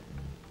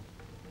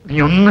നീ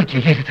ഒന്നും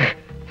ചെയ്യരുത്.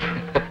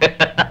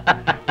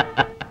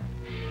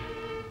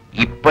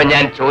 ഇപ്പൊ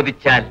ഞാൻ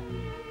ചോദിച്ചാൽ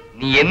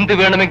നീ എന്ത്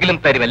വേണമെങ്കിലും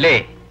തരുമല്ലേ?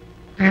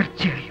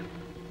 തീർച്ചയായും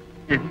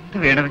എന്ത്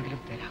വേണമെങ്കിലും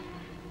തരാം.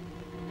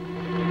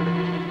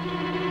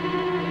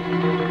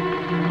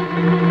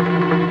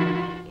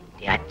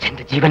 എന്റെ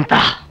അച്ഛന്റെ ജീവൻ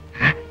താ.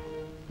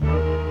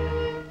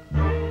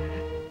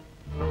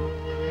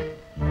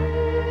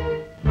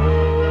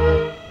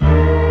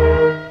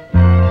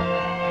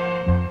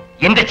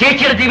 എന്റെ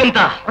ചേച്ചിയുടെ ജീവൻ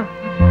താ.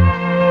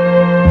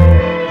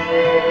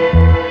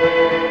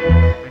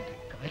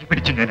 കാല്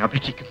പിടിച്ച് ഞാൻ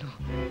അപേക്ഷിക്കുന്നു,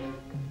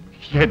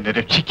 എന്നെ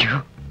രക്ഷിക്കൂ.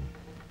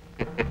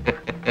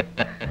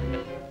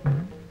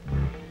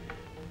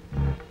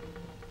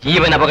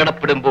 ജീവൻ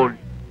അപകടപ്പെടുമ്പോൾ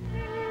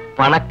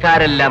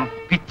പണക്കാരെല്ലാം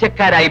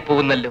പിച്ചക്കാരായി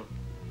പോകുന്നല്ലോ.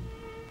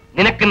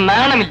 നിനക്ക്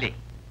നാണമില്ലേ?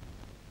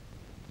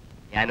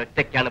 ഞാൻ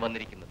ഒറ്റയ്ക്കാണ്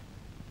വന്നിരിക്കുന്നത്.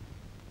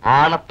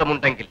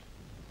 ആണത്തമുണ്ടെങ്കിൽ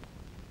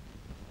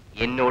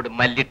എന്നോട്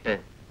മല്ലിട്ട്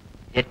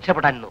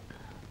രക്ഷപ്പെടാൻ നോക്ക്.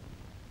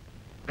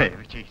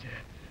 ദയവ് ചെയ്ത്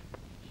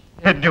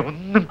എന്നെ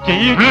ഒന്നും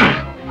ചെയ്യരുത്.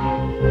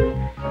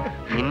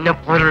 നിന്നെ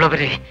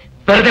പോലുള്ളവരെ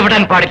വെറുതെ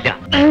വിടാൻ പാടില്ല.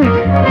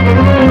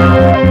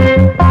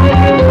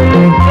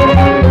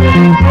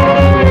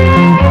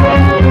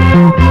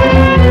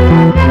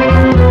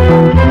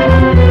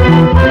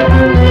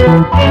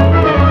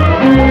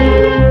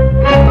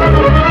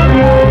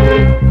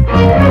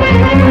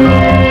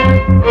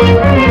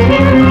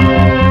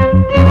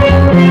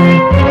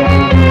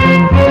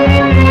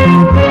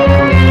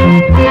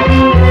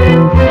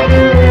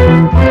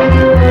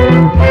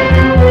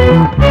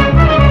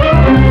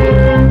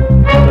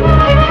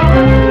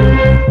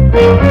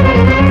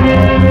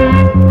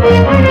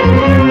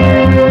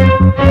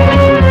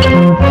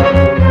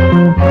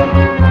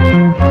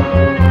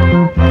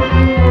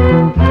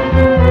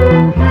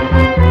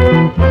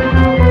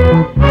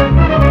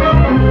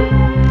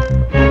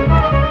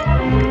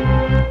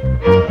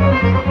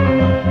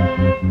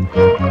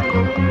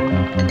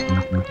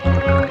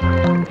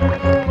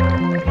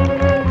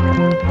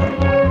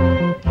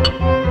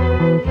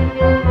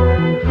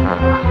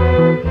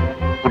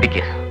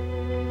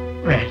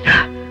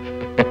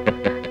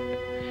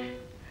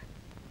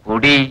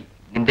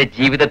 എന്റെ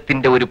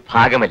ജീവിതത്തിന്റെ ഒരു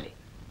ഭാഗമല്ലേ?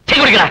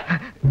 കുടിക്കടാ.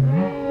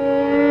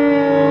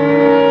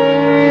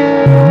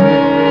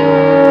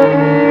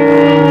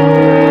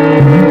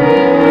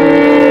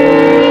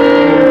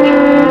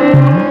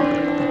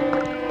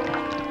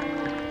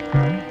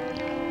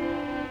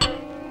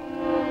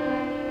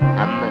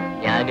 അന്ന്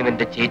ഞാനും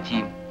എന്റെ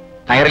ചേച്ചിയും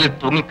കയറിൽ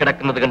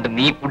തൂങ്ങിക്കിടക്കുന്നത് കണ്ട്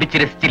നീ കുടിച്ച്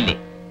രസിച്ചില്ലേ?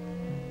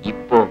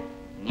 ഇപ്പോ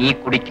നീ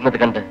കുടിക്കുന്നത്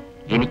കണ്ട്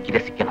എനിക്ക്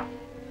രസിക്കണം.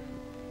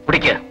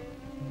 കുടിക്കുക.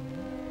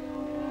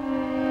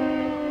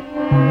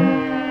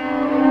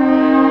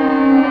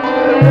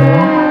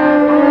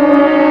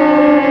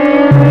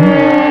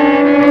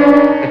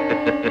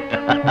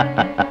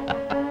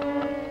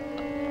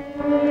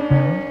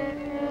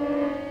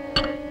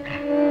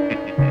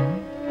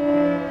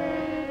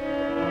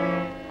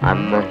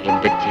 അന്ന്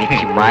എന്റെ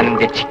ചേച്ചി മാനം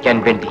രക്ഷിക്കാൻ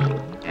വേണ്ടി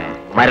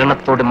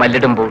മരണത്തോട്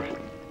മല്ലിടുമ്പോൾ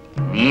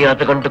നീ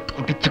അത് കണ്ട്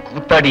കുടിച്ച്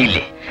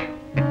കൂത്താടിയില്ലേ?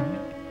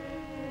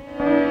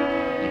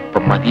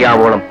 ഇപ്പൊ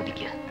മതിയാവോളം കുടിക്കുക.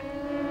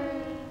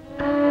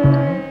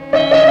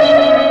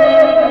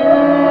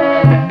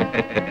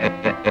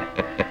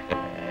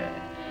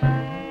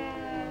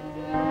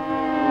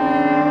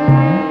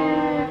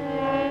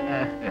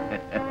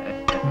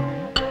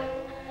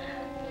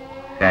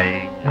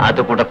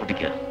 അതുകൂടെ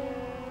കുടിക്കുക.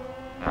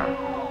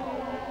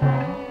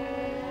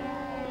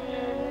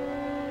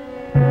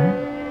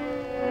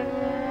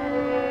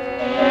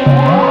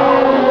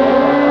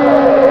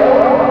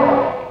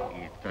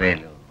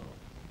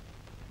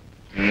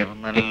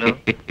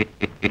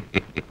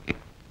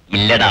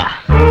 ഇല്ലടാ,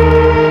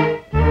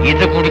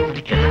 ഇത് കൂടി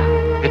കുടിക്കുക.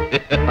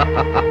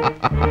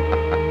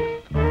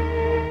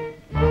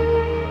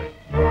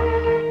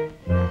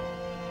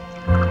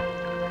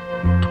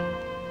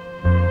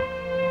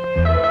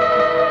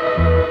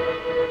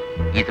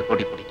 ഇത്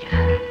കൂടി കുടിക്കുക.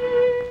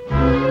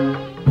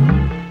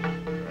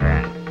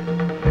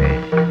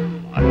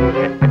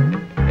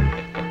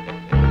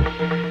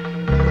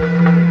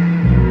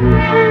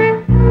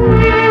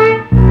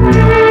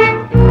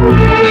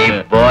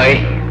 ബോയ്,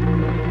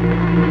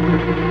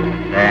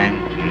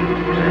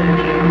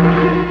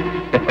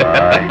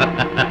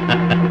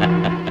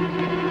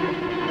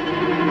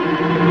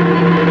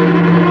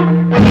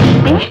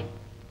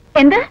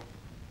 എന്ത്?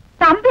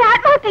 തമ്പി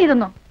ആത്മഹത്യ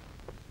ചെയ്തെന്നോ?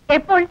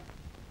 എപ്പോൾ?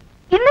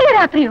 ഇന്നലെ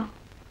രാത്രിയോ?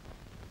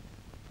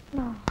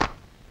 No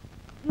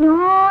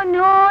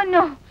no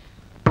no,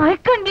 I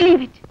Kant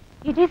believe it.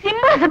 It is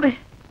impossible.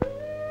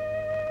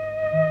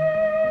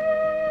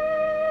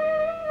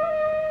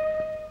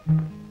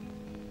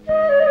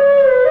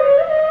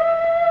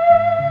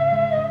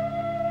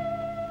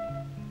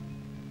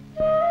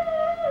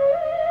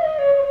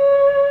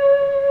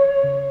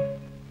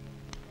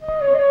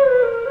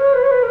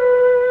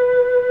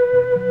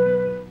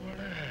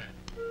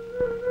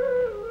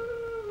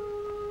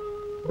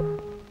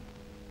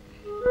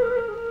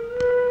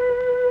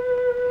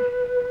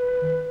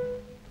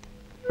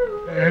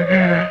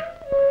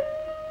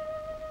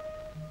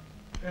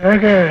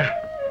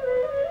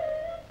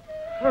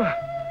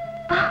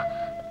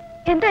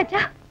 എന്താ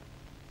അച്ഛാ?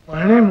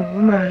 മണി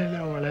 3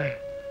 മോളെ,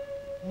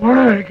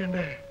 ഊണ്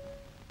കഴിക്കണ്ടേ?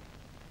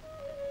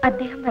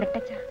 അദ്ദേഹം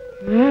വരട്ടച്ച.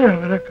 നീ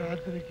അവരെ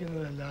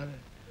കാത്തിരിക്കുന്നതല്ലാതെ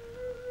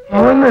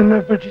അവൻ എന്നെ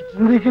പറ്റി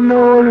ചിന്തിക്കുന്ന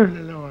പോലും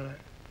ഇല്ലല്ലോ മോളെ.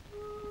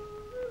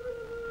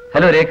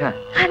 ഹലോ രേഖ.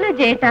 ഹലോ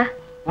ജേട്ടാ.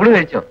 ഊണ്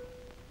കഴിച്ചോ?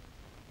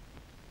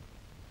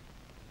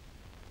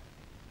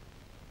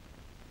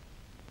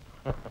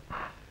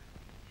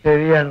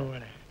 ശരിയാണ്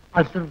മോളെ,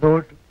 അച്ഛൻ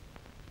തോട്ടു.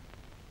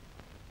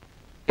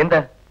 എന്താ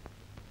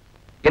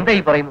എന്താ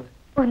ഈ പറയുന്നത്?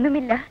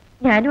 ഒന്നുമില്ല,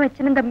 ഞാനും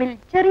അച്ഛനും തമ്മിൽ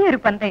ചെറിയൊരു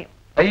പന്തയം.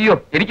 അയ്യോ,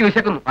 എനിക്ക്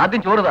വിശക്കുന്നു.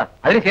 ആദ്യം ചോറുതാ,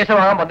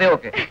 അതിനുശേഷമാകാം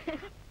പന്തയമൊക്കെ.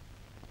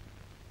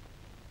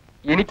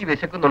 എനിക്ക്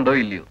വിശക്കുന്നുണ്ടോ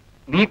ഇല്ലയോ,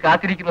 നീ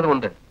കാത്തിരിക്കുന്നത്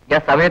കൊണ്ട്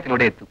ഞാൻ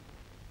സമയത്തിലൂടെ എത്തും.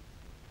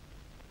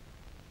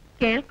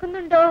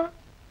 കേൾക്കുന്നുണ്ടോ?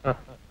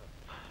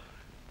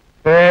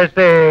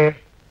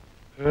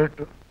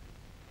 കേട്ടു.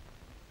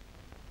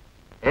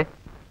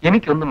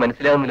 എനിക്കൊന്നും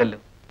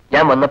മനസ്സിലാവുന്നില്ലല്ലോ.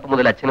 ഞാൻ വന്നപ്പോ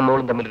മുതൽ അച്ഛനും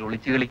മോളും തമ്മിൽ ഒരു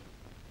ഒളിച്ചുകളി.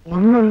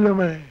 ഒന്നുമില്ല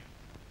മോളെ,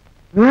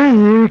 നീ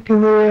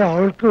ജീവിക്കുന്നത്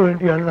അവൾക്ക്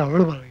വേണ്ടിയാണെന്ന്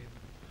അവള് പറയുന്നത്,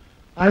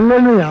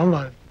 അല്ലെന്ന് ഞാൻ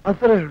പറഞ്ഞു.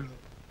 അത്രേ ഉള്ളൂ.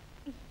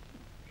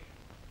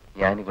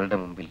 ഞാൻ ഇവളുടെ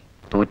മുമ്പിൽ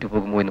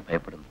തോറ്റുപോകുമോ എന്ന്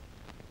ഭയപ്പെടുന്നു.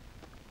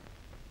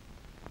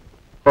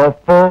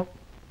 അപ്പോ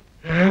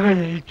രേഖ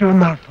ജയിച്ചു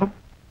എന്നർത്ഥം?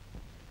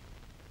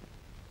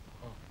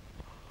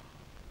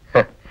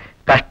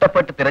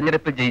 കഷ്ടപ്പെട്ട്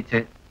തിരഞ്ഞെടുപ്പിൽ ജയിച്ച്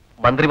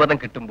മന്ത്രിപദം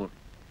കിട്ടുമ്പോൾ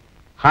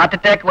ഹാർട്ട്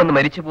അറ്റാക്ക് വന്ന്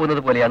മരിച്ചു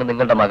പോകുന്നത് പോലെയാണ്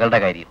നിങ്ങളുടെ മകളുടെ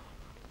കാര്യം.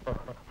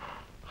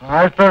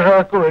 ഹാർട്ട്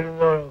അറ്റാക്ക്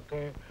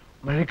വരുന്നവരൊക്കെ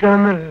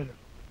മരിക്കണമെന്നില്ലല്ലോ.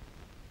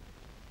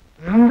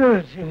 എന്ത്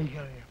വെച്ച്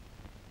എനിക്കറിയാം,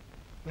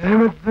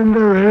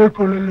 നിയമത്തിന്റെ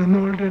വേലക്കുള്ളിൽ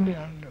നിന്നുകൊണ്ട്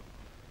തന്നെയാണല്ലോ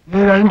നീ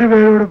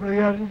രണ്ടുപേരോട്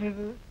പ്രതികാരം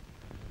ചെയ്തത്.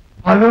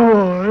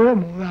 അതുപോലെ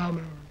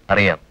മൂന്നാമനോട്.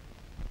 അറിയാം,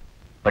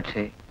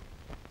 പക്ഷേ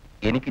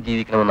എനിക്ക്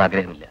ജീവിക്കണമെന്ന്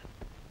ആഗ്രഹമില്ല.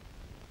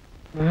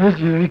 നീ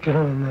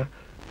ജീവിക്കണമെന്ന്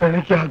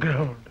എനിക്ക്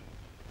ആഗ്രഹമുണ്ട്.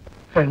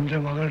 എന്റെ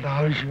മകളുടെ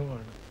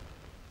ആവശ്യമാണ്.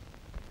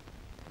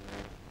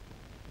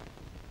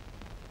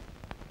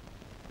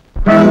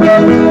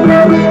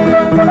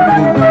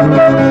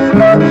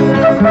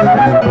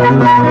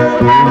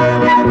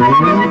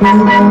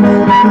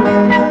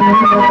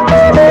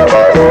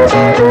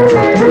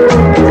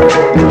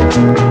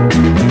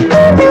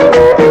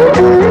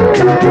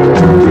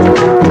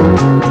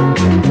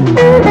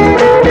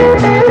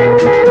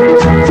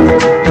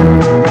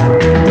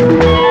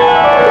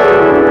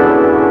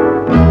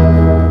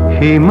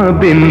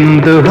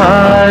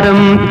 ഹിമബിന്ദുഹാരം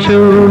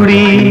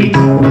ചൂടി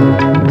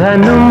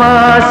ധനുമാസകാലം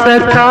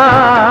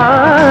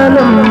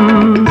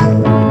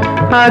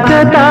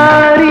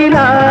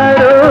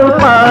അകതാരിലാരോ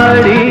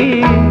പാടി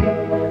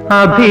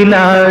അഭിലാഷഗാനം.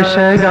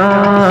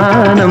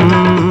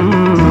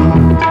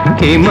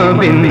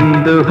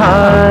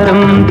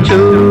 ഹിമബിന്ദുഹാരം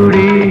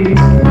ചൂടി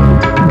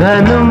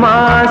ധനുമാസകാലം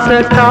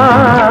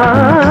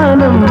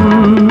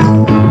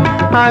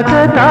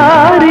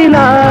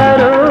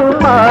അകതാരിലാരോ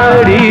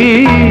പാടി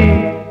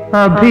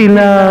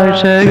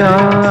അഭിലാഷഗാനം.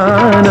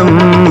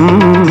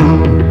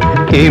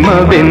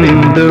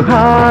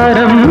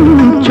 ഹിമബിന്ദുഹാരം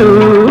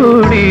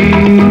ചൂടി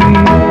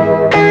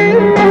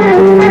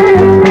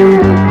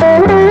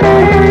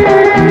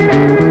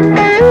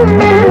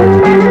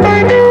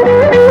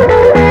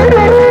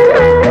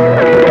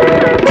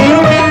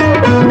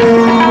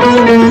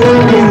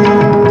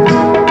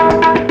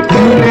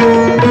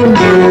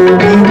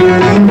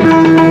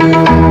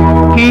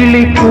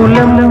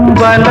കിളിക്കുലം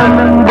വലം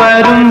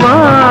വരും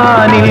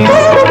വാനിൽ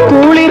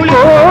കുളിർ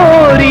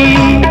കോരി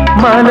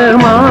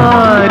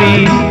മലർമാരി.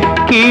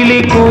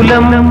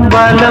 കിളിക്കുലം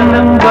വലം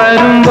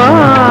വരും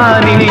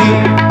വാനിൽ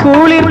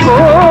കുളിർ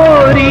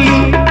കോരി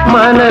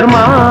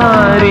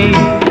മലർമാരി.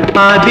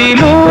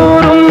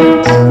 അതിലൂറും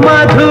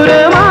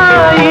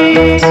മധുരമായി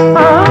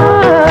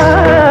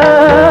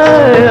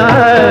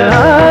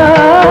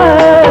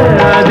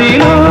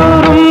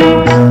അതിലൂറും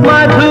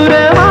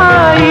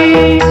മധുരമായി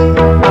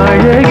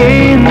അഴകേ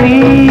നീ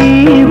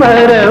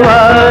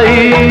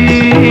വരവായി.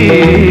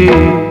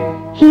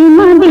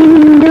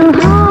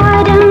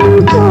 ഹിമബിന്ദുഹാരം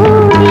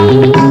ചൂടി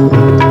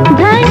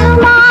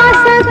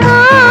ധനുമാസകാലം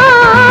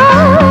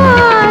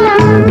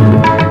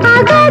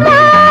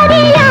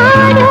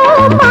അകതാരിലാരോ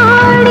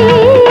പാടി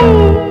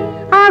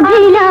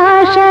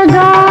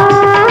അഭിലാഷഗാനം.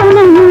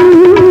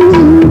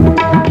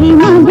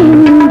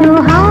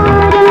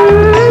 ഹിമബിന്ദുഹാരം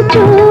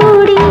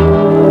ചൂടി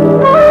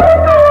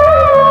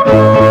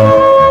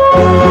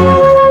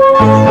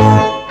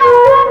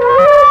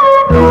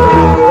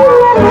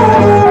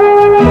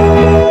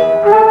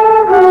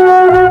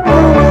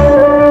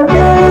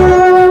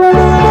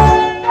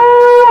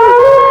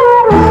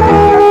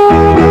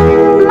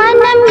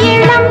മനം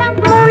ഇളം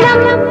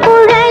മുളം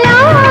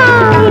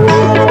കുഴലായി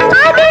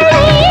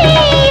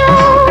അതിലെയോ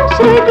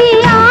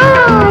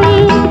ശ്രുതിയായി.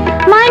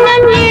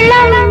 മനം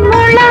ഇളം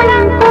മുളം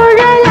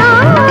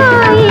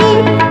കുഴലായി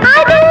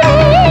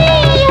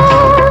അതിലെയോ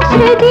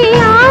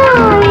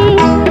ശ്രുതിയായി.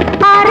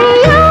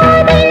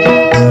 അറിയാതെ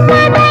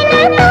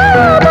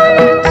മദനതാപം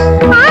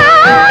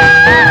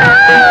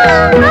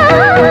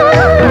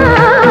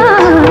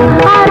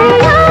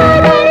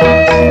അറിയാതെ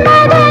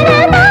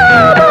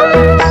മദനതാപം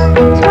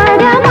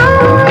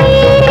സ്വരമായി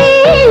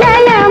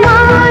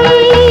ലയമായി.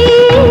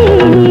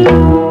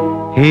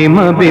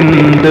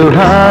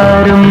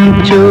 ഹിമബിന്ദുഹാരം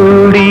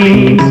ചൂടി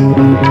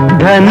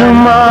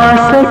ധനുമാസകാലം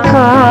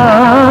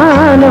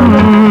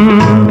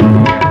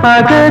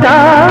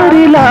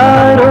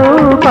അകതാരിലാരോ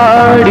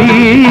പാടി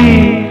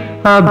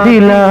അഭിലാഷഗാനം.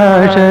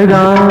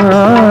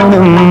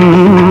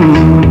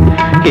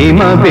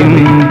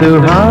 ഹിമബിന്ദുഹാരം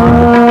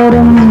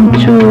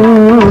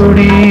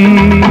ചൂടി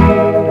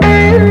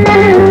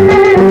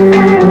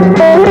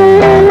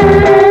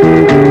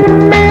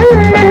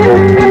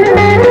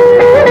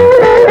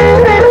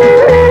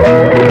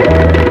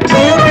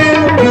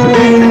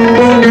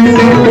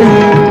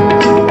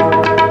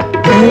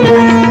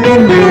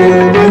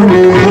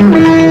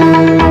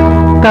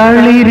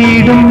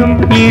തളിരിടും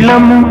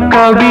ഇളം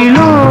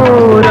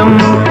കവിളോരം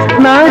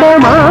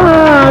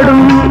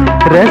നടമാടും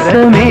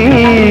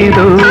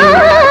രസമേതോ.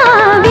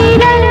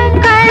 വിരൽ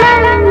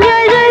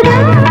കളഞ്ഞെഴുതുമ്പോൾ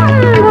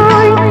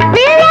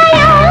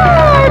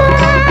വിളയാടും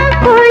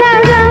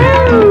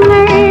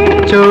പുളകങ്ങൾ.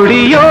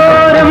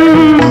 ചൊടിയോരം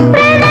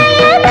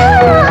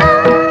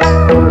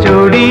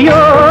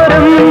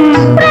ചൊടിയോരം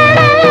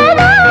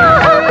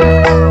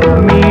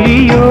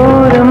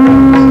മിഴിയോരം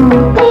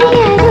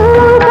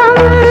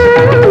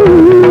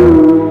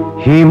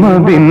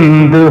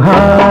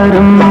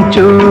ഹിമബിന്ദുഹാരം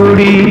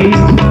ചൂടി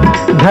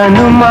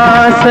ധനുമാസകാലം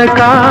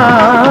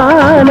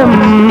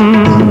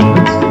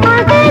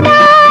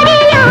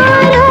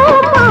അകതാരിലാരോ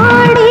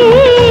പാടി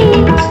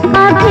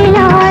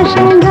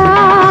അഭിലാഷഗാനം.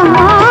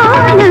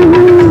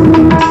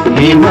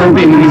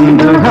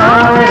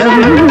 ഹിമബിന്ദുഹാരം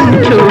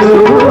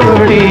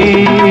ചൂടി.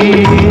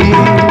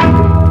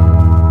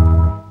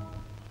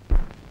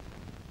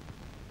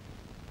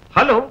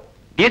 Hello,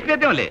 DSP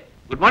അല്ലേ?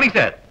 Good morning,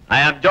 sir.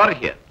 I am George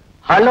here.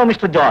 Hello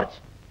mister George,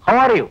 how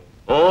are you?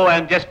 Oh, I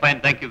am just fine.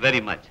 Thank you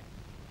very much.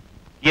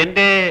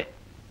 എന്റെ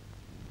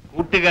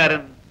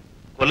കൂട്ടുകാരൻ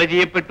കൊല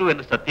ചെയ്യപ്പെട്ടു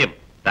എന്ന സത്യം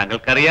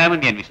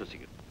താങ്കൾക്കറിയാമെന്ന് ഞാൻ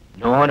വിശ്വസിക്കുന്നു.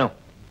 നോ നോ,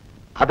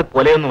 അത്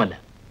കൊലയൊന്നുമല്ല.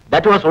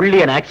 That was only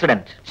an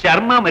accident.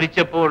 Sharma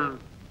മരിച്ചപ്പോൾ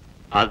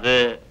അത്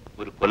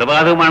ഒരു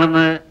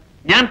കൊലപാതകമാണെന്ന്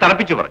ഞാൻ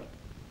തറപ്പിച്ചു പറഞ്ഞു.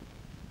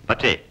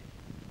 പക്ഷേ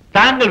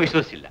താങ്കൾ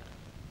വിശ്വസിച്ചില്ല.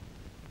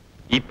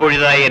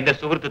 ഇപ്പോഴിതായി എന്റെ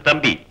സുഹൃത്ത്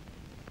തമ്പി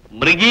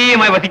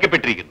മൃഗീയമായി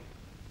വധിക്കപ്പെട്ടിരിക്കുന്നു.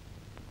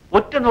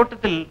 ഒറ്റ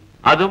നോട്ടത്തിൽ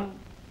അതും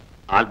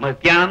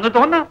ആത്മഹത്യയാണെന്ന്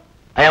തോന്നാം.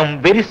 I am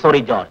very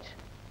sorry George.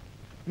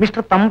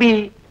 Mister Thampi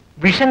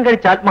വിഷം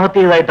കഴിച്ച് ആത്മഹത്യ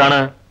ചെയ്തതായിട്ടാണ്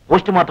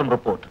postmortem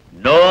report.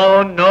 No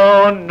no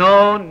no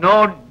no,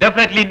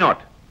 definitely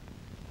not.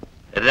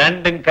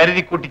 രണ്ടും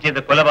കരുതിക്കൂട്ടി ചെയ്ത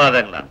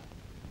കൊലപാതകങ്ങളാണ്.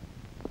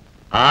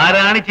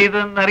 ആരാണ്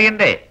ചെയ്തതെന്ന്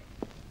അറിയണ്ടേ?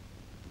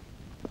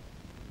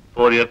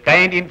 For your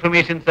kind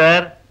information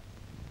sir,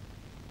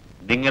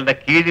 നിങ്ങളുടെ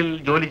കീഴിൽ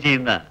ജോലി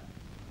ചെയ്യുന്ന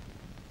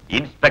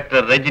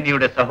ഇൻസ്പെക്ടർ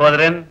രജനിയുടെ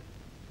സഹോദരൻ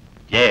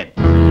ജയൻ.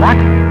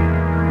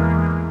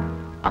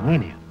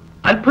 അങ്ങനെയോ?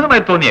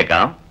 അത്ഭുതമായി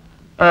തോന്നിയേക്കാം.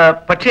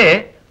 പക്ഷേ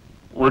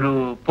ഒരു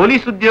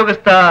പോലീസ്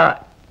ഉദ്യോഗസ്ഥ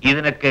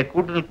ഇതിനൊക്കെ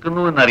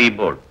കൂട്ടുനിൽക്കുന്നു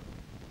എന്നറിയുമ്പോൾ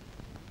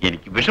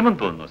എനിക്ക് വിഷമം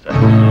തോന്നുന്നു sir.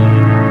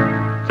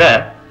 Sir,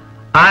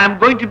 I am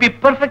going to B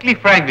perfectly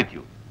Frank with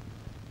you.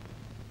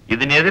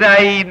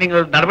 ഇതിനെതിരായി നിങ്ങൾ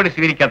നടപടി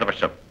സ്വീകരിക്കാത്ത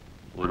പക്ഷം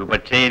ഒരു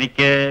പക്ഷേ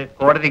എനിക്ക്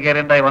കോടതി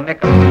കയറേണ്ടായി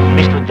വന്നേക്കാം.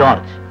 മിസ്റ്റർ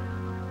ജോർജ്,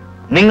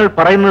 നിങ്ങൾ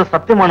പറയുന്നത്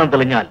സത്യമാണെന്ന്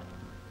തെളിഞ്ഞാൽ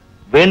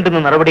വേണ്ടുന്ന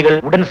നടപടികൾ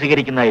ഉടൻ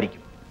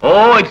സ്വീകരിക്കുന്നതായിരിക്കും. ഓ,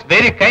 it's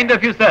very kind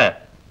of you sir.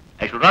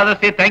 I should rather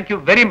say thank you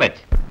very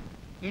much.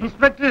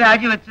 Inspector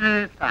രാജിവെച്ചത്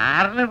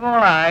സാറിന്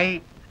കോളായി.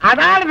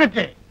 അതാണ്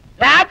തെറ്റ്,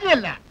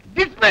 രാജിയല്ല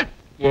ഡിസ്മിസ്.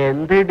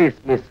 എന്ത്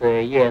ഡിസ്മിസ്?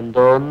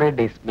 എന്തോന്ന്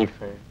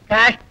ഡിസ്മിസ്?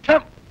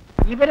 കഷ്ടം.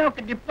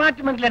 ഇവരൊക്കെ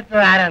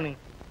ഡിപ്പാർട്ട്മെന്റിലെടുത്തത് ആരാണ്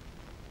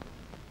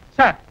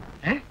സാർ?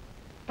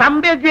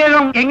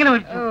 തമ്പ്യജീവം എങ്ങനെ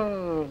മരിച്ചു?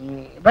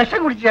 വിഷം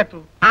കുടിച്ചു ചത്തു.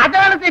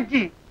 അതാണ്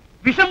തെറ്റ്.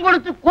 വിഷം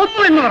കൊടുത്ത്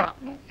കൊന്നു എന്ന് പറ.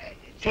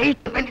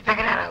 സ്റ്റേറ്റ്മെന്റ്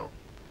തകരാറാവും.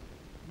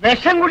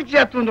 വിഷം കുടിച്ചു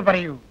ചത്തു എന്ന്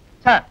പറയൂ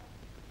സാർ.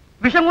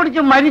 വിഷം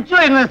കുടിച്ച് മരിച്ചു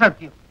എന്നത്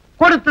സത്യം.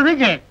 കൊടുത്തത്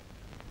ജയൻ.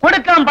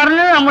 കൊടുക്കാൻ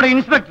പറഞ്ഞത് നമ്മുടെ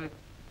ഇൻസ്പെക്ടർ.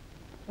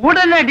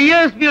 ഉടനെ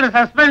DSPയുടെ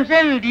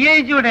സസ്പെൻഷൻ,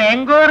 DIGയുടെ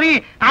എൻക്വയറി,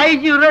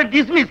 IG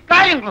ഡിസ്മിസ്.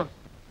 കാര്യം ക്ലോസ്.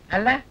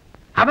 അല്ല,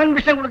 അവൻ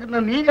വിഷം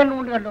കൊടുക്കുന്നത് നീ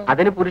കണ്ണുകൊണ്ട് കണ്ടോ?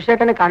 അതിന്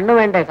പുരുഷേട്ടന് കണ്ണു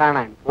വേണ്ടേ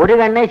കാണാൻ? ഒരു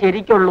കണ്ണേ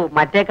ശരിക്കുള്ളൂ,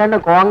 മറ്റേ കണ്ണ്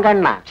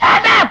കോങ്കണ്ണ.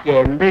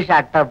 എന്ത്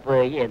ഷട്ടപ്പ്?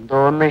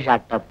 എന്തോന്ന്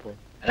ഷട്ടപ്പ്?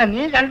 അല്ല,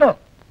 നീ കണ്ടോ?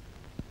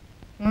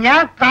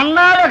 ഞാൻ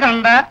കണ്ണാലെ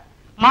കണ്ട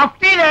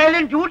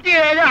മഫ്റ്റിയിലായാലും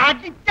ഡ്യൂട്ടിയിലായാലും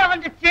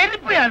അടിച്ചവന്റെ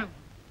ചെരുപ്പ് കാണും.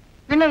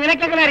 പിന്നെ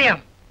നിനക്കെങ്ങനെ അറിയാം?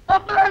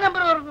 9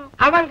 നമ്പർ പറഞ്ഞു.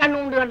 അവൻ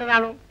കണ്ണുകൊണ്ട്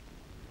കണ്ടതാണോ?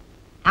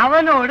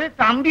 അവനോട്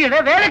തമ്പിയുടെ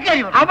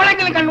വേലക്കാരി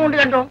അവളെങ്കിലും കണ്ണുകൊണ്ട്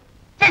കണ്ടോ?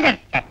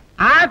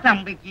 ആ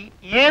തമ്പിക്ക്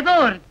ഏതോ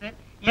ഒരുത്ത്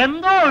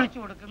എന്തോ ഒഴിച്ചു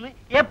കൊടുക്കുന്നു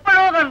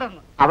എപ്പോഴോ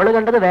കണ്ടെന്ന്. അവള്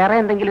കണ്ടത് വേറെ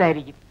എന്തെങ്കിലും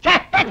ആയിരിക്കും.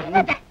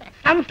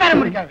 സംസാരം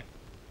പിടിക്കാതെ.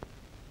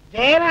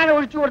 ജയനാണ്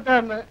ഒഴിച്ചു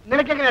കൊടുത്തതെന്ന്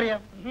നിനക്കെങ്ങനെ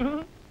അറിയാം?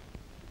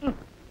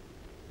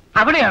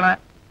 അവിടെയാണ്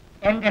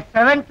എന്റെ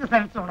 7th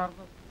സെൻസ്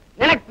ഉണർന്നു.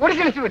 നിനക്ക് ഒരു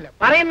സെൻസുമില്ല.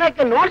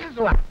 പറയുന്നതൊക്കെ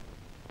നോൺസെൻസുമാണ്.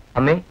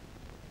 അമ്മേ,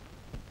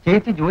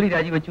 ചേച്ചി ജോലി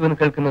രാജിവെച്ചു എന്ന്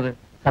കേൾക്കുന്നത്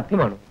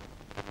സത്യമാണോ?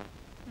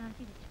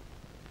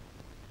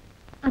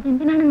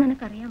 അതെന്തിനാണെന്ന്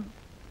നിനക്കറിയാമോ?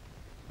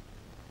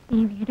 ഈ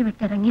വീട്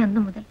വിട്ടിറങ്ങി അന്ന്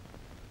മുതൽ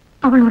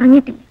അവൾ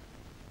ഉറങ്ങിയിട്ടില്ല.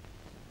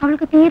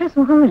 അവൾക്ക് തീരെ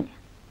സുഖമില്ല.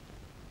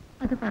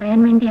 അത് പറയാൻ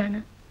വേണ്ടിയാണ്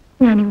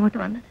ഞാൻ ഇങ്ങോട്ട്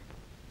വന്നത്.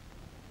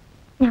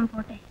 ഞാൻ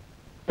പോട്ടെ.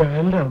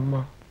 എന്റെ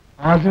അമ്മ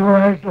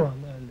ആദ്യമായിട്ട്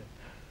വന്നതല്ലേ,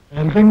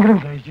 എന്തെങ്കിലും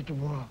കഴിച്ചിട്ട്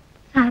പോവാ.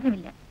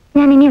 സാരമില്ല,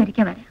 ഞാൻ ഇനി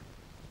ഒരിക്കൽ വരാം.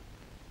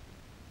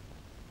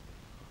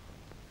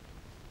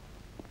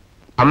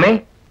 അമ്മേ,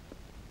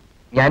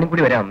 ഞാനും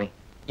കൂടി വരാം. അമ്മേ,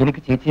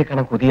 എനിക്ക് ചേച്ചിയെ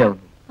കാണാൻ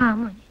കൊതിയാവുന്നു. ആ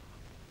മോനെ,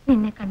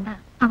 നിന്നെ കണ്ട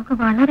അവൾക്ക്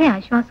വളരെ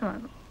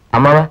ആശ്വാസമാകും.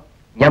 അമ്മാവ,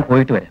 ഞാൻ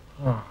പോയിട്ട് വരാം.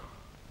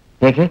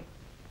 കേക്കേ?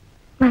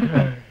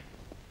 വരട്ടെ.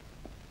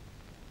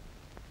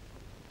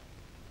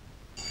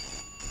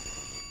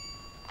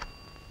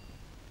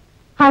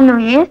 ഹലോ,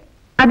 യെസ്,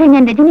 അതെ,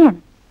 ഞാൻ രജനിയാണ്.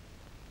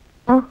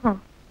 ഓഹോ,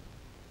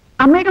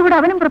 അമ്മയുടെ കൂടെ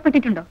അവനും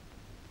പുറപ്പെട്ടിട്ടുണ്ടോ?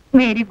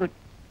 Very good.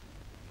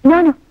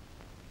 ഞാനോ?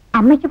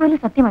 അമ്മയ്ക്ക്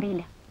പോലും സത്യം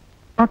അറിയില്ല.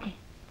 Okay.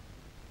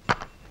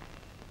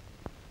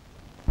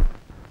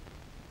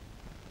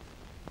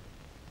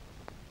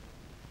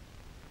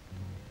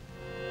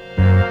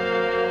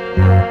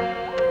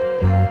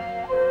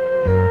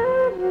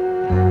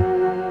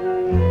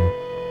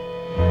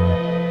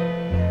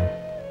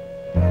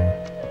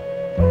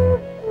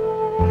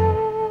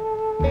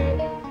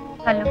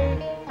 Hello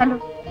hello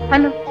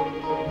hello.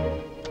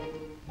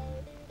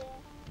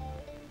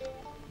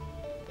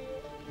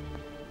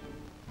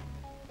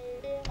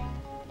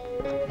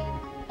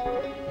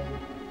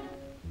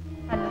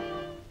 Hello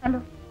hello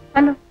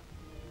hello.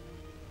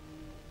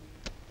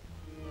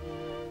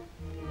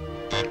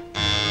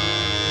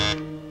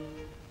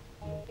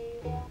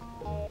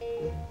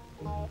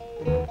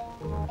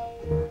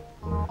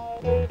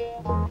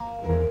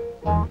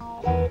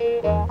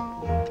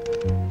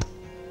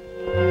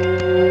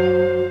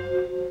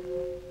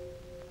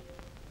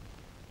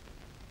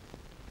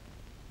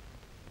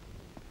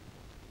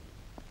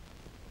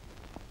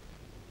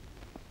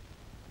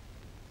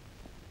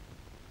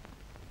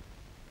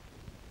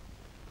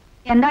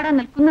 എന്താടാ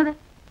നിൽക്കുന്നത്?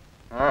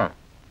 ആ,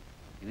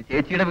 ഇത്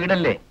ചേച്ചിയുടെ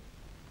വീടല്ലേ,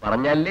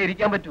 പറഞ്ഞാലേ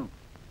ഇരിക്കാൻ പറ്റൂ.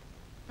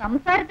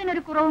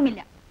 സംസാരത്തിനൊരു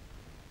കുറവുമില്ല.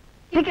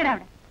 ഇരിക്കടാ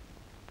അവിടെ.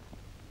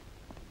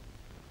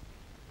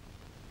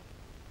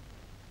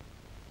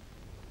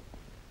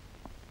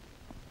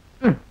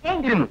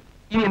 ഇരുന്നു.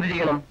 ഇനി ഇനി എന്ത്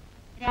ചെയ്യണം?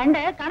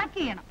 2 കണക്ക്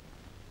ചെയ്യണം.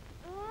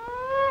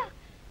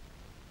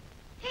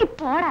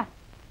 പോടാ.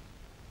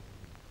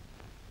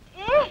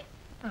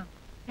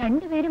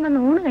 രണ്ടുപേരും വന്ന്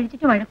ഊണ്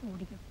കഴിച്ചിട്ട് വഴക്ക്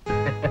കൂടിക്കും.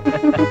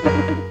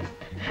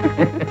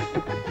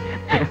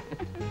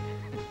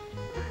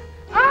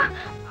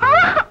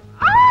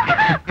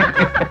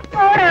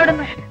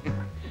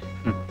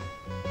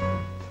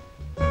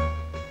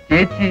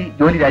 ചേച്ചി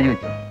ജോലി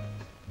രാജിവെച്ചു.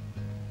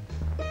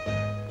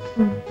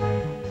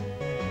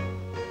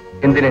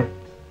 എന്തിന്?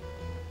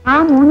 ആ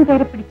 3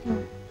 പേരെ പിടിച്ച്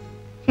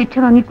ശിക്ഷ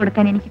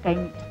വാങ്ങിക്കൊടുക്കാൻ എനിക്ക്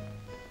കഴിഞ്ഞില്ല.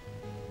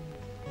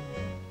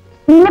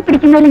 നിന്നെ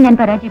പിടിക്കുന്നതിലും ഞാൻ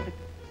പരാജയപ്പെട്ടു.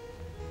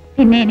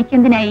 പിന്നെ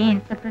എനിക്കെന്തിനായി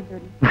ഇൻസ്പെക്ടർ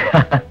ജോലി?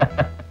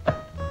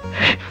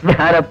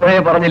 ഞാൻ അപ്പോഴേ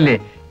പറഞ്ഞില്ലേ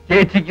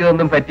ചേച്ചിക്ക്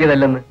ഇതൊന്നും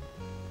പറ്റിയതല്ലെന്ന്.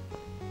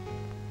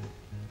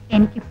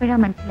 എനിക്കിപ്പോഴാ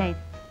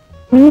മനസ്സിലായത്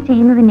നീ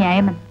ചെയ്യുന്നത്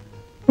ന്യായമെന്ന്.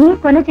 നീ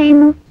കൊല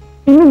ചെയ്യുന്നു,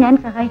 നിന്നെ ഞാൻ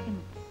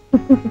സഹായിക്കുന്നു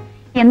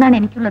എന്നാണ്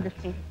എനിക്കുള്ള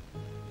ദൃഷ്ടി.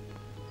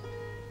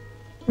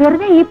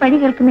 വെറുതെ ഈ പഴി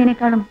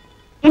കേൾക്കുന്നതിനേക്കാളും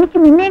എനിക്ക്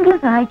നിന്നെങ്കിലും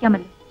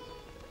സഹായിക്കാമല്ലോ.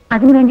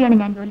 അതിനുവേണ്ടിയാണ്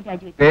ഞാൻ ജോലി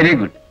രാജിവെച്ചത്. Very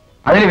good.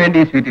 അതിനു വേണ്ടി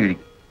ഈ സ്വീറ്റ്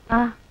കഴിക്കും.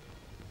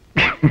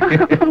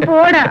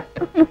 പോടാ.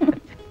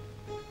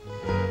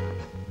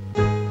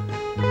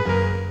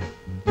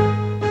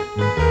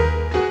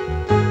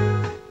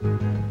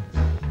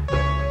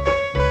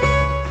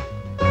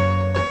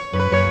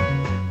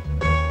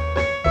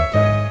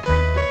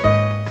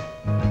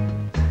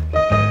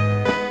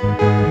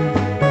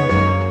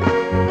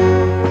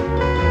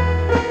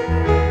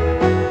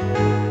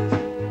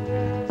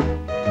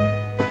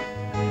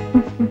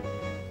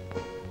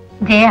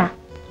 ജയ,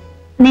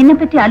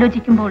 നിന്നെപ്പറ്റി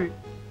ആലോചിക്കുമ്പോൾ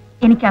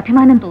എനിക്ക്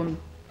അഭിമാനം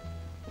തോന്നുന്നു.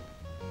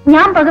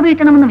 ഞാൻ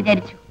പകവീട്ടണമെന്ന്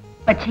വിചാരിച്ചു,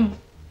 പക്ഷേ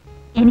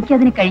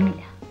എനിക്കതിന്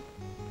കഴിഞ്ഞില്ല.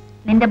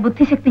 നിന്റെ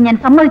ബുദ്ധിശക്തി ഞാൻ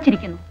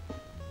സമ്മതിച്ചിരിക്കുന്നു.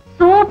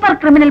 Super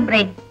criminal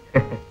brain.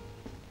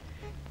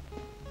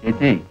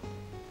 ചേച്ചി,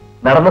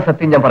 നടന്ന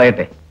സത്യം ഞാൻ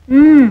പറയട്ടെ.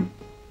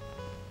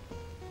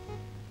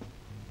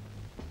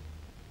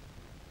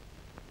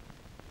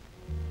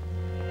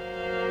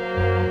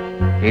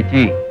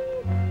 ചേച്ചി,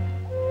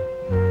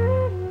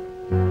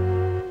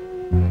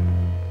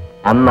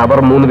 അന്ന് അവർ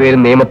 3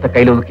 പേരും നിയമത്തെ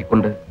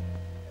കയ്യിലൊതുക്കിക്കൊണ്ട്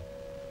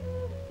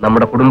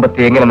നമ്മുടെ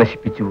കുടുംബത്തെ എങ്ങനെ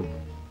നശിപ്പിച്ചു,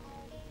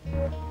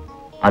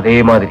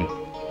 അതേമാതിരി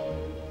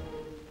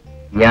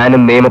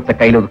ഞാനും നിയമത്തെ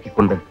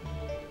കയ്യിലൊതുക്കിക്കൊണ്ട്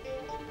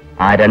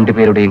ആ 2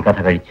 പേരുടെയും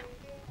കഥ കഴിച്ചു.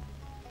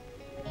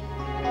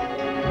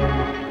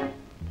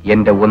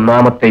 എന്റെ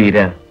 1ാമത്തെ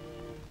ഇര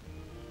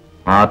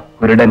ആ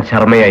കുരുടൻ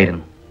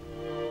ശർമ്മയായിരുന്നു.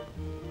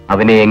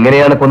 അവനെ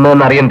എങ്ങനെയാണ്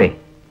കൊന്നതെന്ന് അറിയണ്ടേ?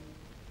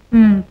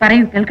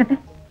 പറയൂ, കേൾക്കട്ടെ.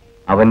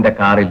 അവന്റെ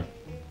കാറിൽ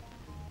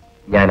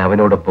ഞാൻ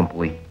അവനോടൊപ്പം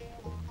പോയി.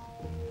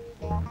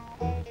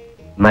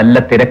 നല്ല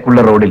തിരക്കുള്ള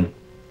റോഡിൽ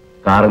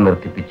കാറ്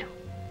നിർത്തിപ്പിച്ചു.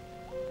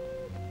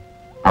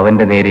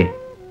 അവന്റെ നേരെ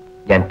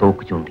ഞാൻ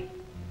തോക്ക് ചൂണ്ടി.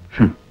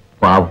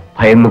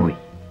 ഭയന്നുപോയി.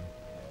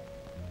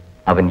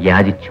 അവൻ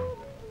യാചിച്ചു.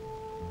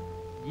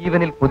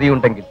 ജീവനിൽ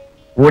കൊതിയുണ്ടെങ്കിൽ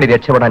ഓടി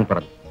രക്ഷപ്പെടാൻ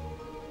പറഞ്ഞു.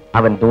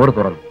 അവൻ ഡോർ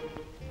തുറന്നു.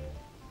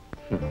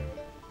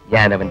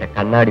 ഞാൻ അവന്റെ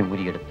കണ്ണാടി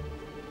ഊരിയെടുത്തു.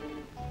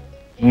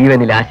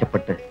 ജീവനിൽ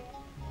ആശപ്പെട്ട്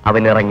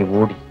അവൻ ഇറങ്ങി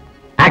ഓടി.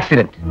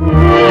 ആക്സിഡന്റ്,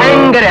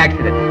 ഭയങ്കര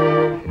ആക്സിഡന്റ്.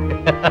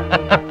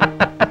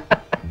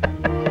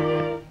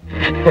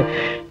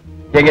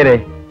 എങ്ങനെ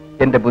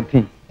എന്റെ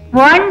ബുദ്ധി?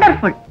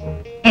 വണ്ടർഫുൾ.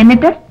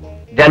 എന്നിട്ട്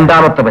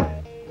 2ാമത്തവൻ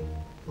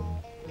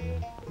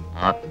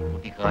ആ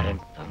കുടികാരൻ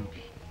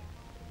തമ്പി.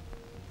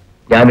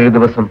 ഞാനൊരു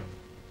ദിവസം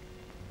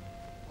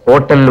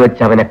ഹോട്ടലിൽ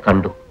വെച്ച് അവനെ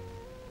കണ്ടു.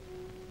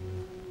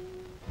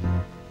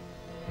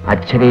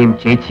 അച്ഛനെയും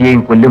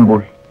ചേച്ചിയെയും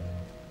കൊല്ലുമ്പോൾ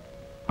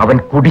അവൻ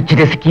കുടിച്ചു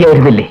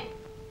രസിക്കുകയായിരുന്നില്ലേ?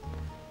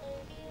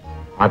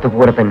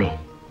 അതുപോലെ തന്നെ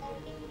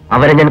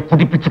അവനെ ഞാൻ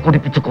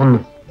കുടിപ്പിച്ച് കൊന്നു.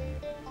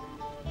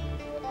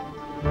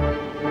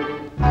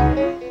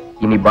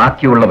 ഇനി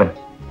ബാക്കിയുള്ളവൻ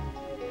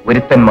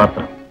ഒരുത്തൻ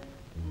മാത്രം,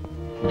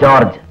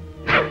 ജോർജ്.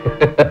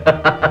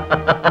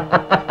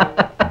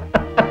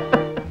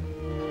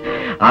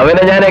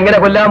 അവനെ ഞാൻ എങ്ങനെ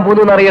കൊല്ലാൻ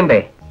പോകുന്നു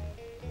എന്നറിയണ്ടേ?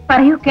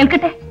 പറയൂ,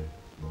 കേൾക്കട്ടെ.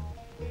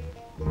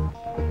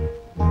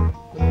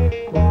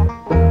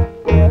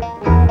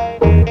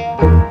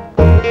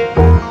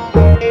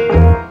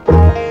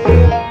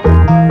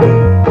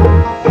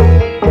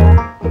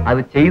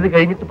 അത് ചെയ്ത്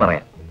കഴിഞ്ഞിട്ട്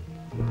പറയാം.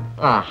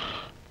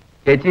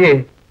 ചേച്ചി,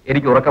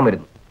 എനിക്ക് ഉറക്കം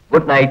വരുന്നു.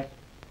 Good night.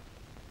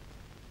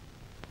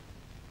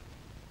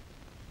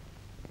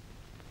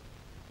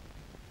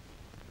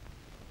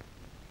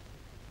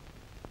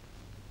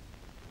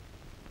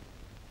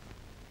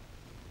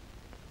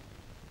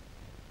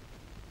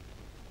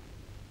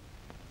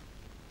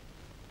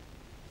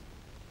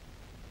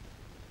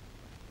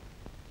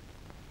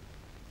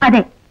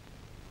 അതെ,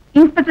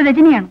 ഇൻസ്പെക്ടർ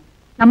രജനിയാണ്.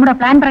 നമ്മുടെ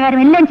പ്ലാൻ പ്രകാരം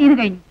എല്ലാം ചെയ്തു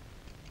കഴിഞ്ഞു.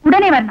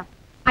 ഉടനെ വരണം.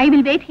 I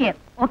will wait here.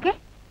 Okay?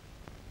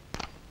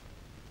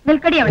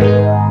 നിൽക്കടി അവിടെ.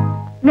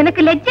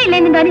 നിനക്ക് ലജ്ജയില്ലേ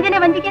നിന്റെ അനുജനെ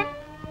വഞ്ചിക്കാൻ?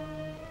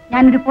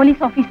 ഞാനൊരു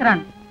പോലീസ്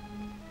ഓഫീസറാണ്.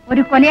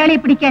 ഒരു കൊലയാളിയെ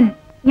പിടിക്കാൻ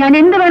ഞാൻ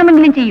എന്ത്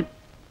വേണമെങ്കിലും ചെയ്യും.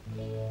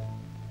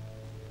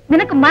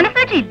 നിനക്ക്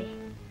മനസാക്ഷിയില്ലേ?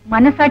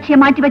 മനസാക്ഷിയെ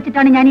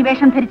മാറ്റിവെച്ചിട്ടാണ് ഞാൻ ഈ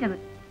വേഷം ധരിച്ചത്.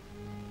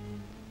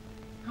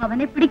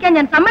 അവനെ പിടിക്കാൻ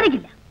ഞാൻ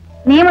സമ്മതിക്കില്ല.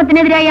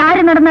 നിയമത്തിനെതിരായി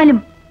ആര് നടന്നാലും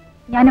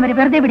ഞാൻ അവരെ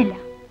വെറുതെ വിടില്ല.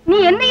 നീ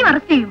എന്നെയും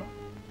അറസ്റ്റ് ചെയ്യുമോ?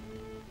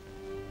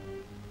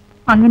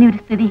 അങ്ങനെ ഒരു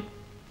സ്ഥിതി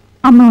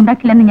അമ്മ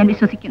ഉണ്ടാക്കില്ലെന്ന് ഞാൻ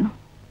വിശ്വസിക്കുന്നു.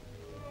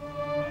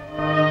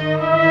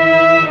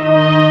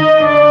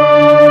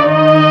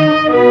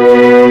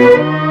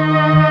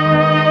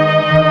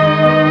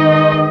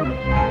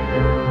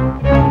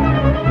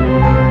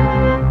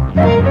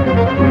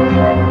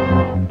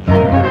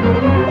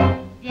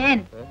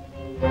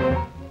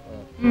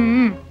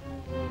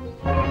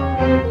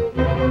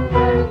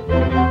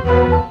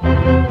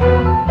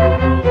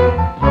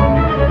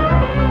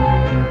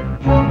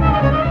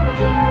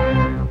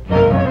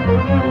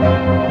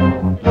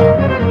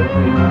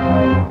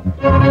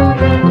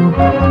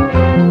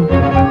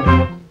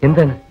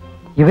 എന്താണ്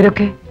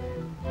ഇവരൊക്കെ?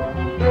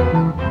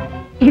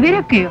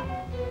 ഇവരൊക്കെയോ?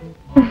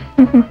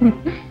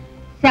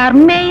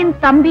 ശർമ്മയും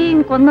തമ്പിയും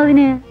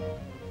കൊന്നതിന്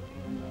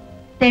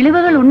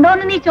തെളിവുകൾ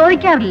ഉണ്ടോന്ന് നീ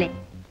ചോദിക്കാറില്ലേ?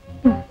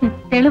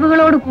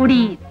 തെളിവുകളോട് കൂടി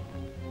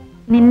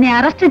നിന്നെ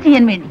അറസ്റ്റ്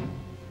ചെയ്യാൻ വേണ്ടി.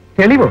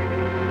 തെളിവോ?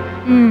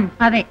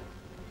 അതെ.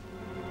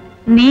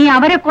 നീ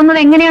അവരെ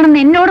കൊന്നത് എങ്ങനെയാണെന്ന്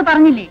എന്നോട്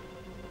പറഞ്ഞില്ലേ?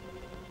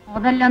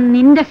 അതെല്ലാം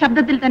നിന്റെ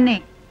ശബ്ദത്തിൽ തന്നെ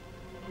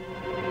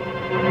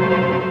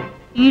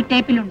ഈ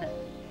ടേപ്പിലുണ്ട്.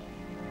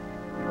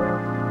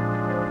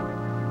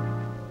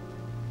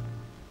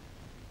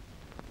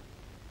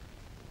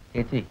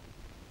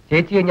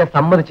 ചേച്ചിയെ ഞാൻ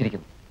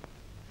സമ്മതിച്ചിരിക്കുന്നു.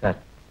 സാർ,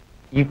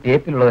 ഈ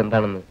ടേപ്പിലുള്ളത്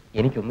എന്താണെന്ന്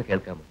എനിക്കൊന്ന്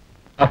കേൾക്കാമോ?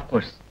 Of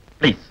course,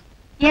 please.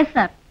 Yes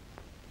sir.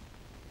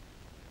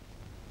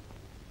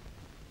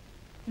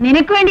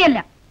 നിനക്ക് വേണ്ടിയല്ല,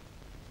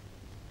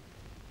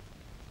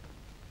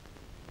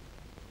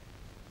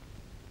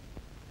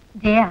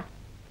 ജയ,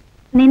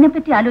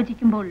 നിന്നെപ്പറ്റി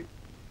ആലോചിക്കുമ്പോൾ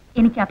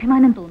എനിക്ക്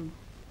അഭിമാനം തോന്നുന്നു.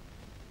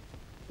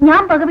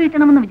 ഞാൻ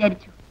പകവീട്ടണമെന്ന്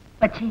വിചാരിച്ചു,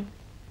 പക്ഷേ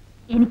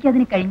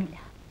എനിക്കതിന് കഴിഞ്ഞില്ല.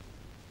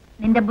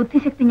 നിന്റെ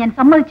ബുദ്ധിശക്തി ഞാൻ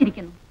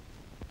സമ്മതിച്ചിരിക്കുന്നു.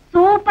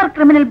 Super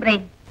criminal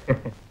brain.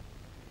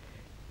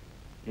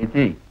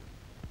 ചേച്ചി,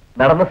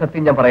 നടന്ന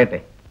സത്യം ഞാൻ പറയട്ടെ.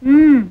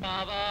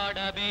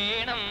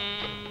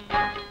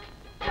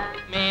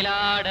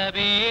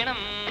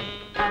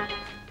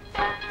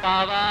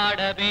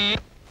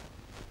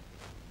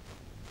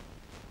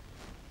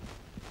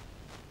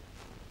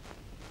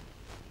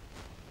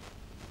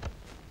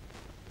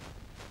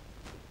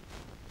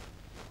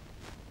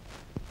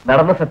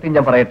 നടന്ന സത്യം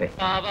ഞാൻ പറയട്ടെ.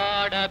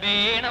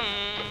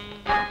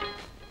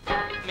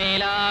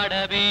 മേലാട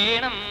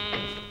വേണം,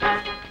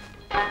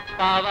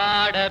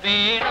 പാവാട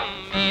വേണം,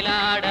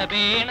 മേലാട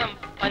വേണം,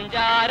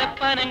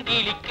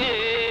 പഞ്ചാരപ്പനങ്കിളിക്ക്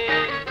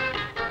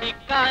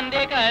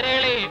ഇക്കാന്റെ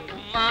കരളെ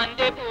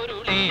ഉമ്മാന്റെ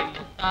പൊരുളെ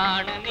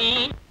മുത്താണ് നീ.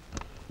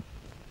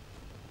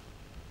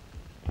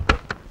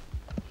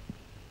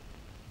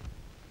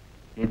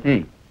 ചേച്ചി,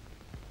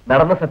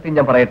 നടന്ന സത്യം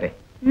ഞാൻ പറയട്ടെ.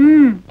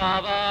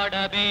 പാവാട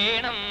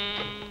വേണം,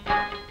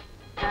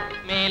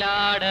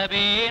 മേലാട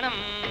വേണം,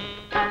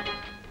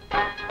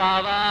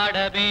 പാവാട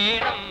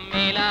വേണം,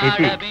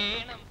 മേലാട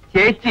വേണം.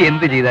 ചേച്ചി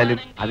എന്ത് ചെയ്താലും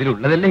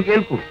അതിലുള്ളതല്ലേ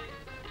കേൾക്കൂ.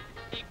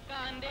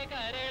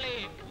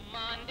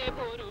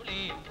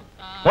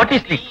 What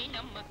is this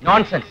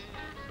nonsense?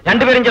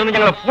 രണ്ടുപേരും ചേർന്ന്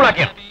ഞങ്ങളെ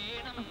ഫൂളാക്കിയാണ്.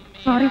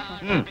 Sorry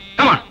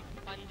come on.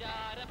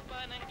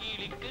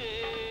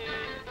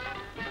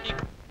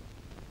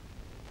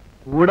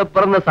 കൂടെ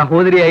പറഞ്ഞ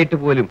സഹോദരിയായിട്ട്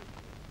പോലും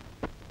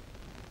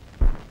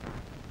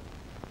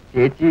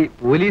ചേച്ചി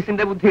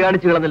പോലീസിന്റെ ബുദ്ധി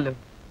കാണിച്ചു കളഞ്ഞല്ലോ.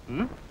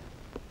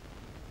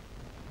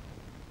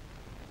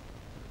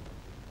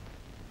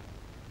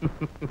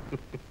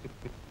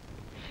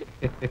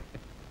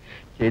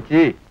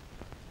 ചേച്ചി,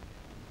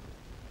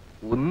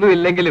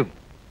 ഒന്നുമില്ലെങ്കിലും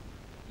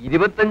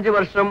 25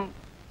 വർഷം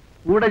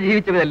കൂടെ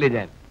ജീവിച്ചവനല്ലേ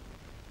ഞാൻ.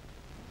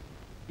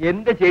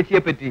 എന്റെ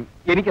ചേച്ചിയെ പറ്റി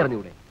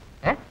എനിക്കറിഞ്ഞൂടെ?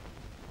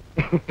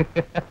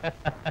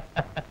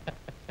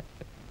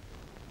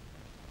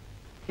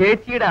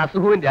 ചേച്ചിയുടെ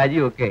അസുഖവും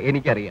രാജ്യവും ഒക്കെ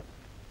എനിക്കറിയാം.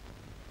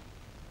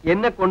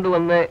 എന്നെ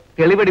കൊണ്ടുവന്ന്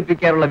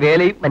തെളിവെടുപ്പിക്കാനുള്ള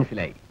വേലയും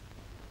മനസ്സിലായി.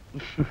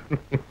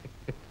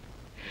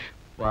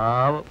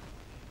 പാവം,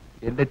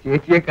 എന്റെ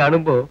ചേച്ചിയെ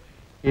കാണുമ്പോ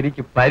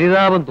എനിക്ക്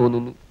പരിതാപം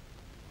തോന്നുന്നു.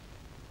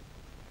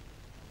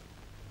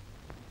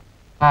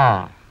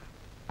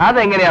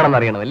 അതെങ്ങനെയാണെന്ന്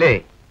അറിയണമല്ലേ?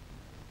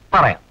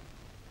 പറയാം.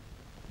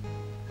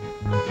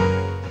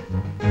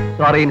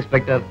 സോറി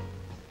ഇൻസ്പെക്ടർ,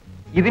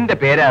 ഇതിന്റെ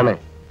പേരാണ്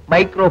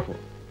മൈക്രോഫോൺ.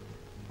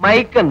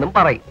 മൈക്കെന്നും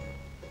പറയും.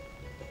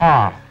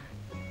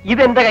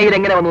 ഇതെന്റെ കയ്യിൽ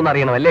എങ്ങനെ വന്നു എന്ന്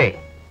അറിയണമല്ലേ?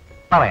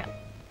 പറയാം.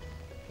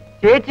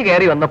 ചേച്ചി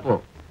കയറി വന്നപ്പോ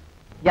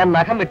ഞാൻ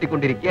നഖം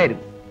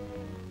വെട്ടിക്കൊണ്ടിരിക്കുകയായിരുന്നു.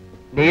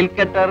 നെയിൽ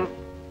കട്ടർ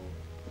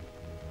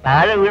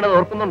താഴെ വീണത്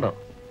ഓർക്കുന്നുണ്ടോ?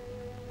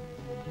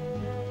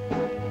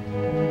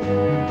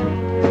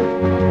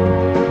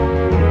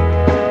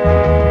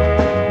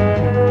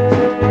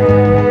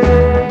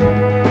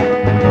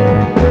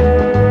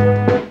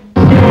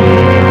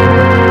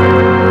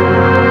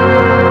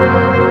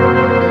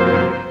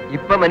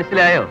 ഇപ്പൊ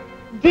മനസ്സിലായോ?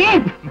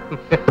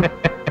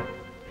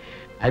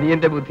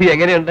 അനിയന്റെ ബുദ്ധി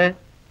എങ്ങനെയുണ്ട്?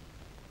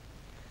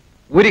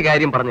 ഒരു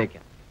കാര്യം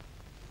പറഞ്ഞേക്കാം,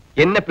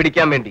 എന്നെ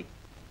പിടിക്കാൻ വേണ്ടി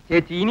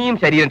ചേച്ചി ഇനിയും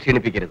ശരീരം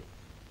ക്ഷീണിപ്പിക്കരുത്.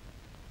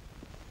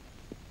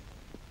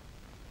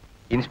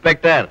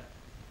 ഇൻസ്പെക്ടർ,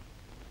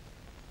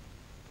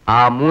 ആ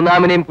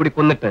മൂന്നാമനെയും കൂടി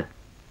കൊന്നിട്ട്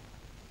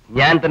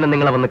ഞാൻ തന്നെ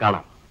നിങ്ങളെ വന്ന്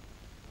കാണാം.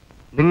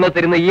 നിങ്ങൾ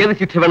തരുന്ന ഏത്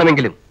ശിക്ഷ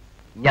വേണമെങ്കിലും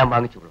ഞാൻ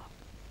വാങ്ങിച്ചുകൊള്ളാം.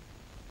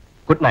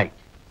 Good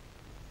night.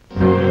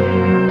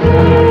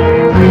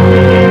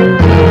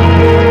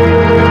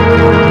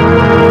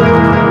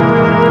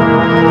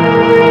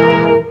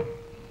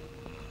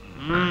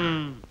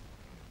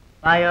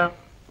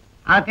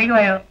 അകത്തേക്ക്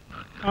പോയോ?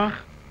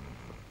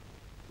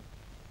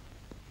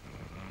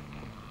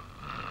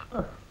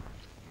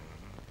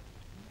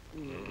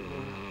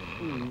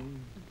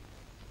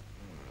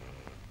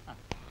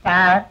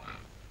 സാർ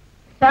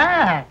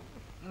സാർ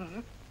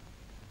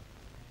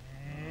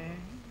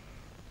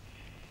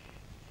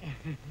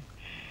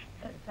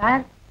സാർ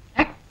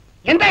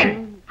എന്താ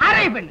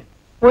ആരായി പെണ്ണ്?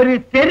 ഒരു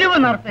തെരുവ്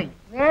നടത്തി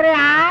വേറെ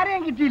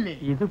ആരെയും കിട്ടിയില്ലേ?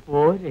 ഇത്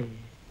പോരെ.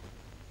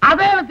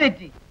 അതാണ്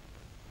തെറ്റി.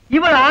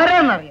 ഇവൾ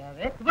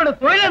ആരാന്നറിയാതെ ഇവിടെ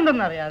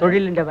തൊഴിലെന്തെന്നറിയാതെ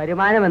തൊഴിലിന്റെ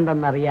വരുമാനം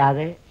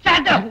എന്തെന്നറിയാതെ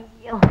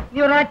നീ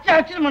ഒരു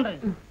അച്ഛനുമുണ്ട്.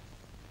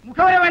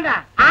 മുഖവര വേണ്ട.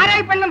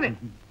 ആരായി പെണ്ണത്?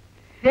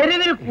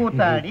 തെരുവിൽ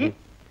കൂത്താടി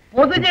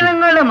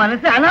പൊതുജനങ്ങളുടെ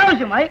മനസ്സ്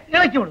അനാവശ്യമായി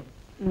ഇളച്ചു കൊടുക്കും.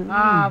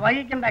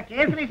 വൈകിക്കണ്ട,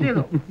 കേസ് രജിസ്റ്റർ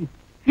ചെയ്തു.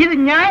 ഇത്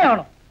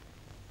ന്യായമാണോ?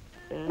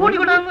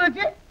 കൂട്ടിക്കൊണ്ടുവന്ന്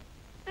വെച്ച്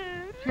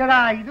ചേടാ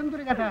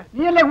ഇതെന്തൊരു കഥ.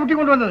 നീയല്ലേ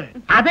കൂട്ടിക്കൊണ്ടുവന്നത്?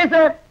 അതെ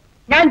സാർ,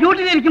 ഞാൻ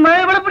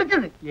ഡ്യൂട്ടിയിലിരിക്കുമ്പോഴാണ് ഇവിടെ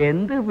പിടിച്ചത്.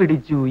 എന്ത്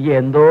പിടിച്ചു?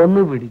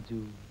 എന്തോന്ന് പിടിച്ചു?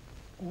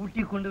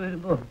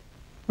 കൂട്ടിക്കൊണ്ടുവരുമ്പോ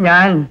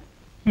ഞാൻ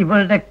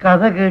ഇവളുടെ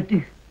കഥ കേട്ട്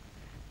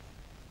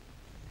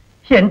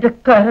എന്റെ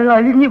കരൾ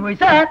അലിഞ്ഞു പോയി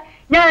സാർ.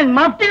 ഞാൻ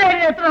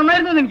മഫ്റ്റിലായിരുന്നു എത്ര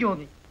നന്നായിരുന്നു എനിക്ക്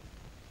തോന്നി.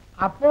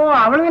 അപ്പോ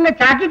അവൾ നിന്നെ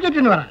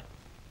ചാക്കിക്കെറ്റെന്ന് പറ.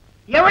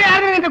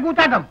 എവിടെയായിരുന്നു നിന്റെ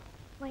കൂത്താട്ടം?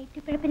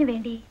 വയറ്റുപിഴപ്പിന്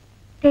വേണ്ടി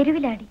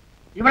തെരുവിലാടി.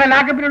 ഇവിടെ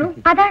ലാക്കപ്പിലിടും.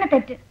 അതാണ്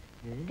തെറ്റ്.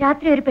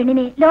 രാത്രി ഒരു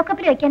പെണ്ണിനെ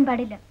ലോക്കപ്പിൽ വെക്കാൻ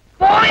പാടില്ല.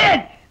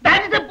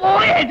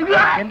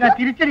 എന്താ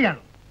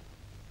തിരിച്ചടിയാണ്?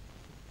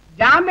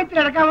 ജാമ്യത്തിൽ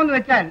അടക്കാമെന്ന്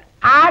വെച്ചാൽ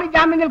ആര്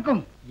ജാമ്യം നിൽക്കും?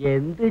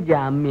 എന്ത്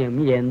ജാമ്യം?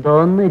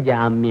 എന്തോന്ന്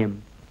ജാമ്യം?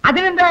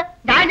 അതിനെന്താ,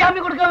 ഞാൻ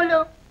ജാമ്യം കൊടുക്കാമല്ലോ.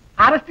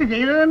 അറസ്റ്റ്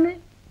ചെയ്തതെന്ന്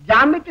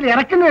ജാമ്യത്തിൽ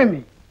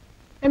ഇറക്കുന്നതെന്ന്.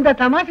 എന്താ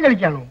തമാശ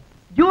കളിക്കാണോ?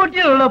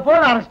 ഡ്യൂട്ടിയിലുള്ളപ്പോൾ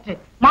അറസ്റ്റ്,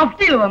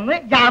 മഫ്റ്റിയിൽ വന്ന്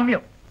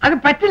ജാമ്യം. അത്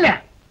പറ്റില്ല.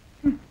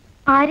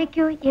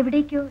 ആരൊക്കെയോ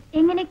എവിടേക്കോ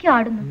എങ്ങനെയൊക്കെയോ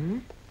ആടുന്നു.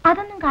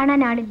 അതൊന്നും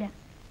കാണാൻ ആളില്ല.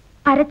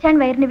 അരച്ചാൻ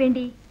വയറിന്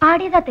വേണ്ടി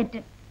ആടിയതാ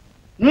തെറ്റ്.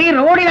 നീ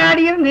റോഡിൽ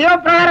ആടിയത്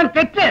നിയമപ്രകാരം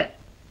തെറ്റ്.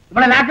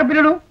 ഇവിടെ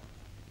ലാക്കപ്പിലിടൂ.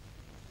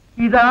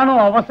 ഇതാണോ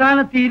അവസാന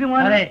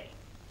തീരുമാനം?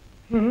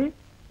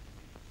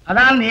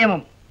 അതാണ്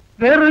നിയമം.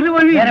 വേറൊരു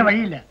വഴി, വേറെ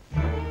വഴിയില്ല.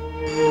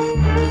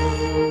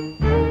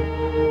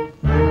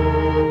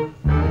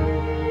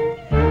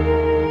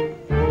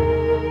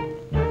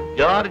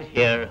 George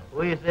here.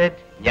 Who is it?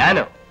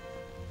 ഞാനോ?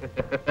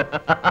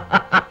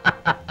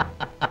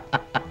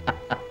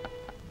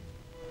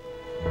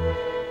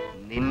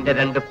 നിന്റെ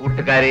രണ്ട്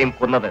കൂട്ടുകാരെയും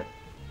കൊന്നത്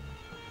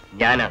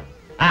ഞാനാണ്.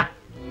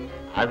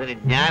 അതിന്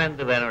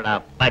ഞാനെന്ത് വേണോടാ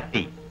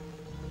പറ്റി?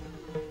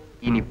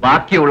 ഇനി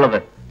ബാക്കിയുള്ളത്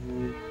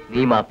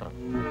നീ മാത്രം.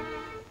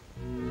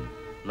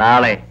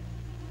 നാളെ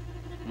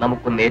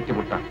നമുക്കൊന്ന്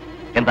ഏറ്റുമുട്ടാം.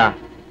 എന്താ?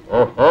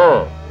 ഓഹോ,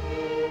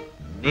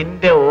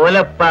 നിന്റെ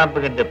ഓലപ്പാമ്പ്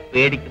കണ്ട്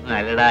പേടിക്കുന്ന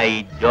അല്ലടാ ഈ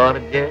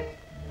ജോർജ്.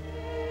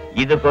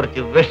 ഇത്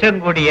കുറച്ച് വിഷം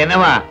കൂടി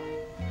എനവാ.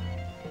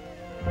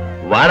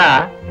 വാടാ,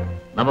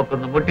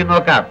 നമുക്കൊന്ന് മുട്ടി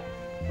നോക്കാം.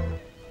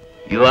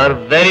 You are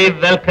very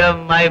welcome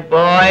my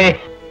boy.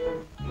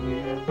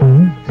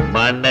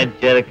 മണ്ണൻ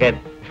ചെറുക്കൻ.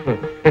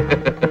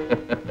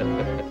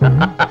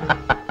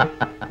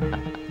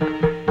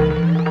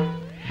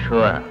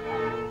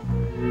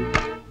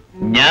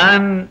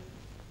 ഞാൻ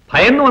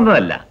ഭയന്നു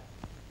വന്നതല്ല.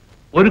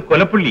 ഒരു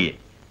കൊലപ്പുള്ളിയെ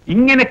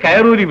ഇങ്ങനെ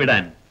കയറൂരി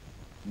വിടാൻ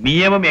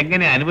നിയമം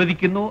എങ്ങനെ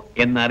അനുവദിക്കുന്നു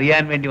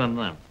എന്നറിയാൻ വേണ്ടി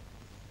വന്നതാണ്.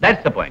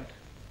 That's the point.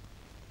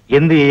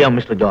 എന്ത് ചെയ്യാം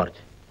മിസ്റ്റർ ജോർജ്?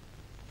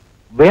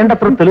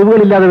 വേണ്ടത്ര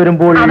തെളിവുകളില്ലാതെ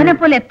വരുമ്പോൾ അവനെ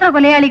പോലെ എത്ര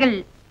കൊലയാളികൾ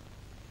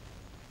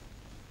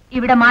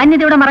ഇവിടെ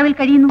മാന്യതയുടെ മറവിൽ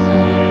കഴിയുന്നു.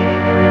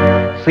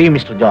 ശ്രീ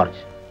മിസ്റ്റർ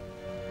ജോർജ്,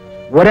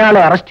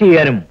 ഒരാളെ അറസ്റ്റ്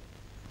ചെയ്യാനും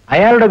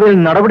അയാളുടെ പേരിൽ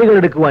നടപടികൾ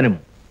എടുക്കുവാനും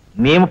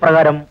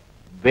നിയമപ്രകാരം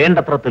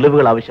വേണ്ടത്ര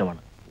തെളിവുകൾ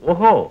ആവശ്യമാണ്.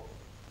 ഓഹോ,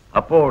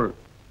 അപ്പോൾ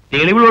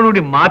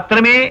തെളിവുകളോടുകൂടി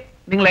മാത്രമേ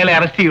നിങ്ങൾ അയാളെ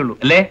അറസ്റ്റ് ചെയ്യുള്ളൂ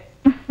അല്ലേ?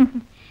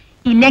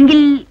 ഇല്ലെങ്കിൽ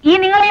ഈ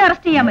നിങ്ങളെ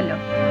അറസ്റ്റ് ചെയ്യാമല്ലോ.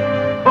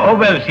 Oh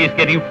well, she is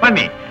getting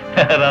funny.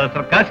 Rather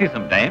sarcastic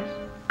sometimes.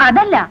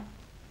 അതല്ല,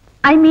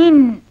 ഐ മീൻ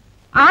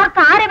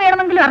ആർക്കാരെ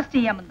വേണമെങ്കിലും അറസ്റ്റ്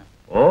ചെയ്യാമെന്ന്.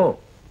 Oh,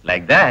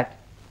 like that.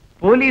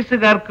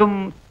 പോലീസുകാർക്കും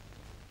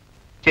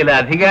ചില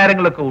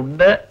അധികാരങ്ങളൊക്കെ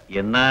ഉണ്ട്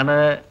എന്നാണ്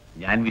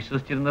ഞാൻ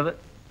വിശ്വസിച്ചിരുന്നത്.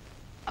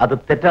 അത്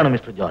തെറ്റാണ്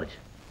മിസ്റ്റർ ജോർജ്.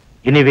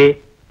 എനിവേ,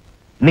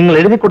 നിങ്ങൾ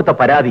എഴുതി കൊടുത്ത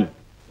പരാതി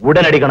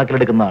ഉടനടി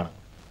കണക്കിലെടുക്കുന്നതാണ്.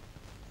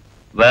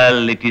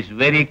 Well, it is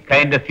very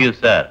kind of you,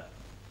 sir.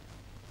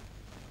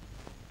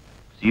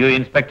 See you,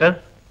 Inspector.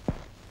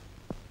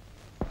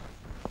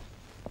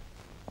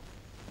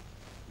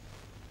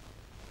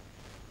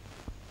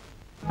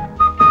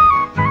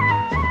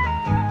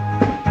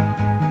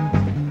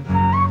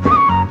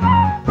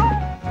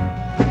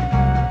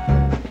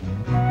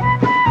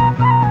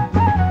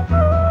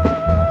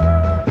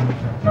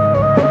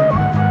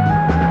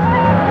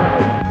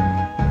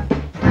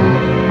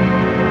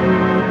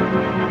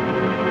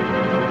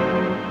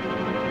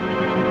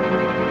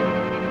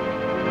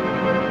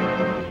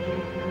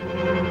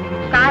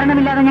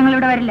 കാരണമില്ലാതെ ഞങ്ങൾ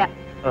ഇവിടെ വരില്ല.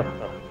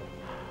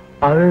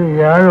 അത്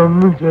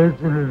ഞാനൊന്നും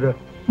ചെയ്തിട്ടില്ല.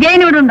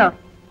 ജയൻ ഇവിടെ ഉണ്ടോ?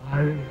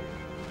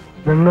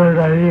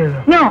 നിങ്ങളുടെ അഴിയല്ല.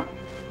 നോ,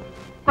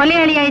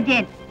 കൊലയാളിയായ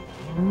ജയൻ.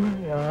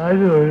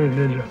 ആരും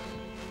ഇല്ലല്ലോ.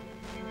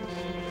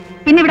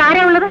 പിന്നെ ഇവിടെ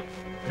ആരാ ഉള്ളത്?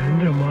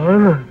 എന്റെ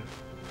മകനുണ്ട്.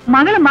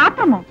 മകള്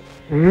മാത്രമോ?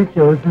 ഈ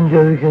ചോദ്യം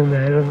ചോദിക്കാൻ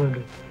നേരം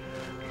കൊണ്ട്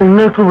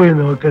നിങ്ങൾക്ക് പോയി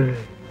നോക്കല്ലേ.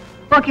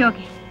 Okay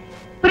okay,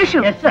 Purushu,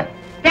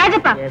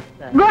 Rajappa,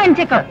 go and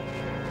check out.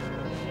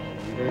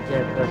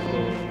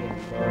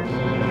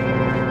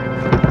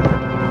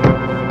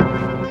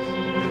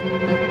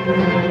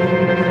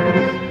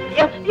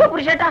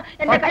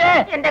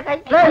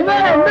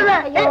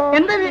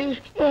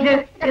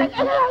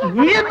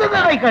 നീ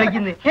എന്തായി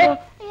കളിക്കുന്നേ?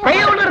 കൈ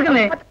കൊണ്ട്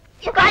എടുക്കുന്നേ?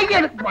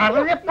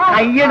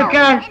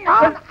 കൈയെടുക്കാൻ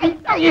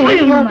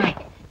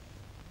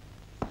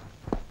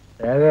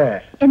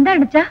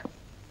എന്താണ് അച്ഛാ?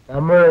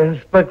 നമ്മുടെ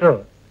ഇൻസ്പെക്ടർ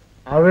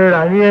അവരുടെ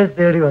അനിയനെ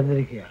തേടി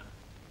വന്നിരിക്കുക.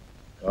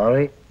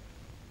 സോറി,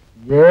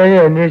 ജയനെ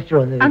അന്വേഷിച്ചു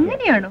വന്നിരിക്കുക.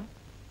 അങ്ങനെയാണോ?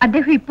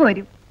 അദ്ദേഹം ഇപ്പൊ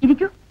വരും.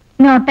 ഇരിക്കൂ.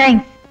 No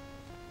thanks.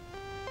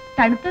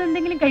 തണുത്തത്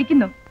എന്തെങ്കിലും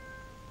കഴിക്കുന്നു?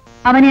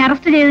 അവനെ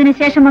അറസ്റ്റ് ചെയ്തതിന്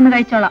ശേഷം വന്ന്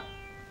കഴിച്ചോളാം.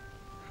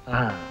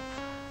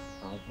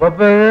 അപ്പൊ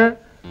പിന്നെ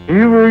ഈ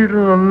വീട്ടിൽ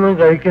നിന്നൊന്നും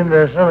കഴിക്കാൻ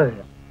രസമില്ല.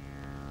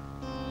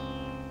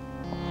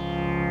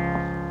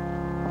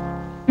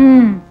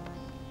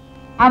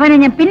 അവനെ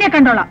ഞാൻ പിന്നെ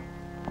കണ്ടോളാം.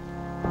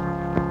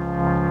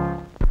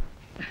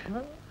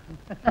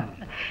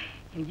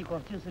 എനിക്ക്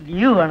കുറച്ച് ദിവസം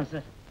ലീവ് വേണം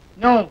സർ.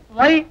 നോ.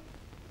 വൈ?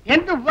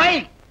 എന്ത് വൈ?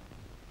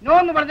 നോ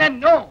എന്ന് പറഞ്ഞാൽ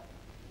നോ.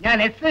 ഞാൻ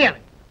SI ആണ്.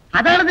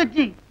 അതാണ്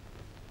തെറ്റി.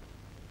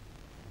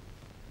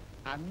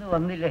 അന്ന്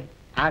വന്നില്ലേ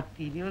ആ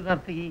തിരിവ്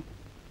നർത്തകി,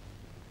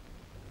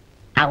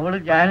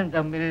 അവളും ഞാനും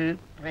തമ്മിൽ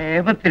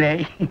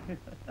പ്രേമത്തിലായി.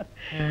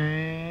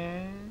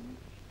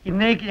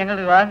 ഇന്നേക്ക് ഞങ്ങൾ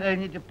വിവാഹം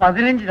കഴിഞ്ഞിട്ട്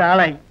 15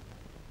 നാളായി.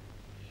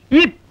 ഈ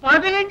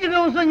 15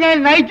 ദിവസം ഞാൻ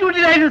നൈറ്റ്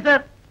ഡ്യൂട്ടിയിലായിരുന്നു സാർ.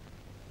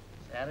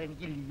 സാർ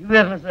എനിക്ക് ലീവ്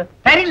തരണം സാർ.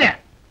 തരില്ല,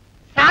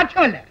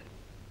 സാധ്യമല്ല.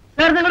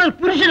 സാർ നിങ്ങളൊരു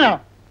പുരുഷനാണോ?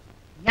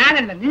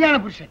 ഞാനല്ല, നീയാണ്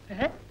പുരുഷൻ.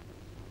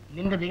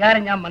 നിന്റെ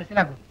വികാരം ഞാൻ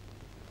മനസ്സിലാക്കുന്നു.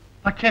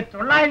 പക്ഷെ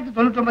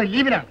 999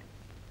 ലീവിലാണ്,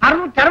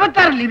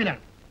 666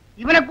 ലീവിലാണ്.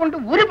 ഇവനെ കൊണ്ട്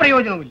ഒരു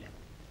പ്രയോജനവുമില്ല.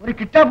 ഒരു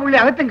കിട്ടാപ്പുള്ളി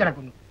അകത്തും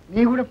കിടക്കുന്നു. നീ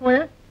കൂടെ പോയ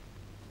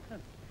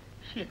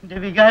എന്റെ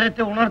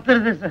വികാരത്തെ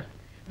ഉണർത്തരുത് സാർ.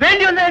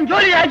 വേണ്ടി വന്ന ഞാൻ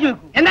ജോലി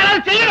രാജിവെക്കും. എന്നാൽ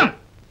അത് ചെയ്യണം.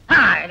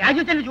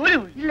 രാജിവെച്ചെന്റെ ജോലി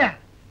ഇല്ല.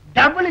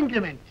 Double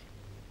increment.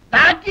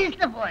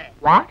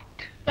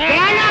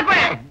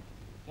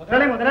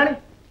 മുതലാളി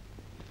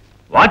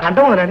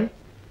കണ്ടോ മുതലാളി?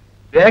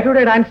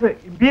 രേഖയുടെ ഡാൻസ്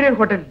ഇമ്പീരിയൽ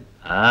ഹോട്ടലിൽ.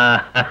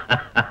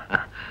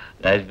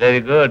 That's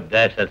very good.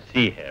 I shall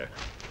see her.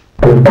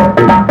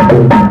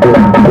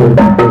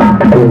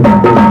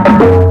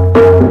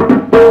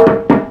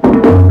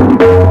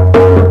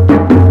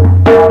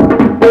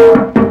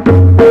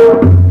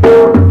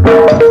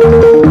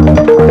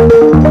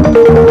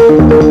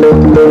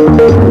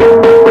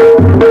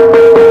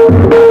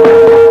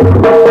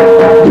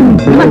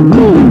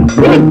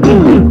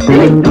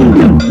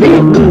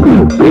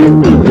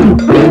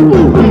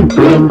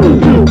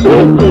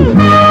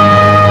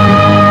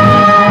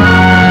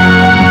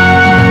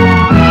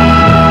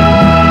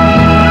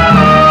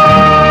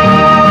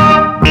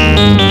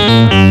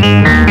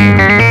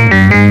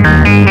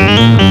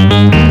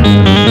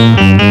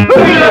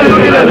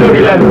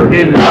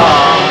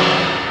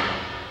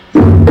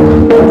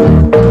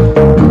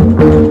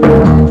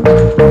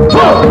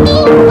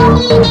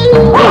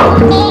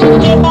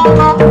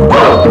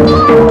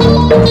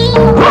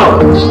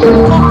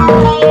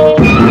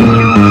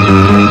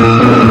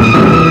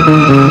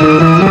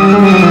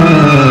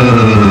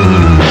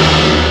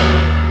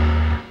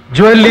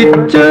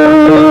 ജ്വലിച്ചു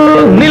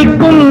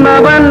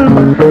നിൽക്കുന്നവൻ,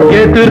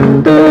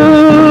 എതിർത്തു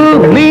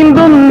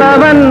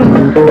നീന്തുന്നവൻ,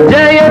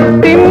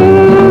 ജയത്തിൻ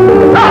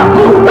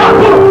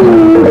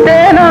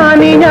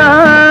സേനാനി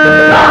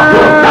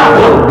ഞാൻ.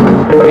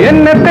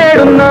 എന്നെ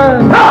തേടുന്ന,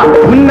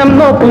 ഉന്നം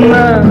നോക്കുന്ന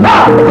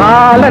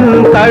ബാലൻ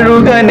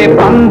കഴുകനെ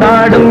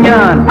പന്താടും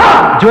ഞാൻ.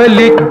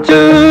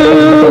 ജ്വലിച്ചു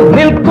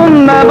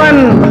നിൽക്കുന്നവൻ,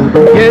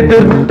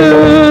 എതിർത്തു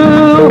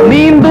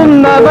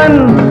നീന്തുന്നവൻ,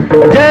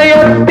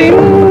 ജയത്തിൻ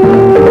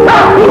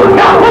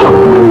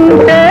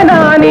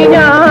സേനാനി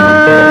ഞാൻ.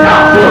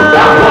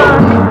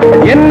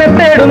 എന്നെ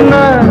തേടുന്ന,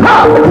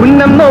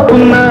 ഉന്നം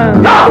നോക്കുന്ന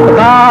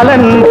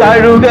കാലൻ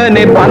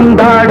കഴുകനെ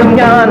പന്താടും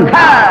ഞാൻ.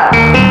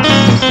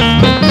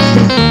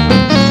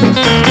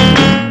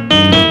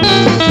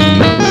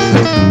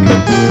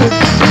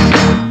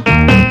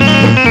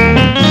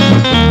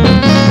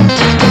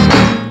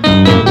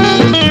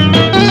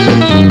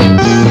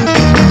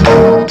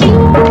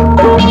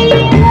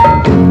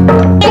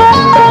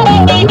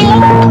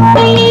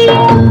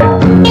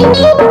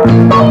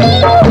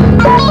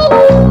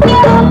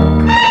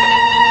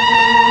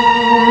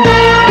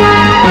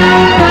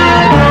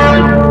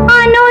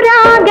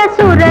 अनुराग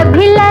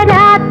सुरभिल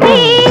रात्रि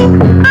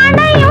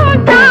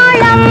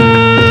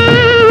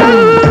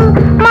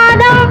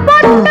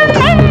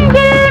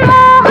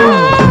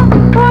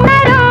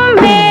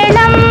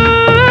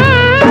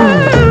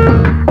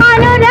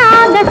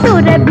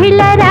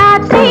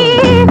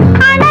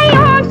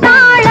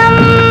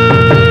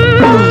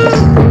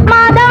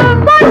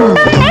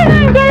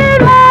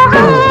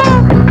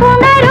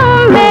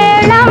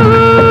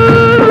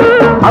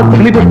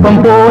അഗ്നിപുഷ്പം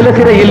പോലെ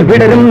സിരയിൽ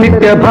വിടരും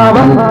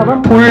നിത്യഭാവം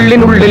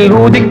ഉള്ളിനുള്ളിൽ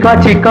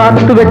ഊതിക്കാച്ചി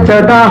കാത്തുവെച്ച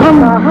ദാഹം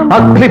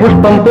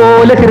അഗ്നിപുഷ്പം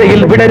പോലെ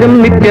സിരയിൽ വിടരും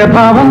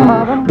നിത്യഭാവം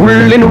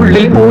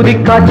ഉള്ളിനുള്ളിൽ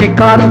ഊതിക്കാച്ചി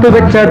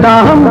കാത്തുവെച്ച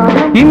ദാഹം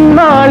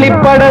ഇന്നാളി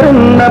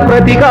പടരുന്ന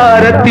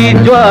പ്രതികാരത്തി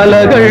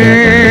ജ്വാലകൾ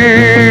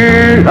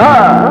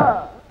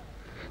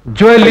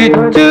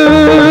ജ്വലിച്ചു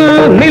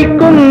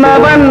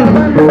നിൽക്കുന്നവൻ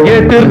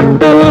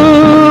എതിർത്തു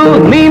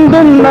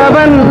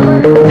നീന്തുന്നവൻ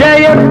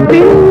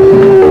ജയത്തിൻ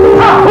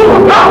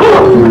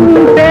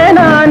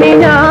സേനാനി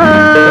ഞാൻ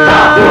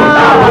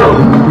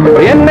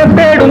എന്നെ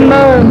തേടുന്ന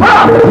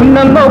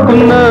ഉന്നം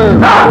നോക്കുന്ന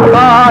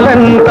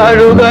കാലൻ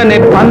കഴുകനെ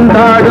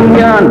പന്താടും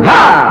ഞാൻ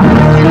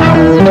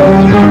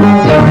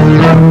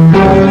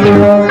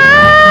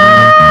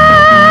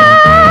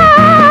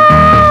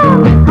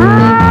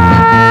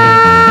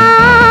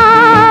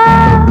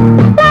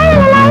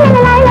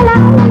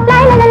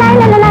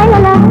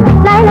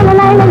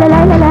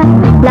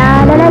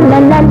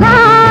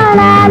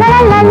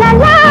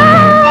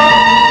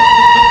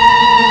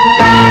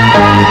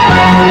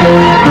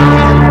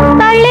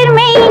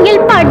തളിർമയിൽ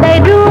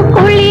പടരൂ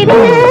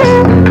കുളിര്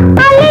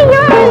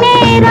അലിയും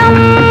നേരം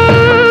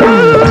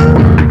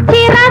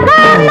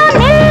ചിറകാർന്നു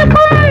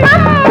നിൽക്കും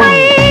നമ്മൾ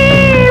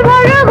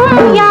ഒഴുകും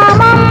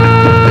യാമം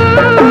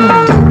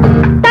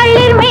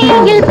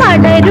തളിർമയിൽ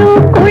പടരൂ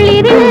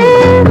കുളിര്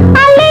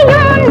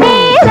അലിയും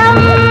നേരം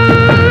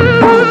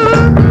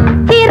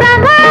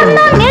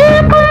ചിറകാർന്നു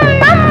നിൽക്കും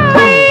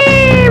നമ്മൾ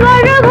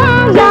ഒഴുകും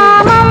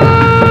യാമം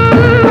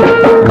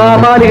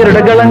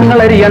കാമാലികരുടെ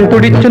ഗളങ്ങളറിയാൻ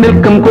തുടിച്ചു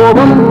നിൽക്കും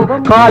കോപം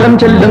കാലം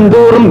ചെല്ലും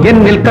തോറും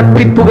എന്നിൽ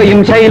കത്തിപ്പുകയും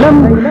ശൈലം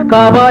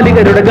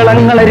കാവാലികരുടെ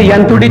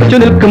ഗളങ്ങളറിയാൻ തുടിച്ചു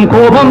നിൽക്കും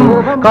കോപം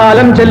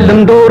കാലം ചെല്ലും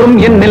തോറും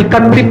എന്നിൽ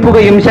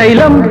കത്തിപ്പുകയും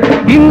ശൈലം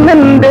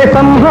ഇന്നെന്റെ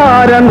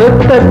സംഹാര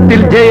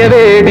നൃത്തത്തിൽ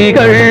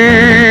ജയവേദികൾ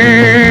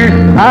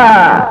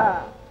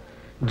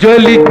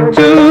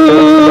ജ്വലിച്ചു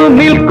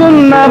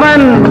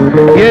നിൽക്കുന്നവൻ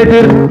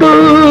എതിർത്തു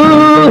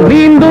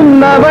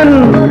നീന്തുന്നവൻ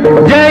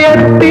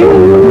ജയത്തിൻ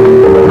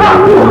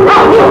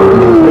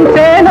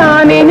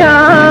സേനാനി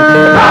ഞാൻ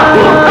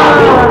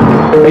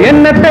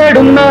എന്നെ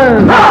തേടുന്ന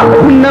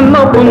ഉന്നം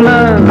നോക്കുന്ന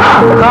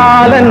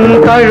കാലൻ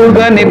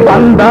കഴുകനെ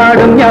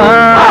പന്താടും ഞാൻ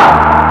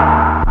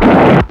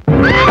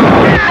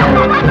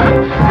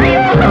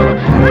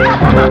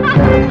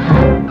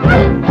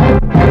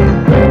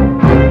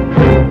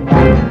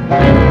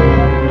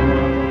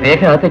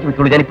രേഖ അകത്തേക്ക്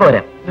വിട്ടോളൂ, ഞാനിപ്പോ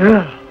വരാം.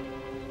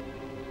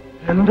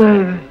 എന്താ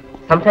ഇത്?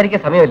 സംസാരിക്കാൻ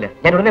സമയമില്ല,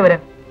 ഞാൻ ഉടനെ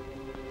വരാം.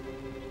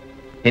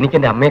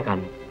 എനിക്കെന്റെ അമ്മയെ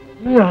കാണണം.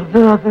 ഈ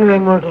അർദ്ധരാത്രി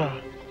എങ്ങോട്ടാ?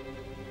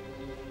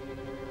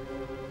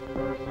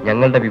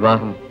 ഞങ്ങളുടെ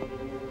വിവാഹം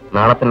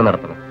നാളെ തന്നെ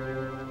നടത്തണം.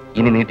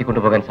 ഇനി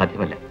നീട്ടിക്കൊണ്ടുപോകാൻ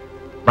സാധ്യമല്ല.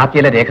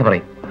 ബാക്കിയെല്ലാം രേഖ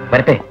പറയും.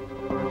 വരട്ടെ.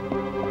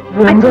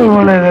 എന്താ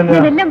മോളെ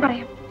ഞാനെല്ലാം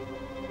പറയാം.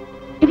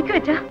 ഇരിക്കു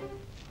വെച്ചാ.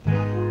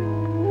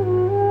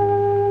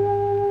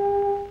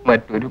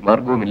 മറ്റൊരു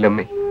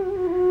മാർഗവുമില്ലമ്മേ.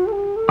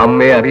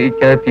 അമ്മയെ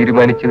അറിയിക്കാതെ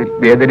തീരുമാനിച്ചതിൽ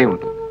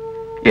വേദനയുണ്ട്.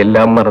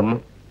 എല്ലാം മറന്ന്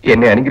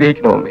എന്നെ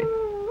അനുഗ്രഹിക്കണോ അമ്മേ?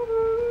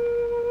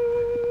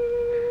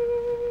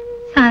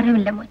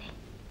 സാരമില്ല മോനെ,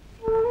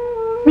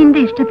 നിന്റെ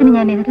ഇഷ്ടത്തിന്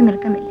ഞാൻ എതിര്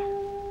നിൽക്കുന്നില്ല.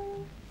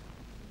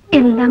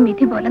 എല്ലാം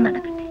വിധി പോലെ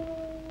നടക്കട്ടെ.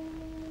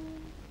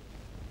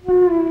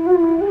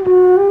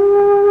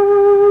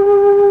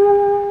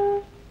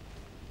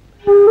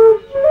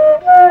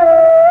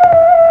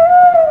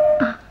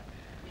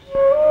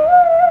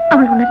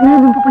 അവൾ ഉണർന്നതിന്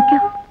മുമ്പ് പൊയ്ക്കോ.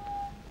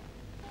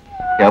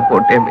 ഞാൻ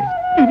പോട്ടെ അമ്മേ.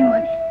 ശരി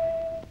മോനെ.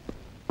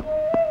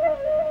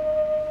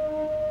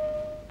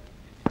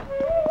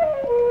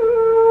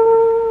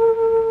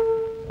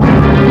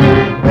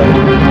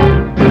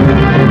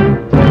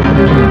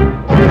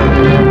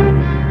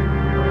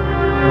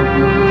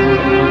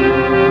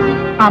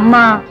 അമ്മ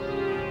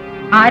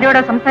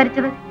ആരോടാ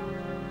സംസാരിച്ചത്?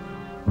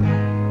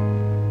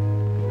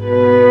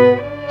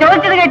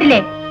 ചോദിച്ചത് കേട്ടില്ലേ?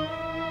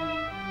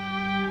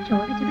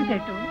 ചോദിച്ചത്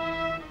കേട്ടു,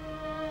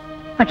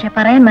 പക്ഷെ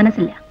പറയാൻ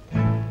മനസ്സില്ല.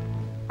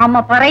 അമ്മ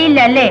പറയില്ല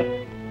അല്ലേ?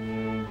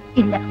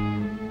 ഇല്ല.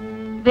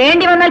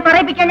 വേണ്ടി വന്നാൽ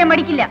പറയിപ്പിക്കാൻ ഞാൻ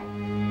മടിക്കില്ല.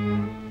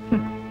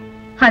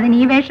 അതിന്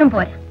ഈ വേഷം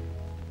പോരാ.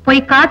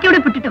 പോയി കാക്കിയോട്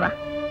വിട്ടിട്ട് വാ.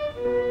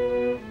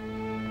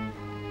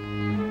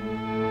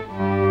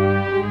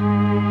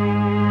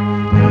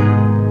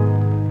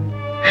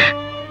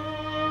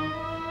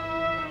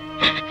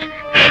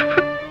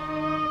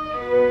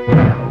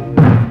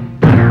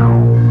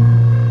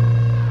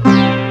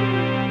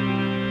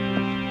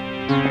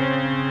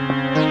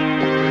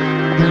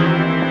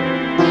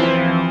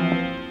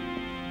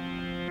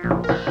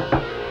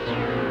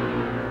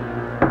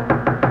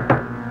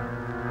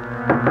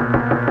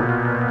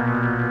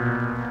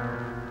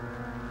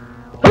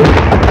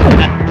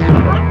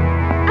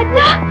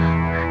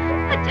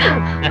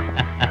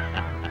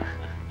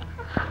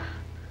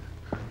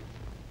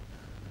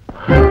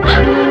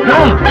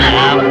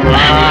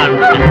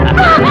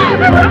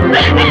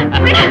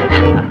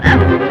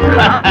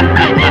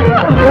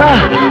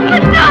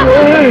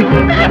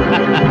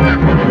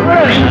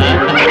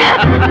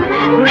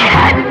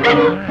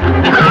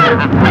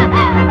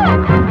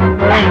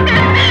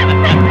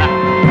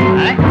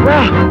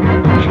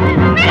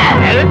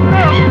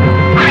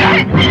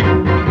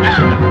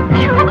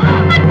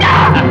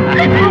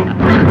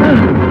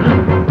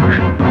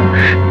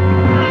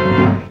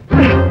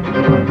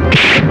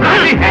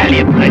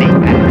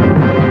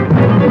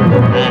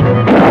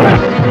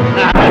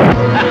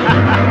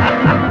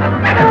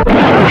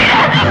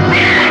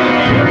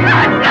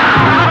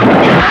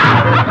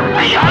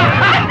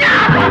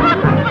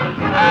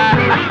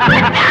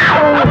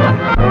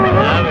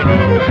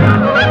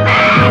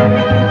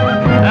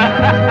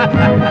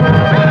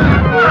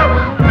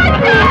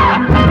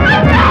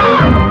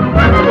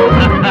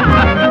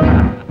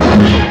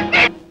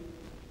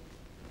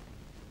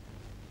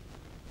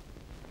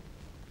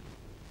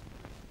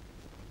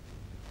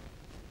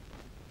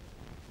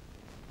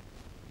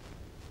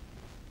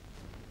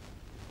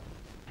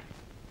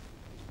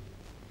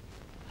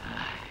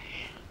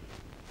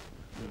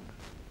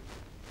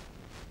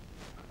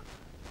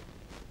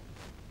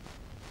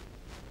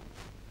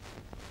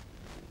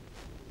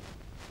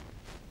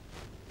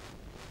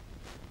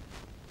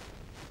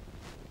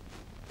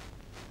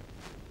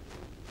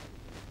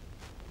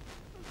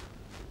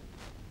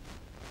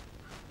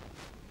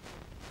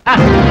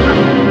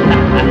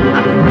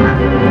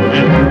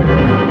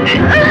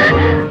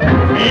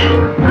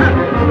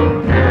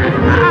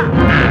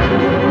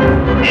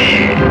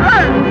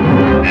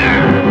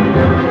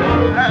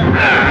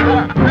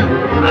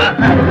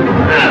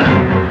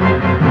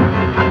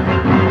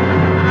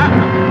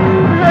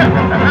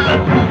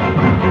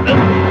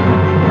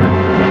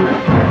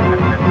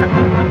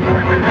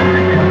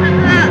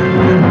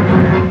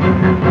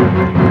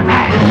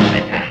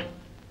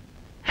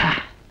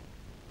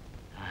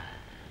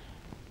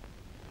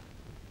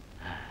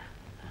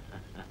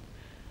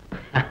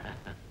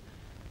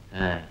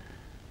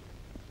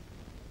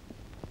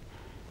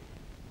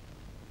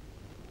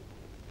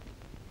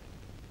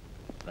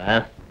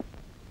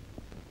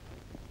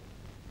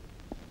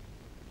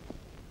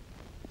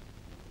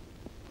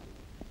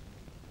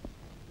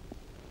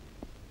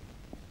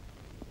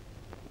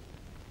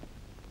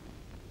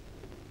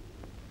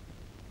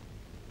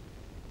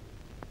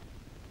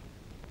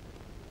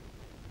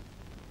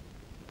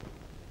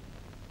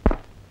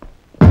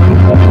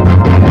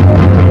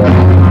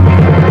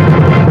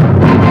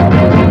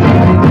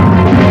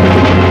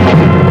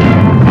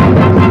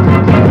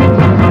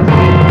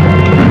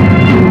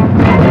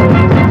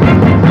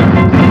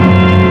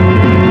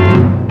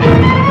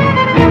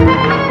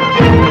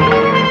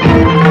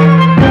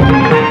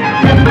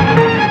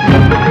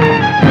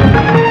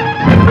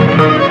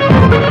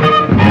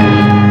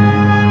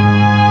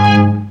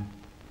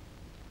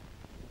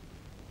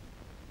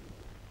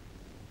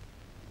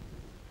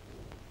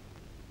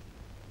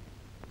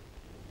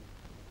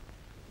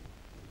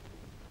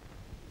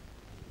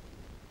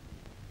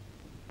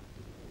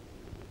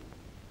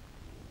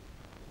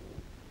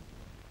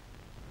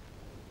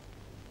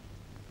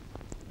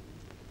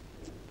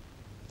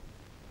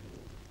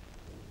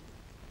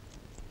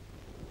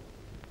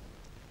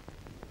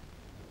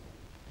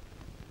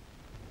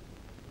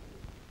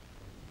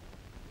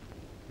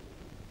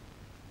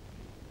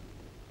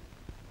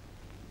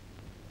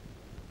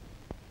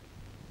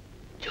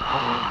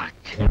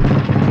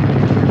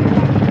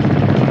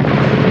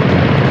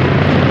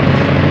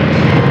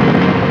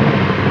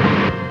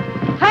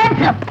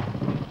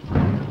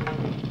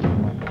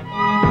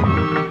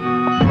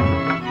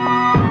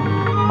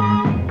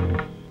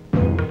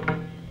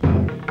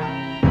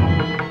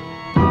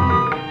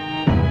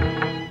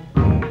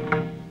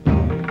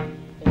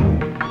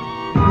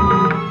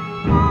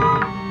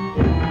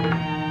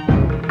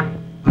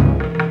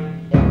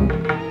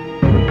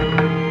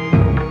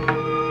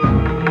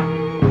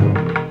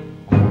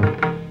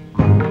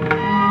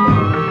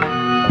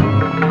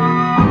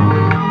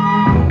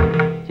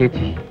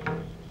 ചേച്ചി,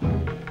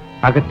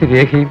 അകത്ത്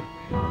രേഖയും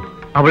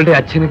അവളുടെ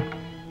അച്ഛനും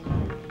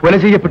കൊല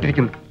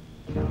ചെയ്യപ്പെട്ടിരിക്കുന്നു.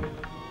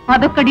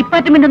 അതൊക്കെ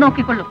ഡിപ്പാർട്ട്മെന്റ്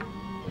നോക്കിക്കൊള്ളു.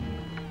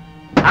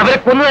 അവരെ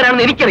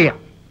കൊന്നുതരാമെന്ന് എനിക്കറിയാം.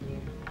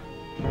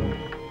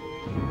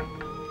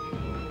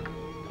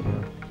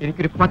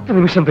 എനിക്കൊരു 10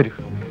 നിമിഷം തരൂ.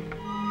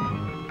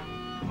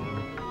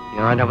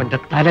 ഞാൻ അവന്റെ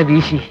തല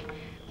വീശി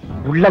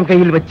ഉള്ളം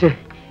കയ്യിൽ വെച്ച്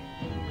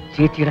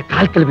ചേച്ചിയുടെ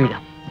കാൽക്കൽ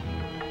വീഴാം.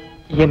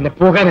 എന്നെ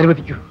പോകാൻ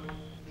അനുവദിക്കൂ.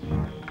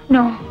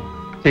 നോ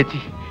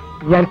ചേച്ചി,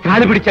 ഞാൻ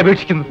കാല് പിടിച്ച്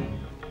അപേക്ഷിക്കുന്നു.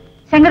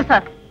 ശങ്കർ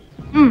സാർ,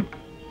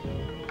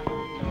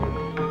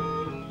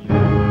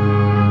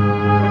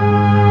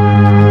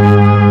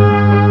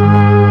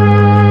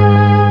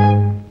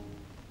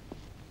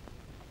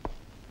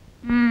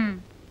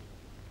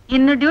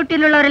 ഇന്ന്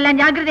ഡ്യൂട്ടിയിലുള്ളവരെല്ലാം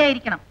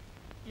ജാഗ്രതയായിരിക്കണം.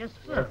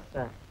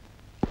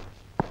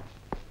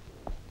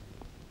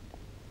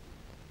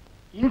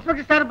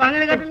 ഇൻസ്പെക്ടർ സാർ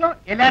പറഞ്ഞത് കേട്ടല്ലോ,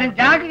 എല്ലാരും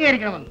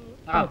ജാഗ്രതയായിരിക്കണമെന്ന്.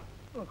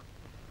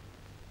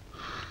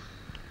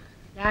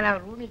 ഞാൻ ആ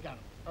റൂമിൽ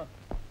കാണും.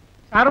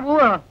 സാറ്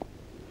പോവാണോ?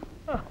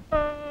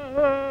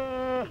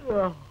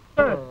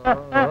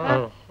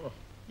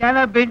 ഞാൻ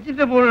ആ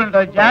ബെഞ്ചിന്റെ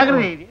മുകളിലുണ്ടോ,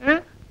 ജാഗ്രത ചെയ്ത്.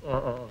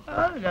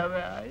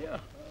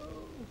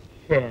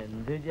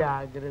 എന്ത്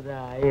ജാഗ്രത,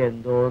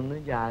 എന്തോന്ന്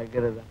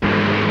ജാഗ്രത.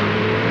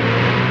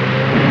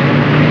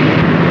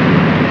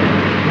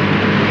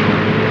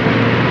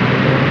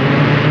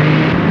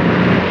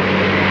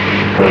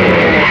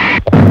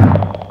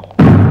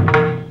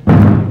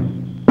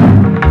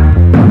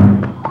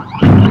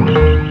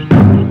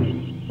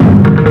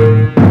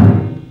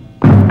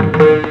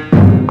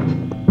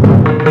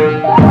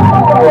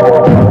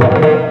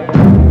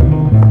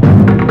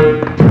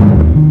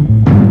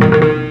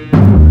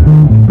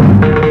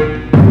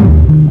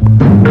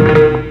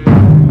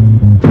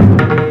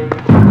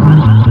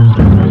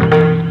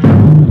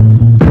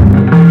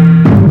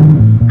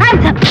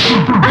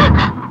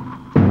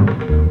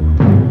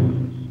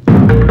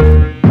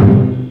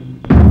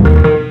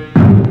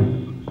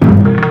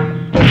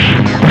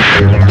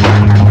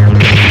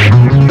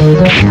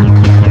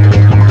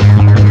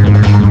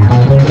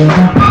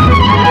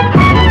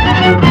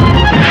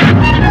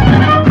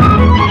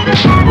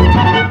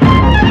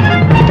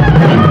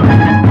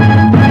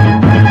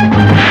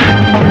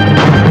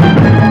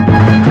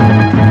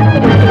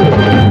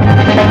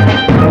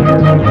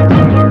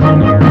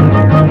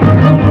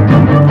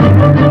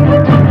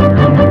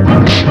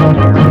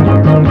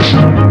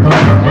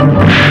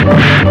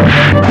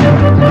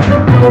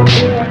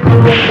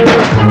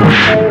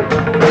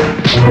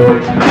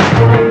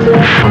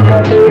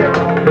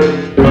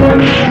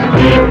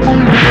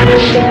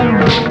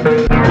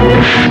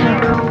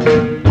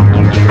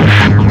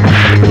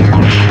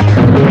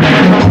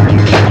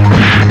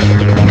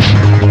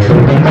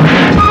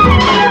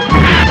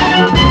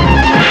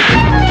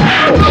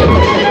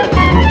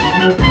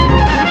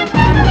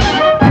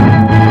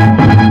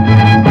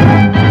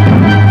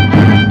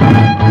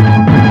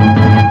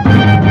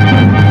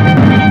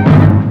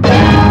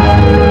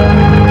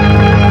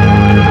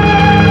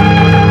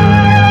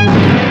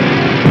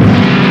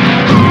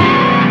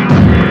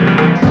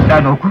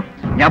 നോക്കൂ,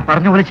 ഞാൻ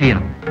പറഞ്ഞ പോലെ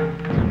ചെയ്യണം.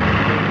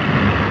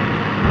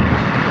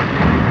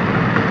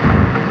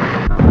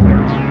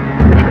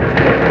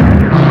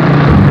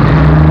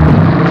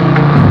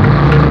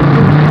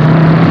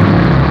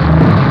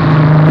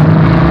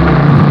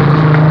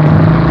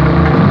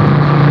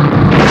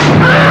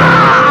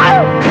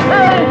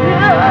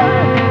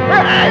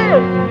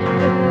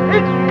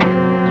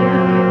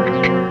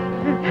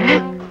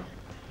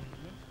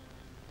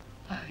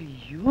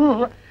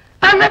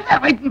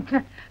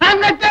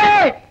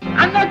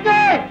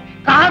 അങ്ങനത്തെ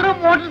കാറും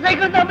മോട്ടോർ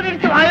സൈക്കിളും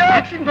തമ്മിലിടിച്ച് വായോ.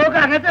 നോക്ക്,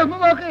 അങ്ങനത്തെ ഒന്ന്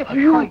നോക്ക്.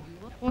 അയ്യോ,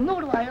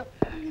 ഒന്നുകൂടി വായോ.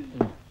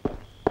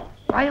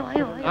 വായോ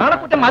വായോ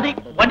ആളെക്കുറ്റം മതി.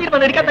 വണ്ടിയിൽ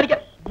വന്ന് എടുക്കാൻ തനിക്ക്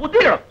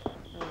ബുദ്ധിയിലോ?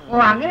 ഓ,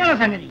 അങ്ങനെയാണോ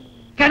സംഗതി?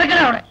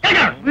 കിടക്കണോ അവിടെ?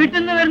 വീട്ടിൽ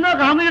നിന്ന് വരുന്നോ,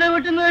 കാമുകിയുടെ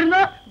വീട്ടിൽ നിന്ന്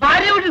വരുന്നോ,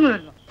 ഭാര്യ വീട്ടിൽ നിന്ന്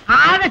വരുന്നോ?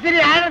 ആരെ ശരി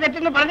ആരെ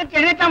തെറ്റെന്ന് പറഞ്ഞിട്ട്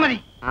എഴുന്നേറ്റാ മതി.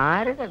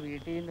 ആരുടെ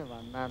വീട്ടിൽ നിന്ന്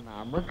വന്നാ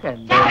നമുക്ക്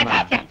എന്താ?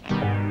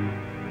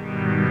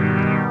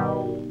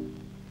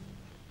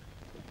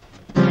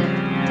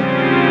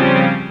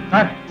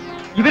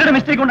 ഇവരുടെ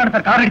മിസ്റ്റേക്ക് കൊണ്ടാണ്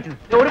സാർ കാർ അടിച്ചത്.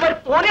 ഒരുപാട്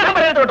തോന്നിയാൽ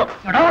പറയാൻ കേട്ടോ.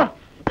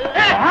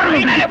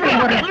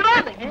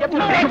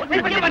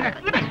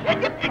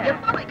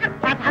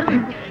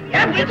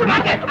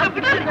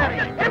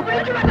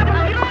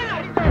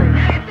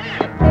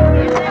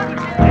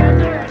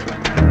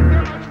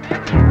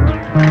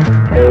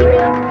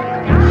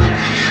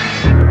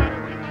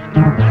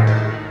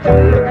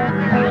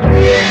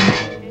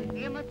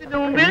 നിയമത്തിന്റെ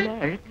മുമ്പിൽ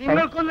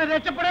നിങ്ങൾക്കൊന്ന്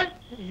രക്ഷപ്പെടാൻ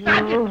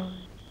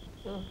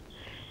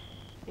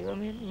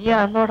നീ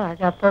അന്നോടാ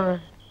ചത്തത്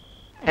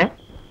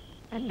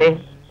അല്ലേ?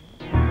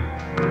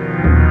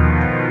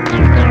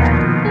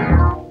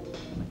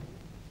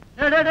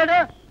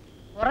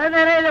 കുറെ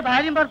നേരമല്ലേ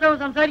ഭാര്യയും ഭർത്താവും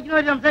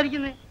സംസാരിക്കുന്നവര്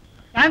സംസാരിക്കുന്നത്.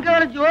 ഞങ്ങൾക്ക്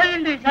അവിടെ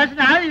ജോലിയുണ്ട്,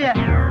 ശാസന ആളില്ല,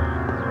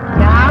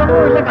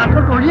 ലാഭവുമില്ല, കട്ട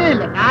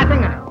തൊഴിലില്ല,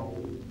 നാശങ്ങനെ.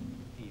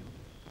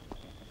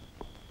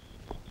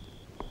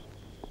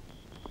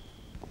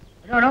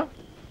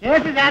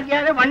 കേസ്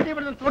ചാറ്റിയാതെ വണ്ടി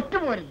ഇവിടുന്ന് തൊട്ടു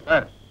പോരുന്നു.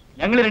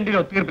 ഞങ്ങൾ രണ്ടിലും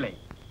ഒത്തുതീർപ്പിലായി.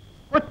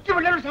 കൊച്ചു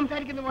പിള്ളേരോട്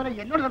സംസാരിക്കുന്ന പോലെ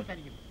എന്നോട്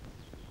സംസാരിക്കുന്നു.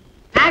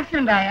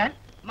 ആക്സിഡന്റ് ആയാൽ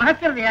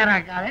മഹസ്കർ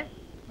തയ്യാറാക്കാതെ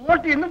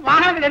കോർട്ടിൽ നിന്ന്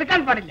വാഹനങ്ങൾ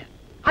എടുക്കാൻ പാടില്ല.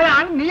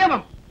 അതാണ്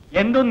നിയമം.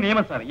 എന്തോന്ന്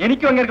നിയമം സാർ?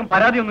 എനിക്കും അങ്ങേർക്കും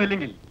പരാതിയൊന്നും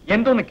ഇല്ലെങ്കിൽ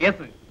എന്തോന്ന്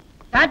case?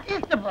 That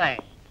is the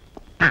point.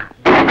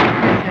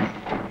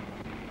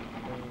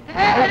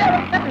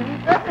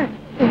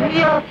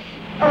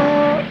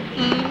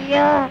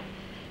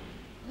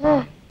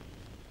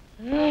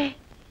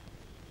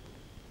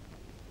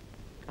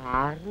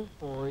 Car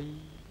പോയി.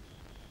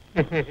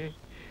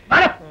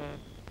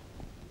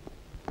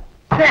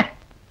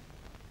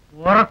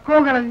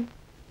 ഉറക്കവും കളഞ്ഞ്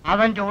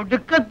അവന്റെ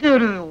ഒടുക്കത്തെ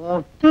ഒരു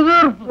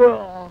ഒത്തുതീർപ്പ്.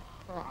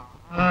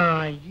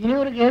 ഇനി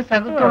ഒരു കേസ്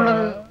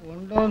അകത്തുള്ളത്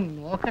ഉണ്ടോ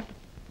നോക്കട്ടെ.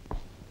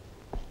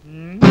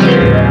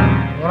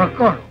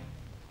 ഉറക്കമാണ്.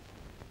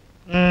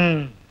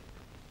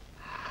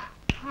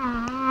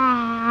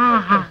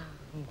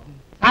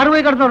 സാറ്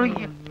പോയി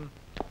കിടന്നുറങ്ങിയ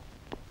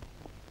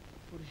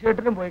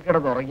പുരുഷേട്ടനും പോയി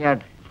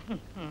കിടന്നുറങ്ങിയാട്ടെ.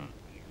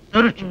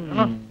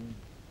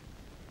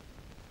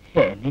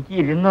 എനിക്ക്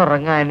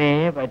ഇരുന്നുറങ്ങാനേ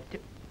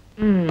പറ്റും.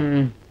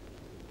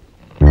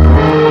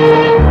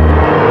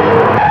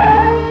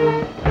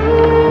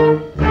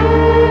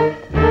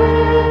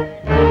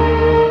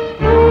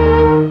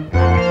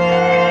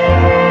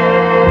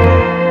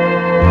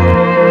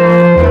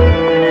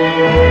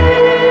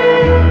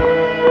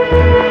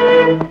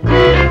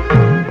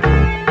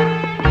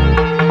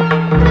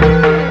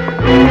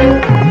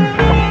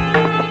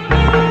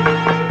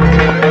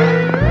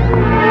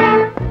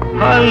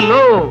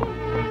 Hello,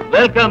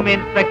 welcome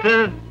Inspector,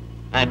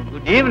 and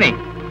good evening.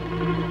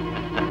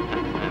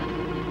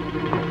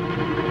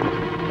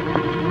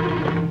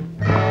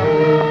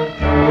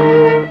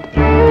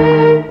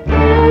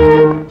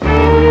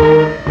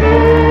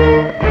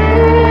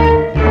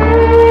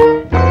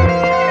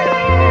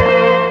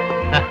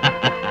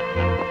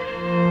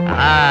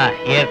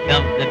 Here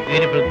comes the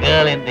beautiful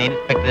girl in the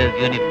inspector's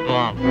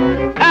uniform.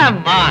 Come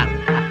on.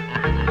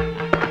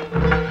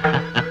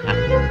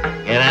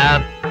 Get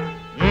up.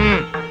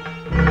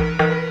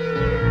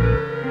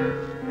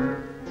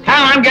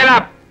 Come on, get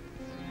up.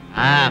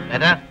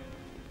 Better.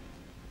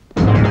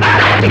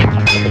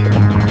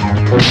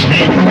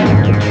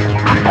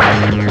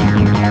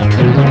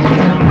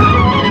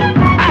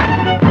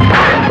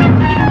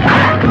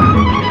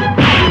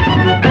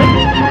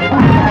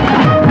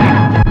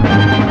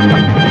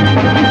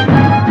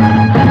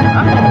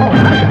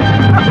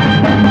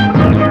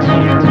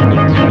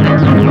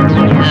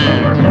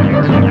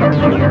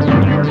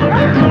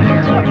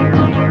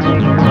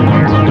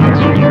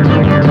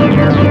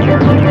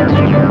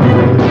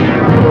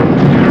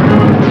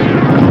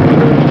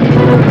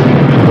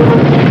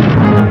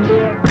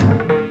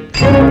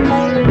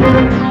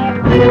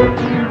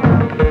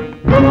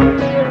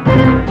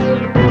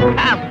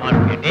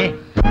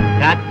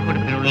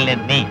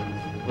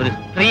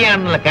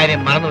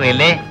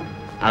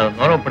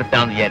 അതൊന്ന്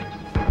ഓർമ്മപ്പെടുത്താമെന്ന് വിചാരിച്ചു.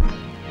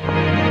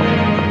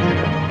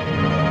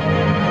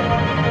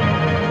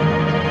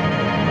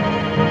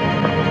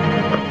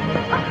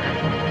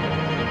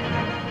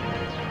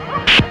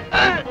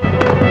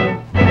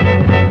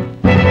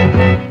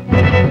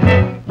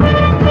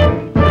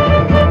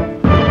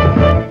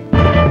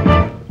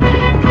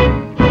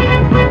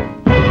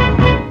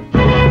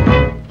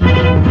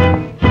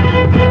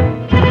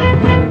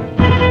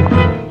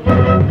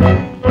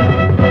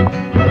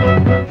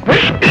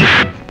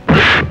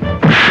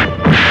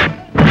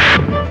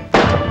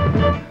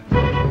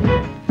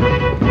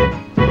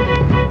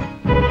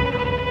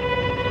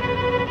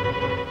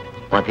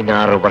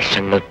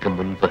 വർഷങ്ങൾക്ക്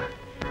മുൻപ്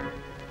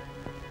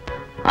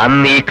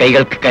അന്ന് ഈ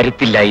കൈകൾക്ക്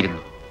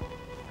കരുത്തില്ലായിരുന്നു.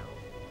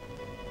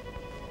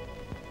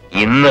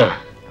 ഇന്ന്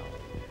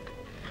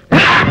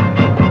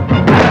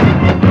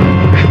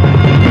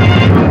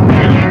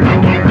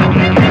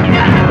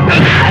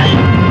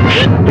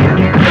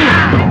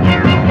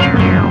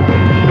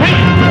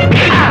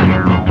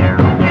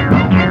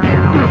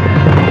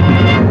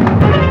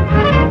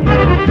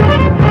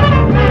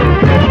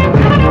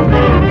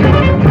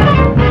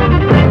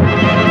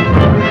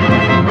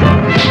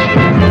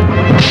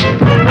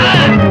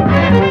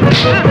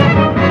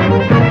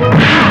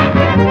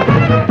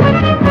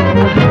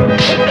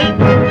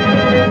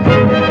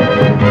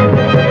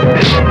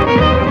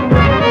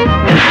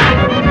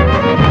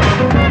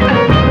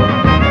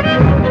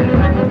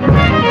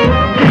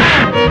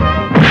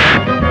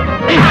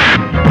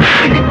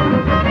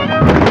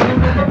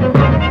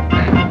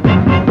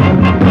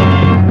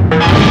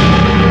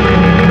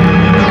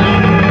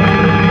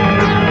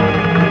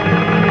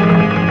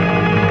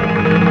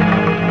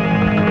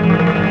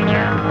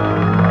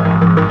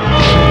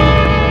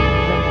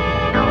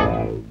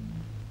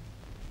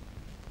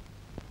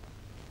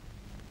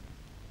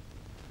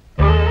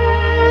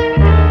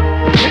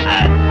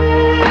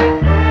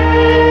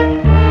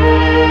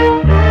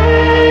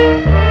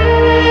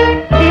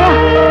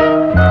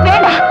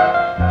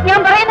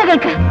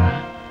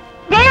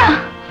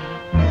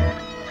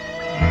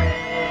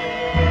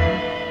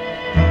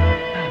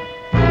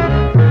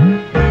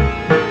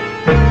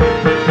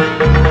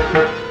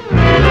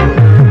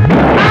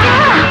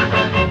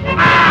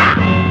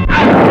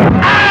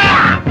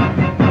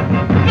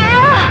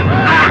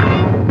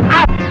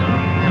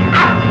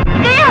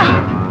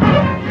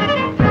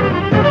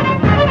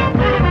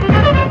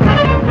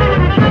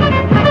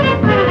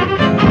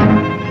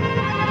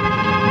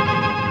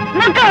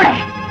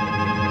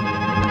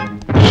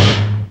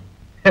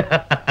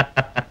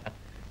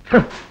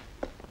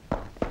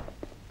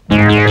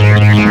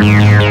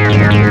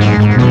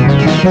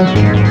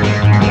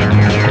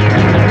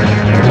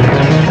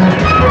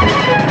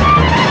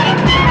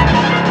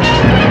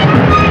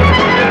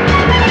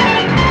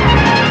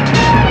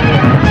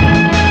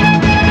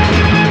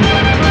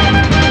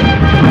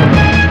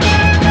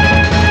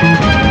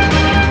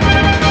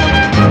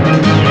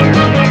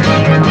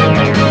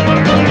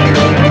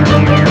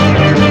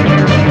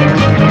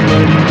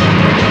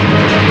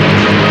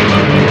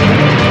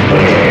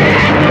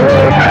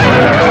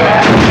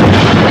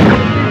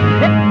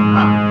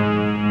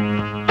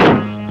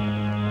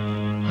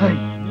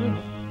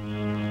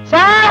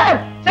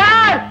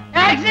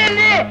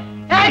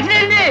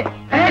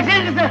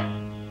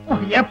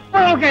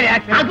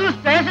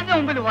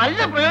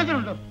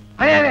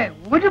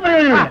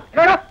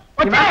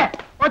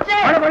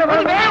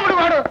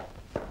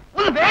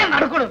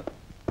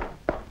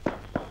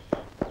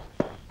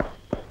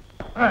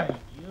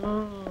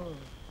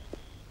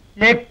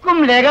ലെക്കും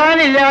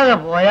ലഗാനില്ലാതെ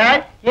പോയാൽ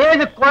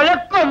ഏത്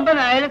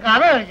കൊലക്കൊമ്പനായാലും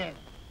കഥ കഴിക്കാൻ.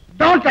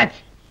 Don't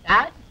touch.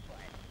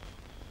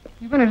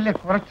 ഇവനല്ലേ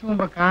കുറച്ചു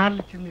മുമ്പ്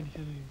കാറിൽ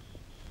ചെന്നിടിച്ചത്?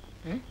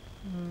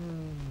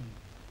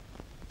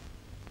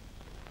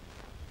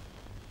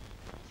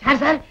 സാർ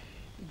സാർ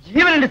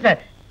ജീവനുണ്ട് സാർ.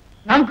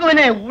 നമുക്ക്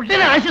ഇവനെ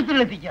ഉടനെ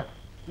ആശുപത്രിയിൽ എത്തിക്കാം.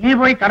 നീ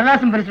പോയി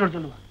കടലാസം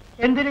പരിശോധിച്ചോണ്ട് പോവാ.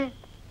 എന്തിന്?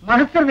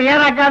 മഹസർ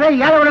തയ്യാറാക്കാതെ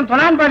ഇയാൾ അവിടെ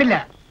തൊടാൻ പാടില്ല.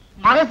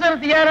 മഹസർ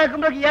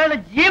തയ്യാറാക്കുമ്പോൾ ഇയാളുടെ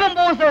ജീവൻ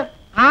പോകും സാർ.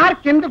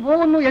 ആർക്കെന്ത്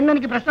പോകുന്നു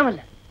എന്നെനിക്ക് പ്രശ്നമല്ല.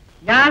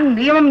 ഞാൻ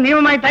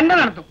നിയമമായി തന്നെ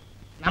നടത്തും.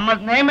 നമ്മൾ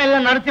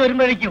നിയമമെല്ലാം നടത്തി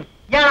വരുമ്പോഴേക്കും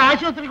ഇയാൾ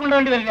ആശുപത്രി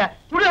കൊണ്ടുപോകേണ്ടി വരില്ല.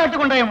 ചുടുകാട്ട്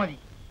കൊണ്ടുപോയാൽ മതി.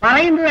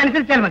 പറയുന്നത്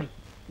അനുസരിച്ചാൽ മതി.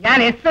 ഞാൻ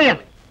SI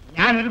ആണ്.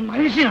 ഞാനൊരു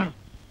മനുഷ്യനാണ്.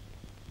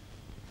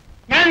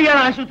 ഞാൻ ഇയാൾ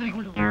ആശുപത്രി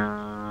കൊണ്ടുപോകും.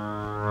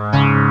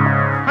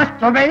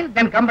 First obey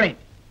then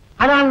complaint.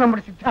 അതാണ്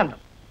നമ്മുടെ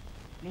സിദ്ധാന്തം.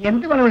 നീ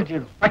എന്ത് വേണമെങ്കിലും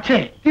ചെയ്തു, പക്ഷേ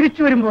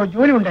തിരിച്ചു വരുമ്പോൾ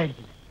ജോലി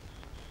ഉണ്ടായിരിക്കില്ല.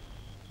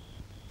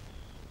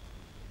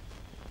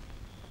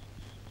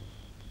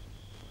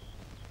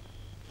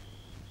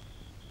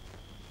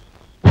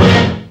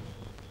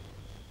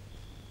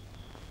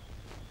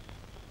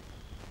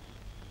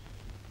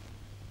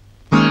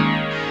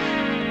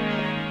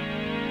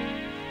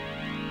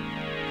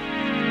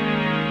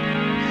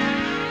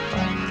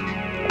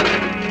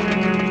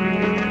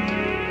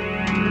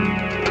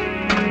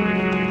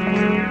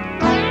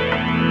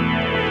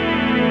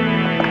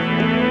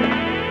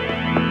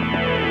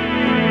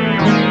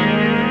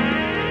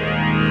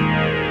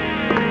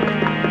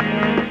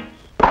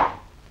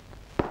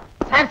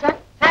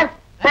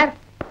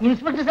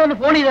 ഇൻസ്പെക്ടർ സാറിന്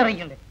ഫോൺ ചെയ്ത്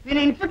അറിയിക്കണ്ടേ?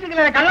 പിന്നെ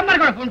ഇൻസ്പെക്ടർ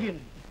കള്ളന്മാർക്കാണ് ഫോൺ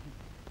ചെയ്യുന്നത്.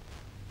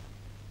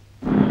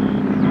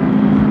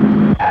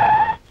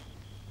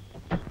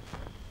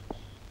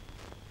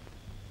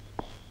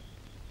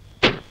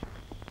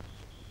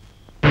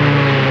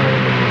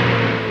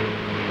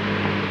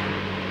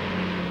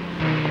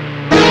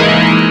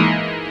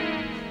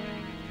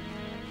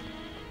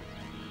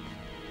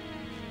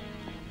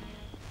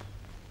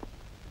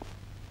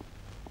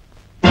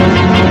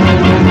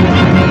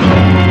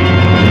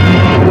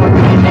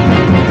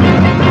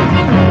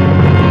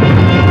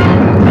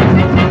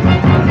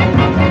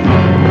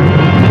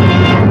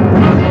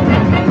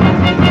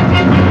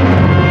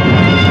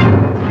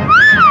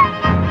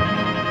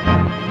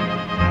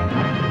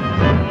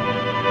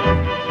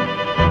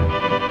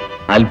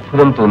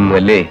 അത്ഭുതം തോന്നുന്നു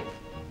അല്ലേ?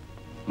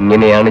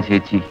 ഇങ്ങനെയാണ്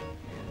ചേച്ചി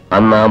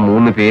അന്ന് ആ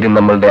 3 പേരും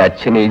നമ്മളുടെ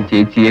അച്ഛനെയും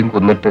ചേച്ചിയെയും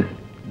കൊന്നിട്ട്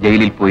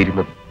ജയിലിൽ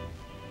പോയിരുന്നത്.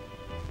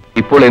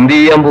 ഇപ്പോൾ എന്ത്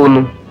ചെയ്യാൻ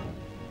പോകുന്നു?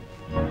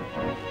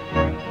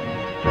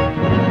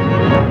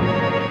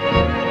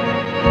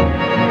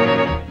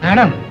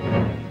 മാഡം,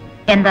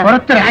 എന്താ?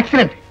 പുറത്തൊരു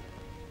ആക്സിഡന്റ്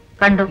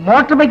കണ്ടു.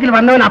 മോട്ടോർ ബൈക്കിൽ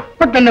വന്നവൻ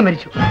അപ്പൊ തന്നെ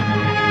മരിച്ചു.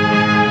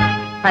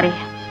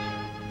 അറിയാം,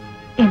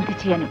 എന്ത്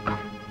ചെയ്യാനൊക്കെ.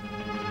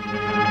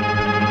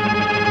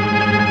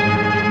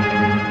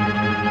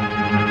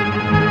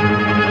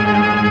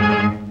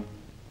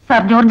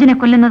 സാർ ജോർജിനെ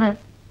കൊല്ലുന്നത്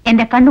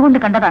എന്റെ കണ്ണുകൊണ്ട്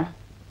കണ്ടതാണ്.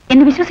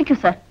 എന്നെ വിശ്വസിക്കൂ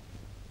സാർ.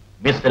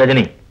 മിസ്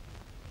രജനി,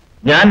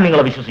 ഞാൻ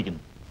നിങ്ങളെ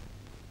വിശ്വസിക്കുന്നു.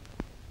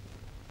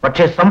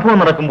 പക്ഷേ സംഭവം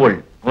നടക്കുമ്പോൾ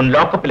അവൻ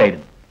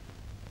ലോക്കപ്പിലായിരുന്നു.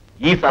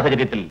 ഈ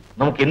സാഹചര്യത്തിൽ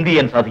നമുക്ക് എന്ത്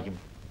ചെയ്യാൻ സാധിക്കും?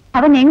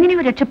 അവൻ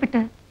എങ്ങനെയോ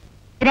രക്ഷപ്പെട്ട്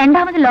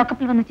രണ്ടാമത്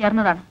ലോക്കപ്പിൽ വന്ന്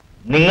ചേർന്നതാണ്.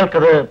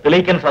 നിങ്ങൾക്കത്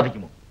തെളിയിക്കാൻ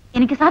സാധിക്കുമോ?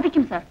 എനിക്ക്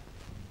സാധിക്കും sir.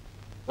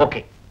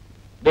 Okay,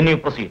 then you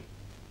proceed.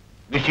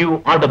 Wish you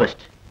all the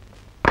best.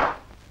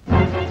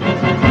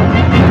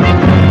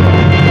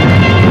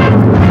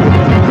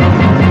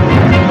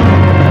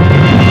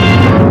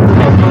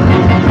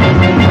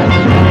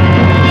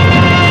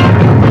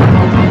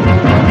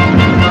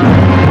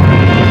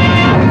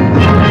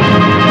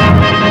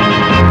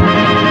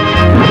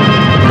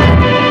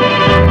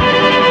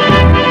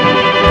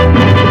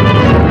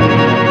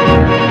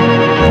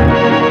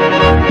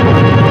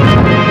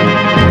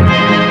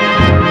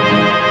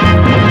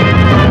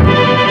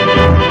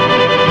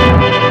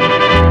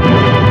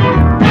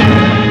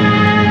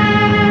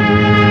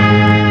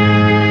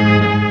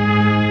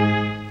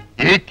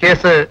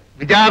 Case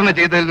വിചാരണ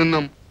ചെയ്തതിൽ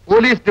നിന്നും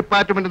പോലീസ്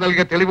ഡിപ്പാർട്ട്മെന്റ്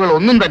നൽകിയ തെളിവുകൾ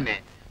ഒന്നും തന്നെ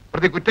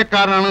പ്രതി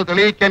കുറ്റക്കാരനാണെന്ന്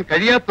തെളിയിക്കാൻ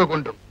കഴിയാത്തത്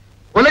കൊണ്ടും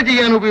കൊല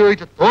ചെയ്യാൻ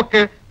ഉപയോഗിച്ച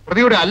തോക്ക്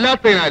പ്രതിയുടെ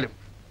അല്ലാത്തതിനാലും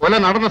കൊല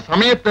നടന്ന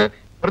സമയത്ത്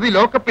പ്രതി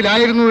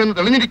ലോക്കപ്പിലായിരുന്നു എന്ന്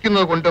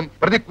തെളിഞ്ഞിരിക്കുന്നത് കൊണ്ടും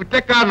പ്രതി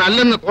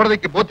കുറ്റക്കാരനല്ലെന്ന്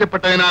കോടതിക്ക്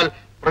ബോധ്യപ്പെട്ടതിനാൽ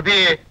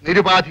പ്രതിയെ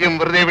നിരുപാധികം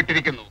വെറുതെ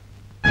വിട്ടിരിക്കുന്നു.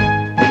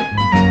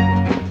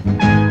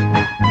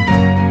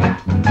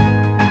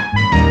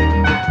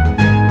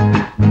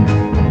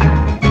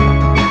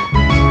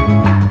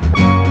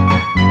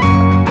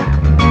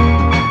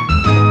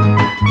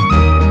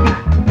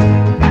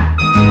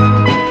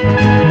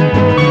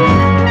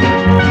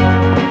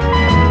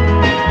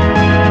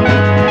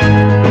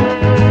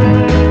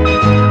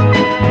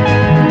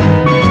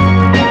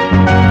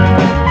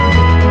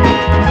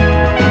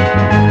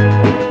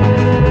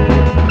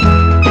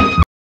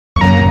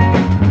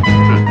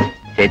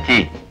 ചേച്ചി,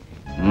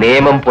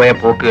 നിയമം പോയ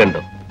പോക്ക് കണ്ടോ?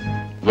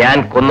 ഞാൻ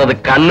കൊന്നത്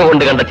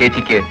കണ്ണുകൊണ്ട് കണ്ട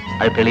ചേച്ചിക്ക്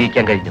അത്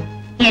തെളിയിക്കാൻ കഴിഞ്ഞു.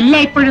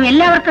 എല്ലായ്പ്പോഴും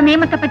എല്ലാവർക്കും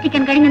നിയമത്തെ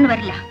പറ്റിക്കാൻ കഴിഞ്ഞെന്ന്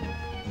വരില്ല.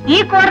 ഈ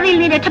കോടതിയിൽ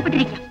നീ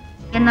രക്ഷപ്പെട്ടിരിക്കാം.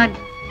 എന്നാൽ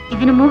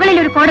ഇതിനു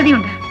മുകളിൽ ഒരു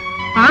കോടതിയുണ്ട്.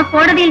 ആ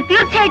കോടതിയിൽ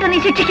തീർച്ചയായിട്ടും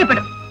നീ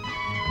ശിക്ഷിക്കപ്പെടും.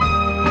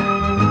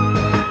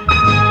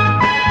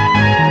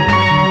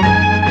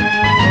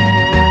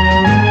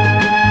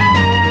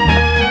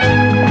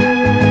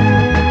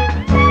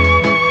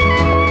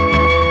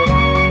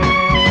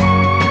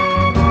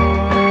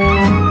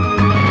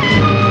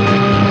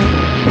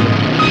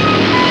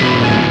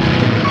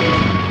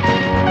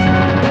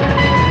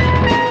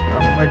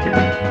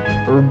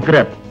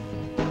 ഉഗ്രം.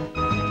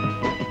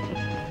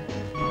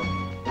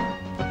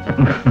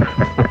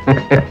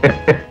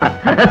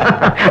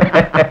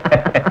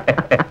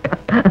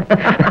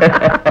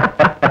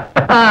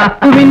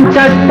 മാത്തുവിൻ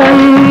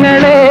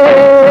ചട്ടങ്ങളെ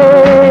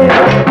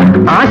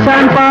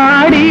ആശാൻ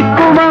പാടി,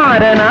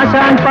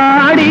 കുമാരനാശാൻ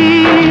പാടി,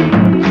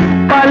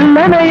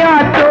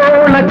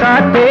 പല്ലനയാറ്റോള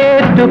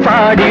കാറ്റേറ്റു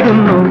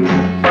പാടിടുന്നു.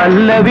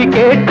 പല്ലവി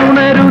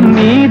കേട്ടുണരു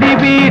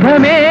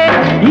നീതിപീഠമേ,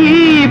 ഈ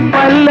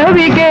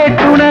പല്ലവി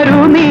കേട്ടുണരു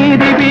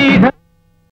നീതിപീഠമേ.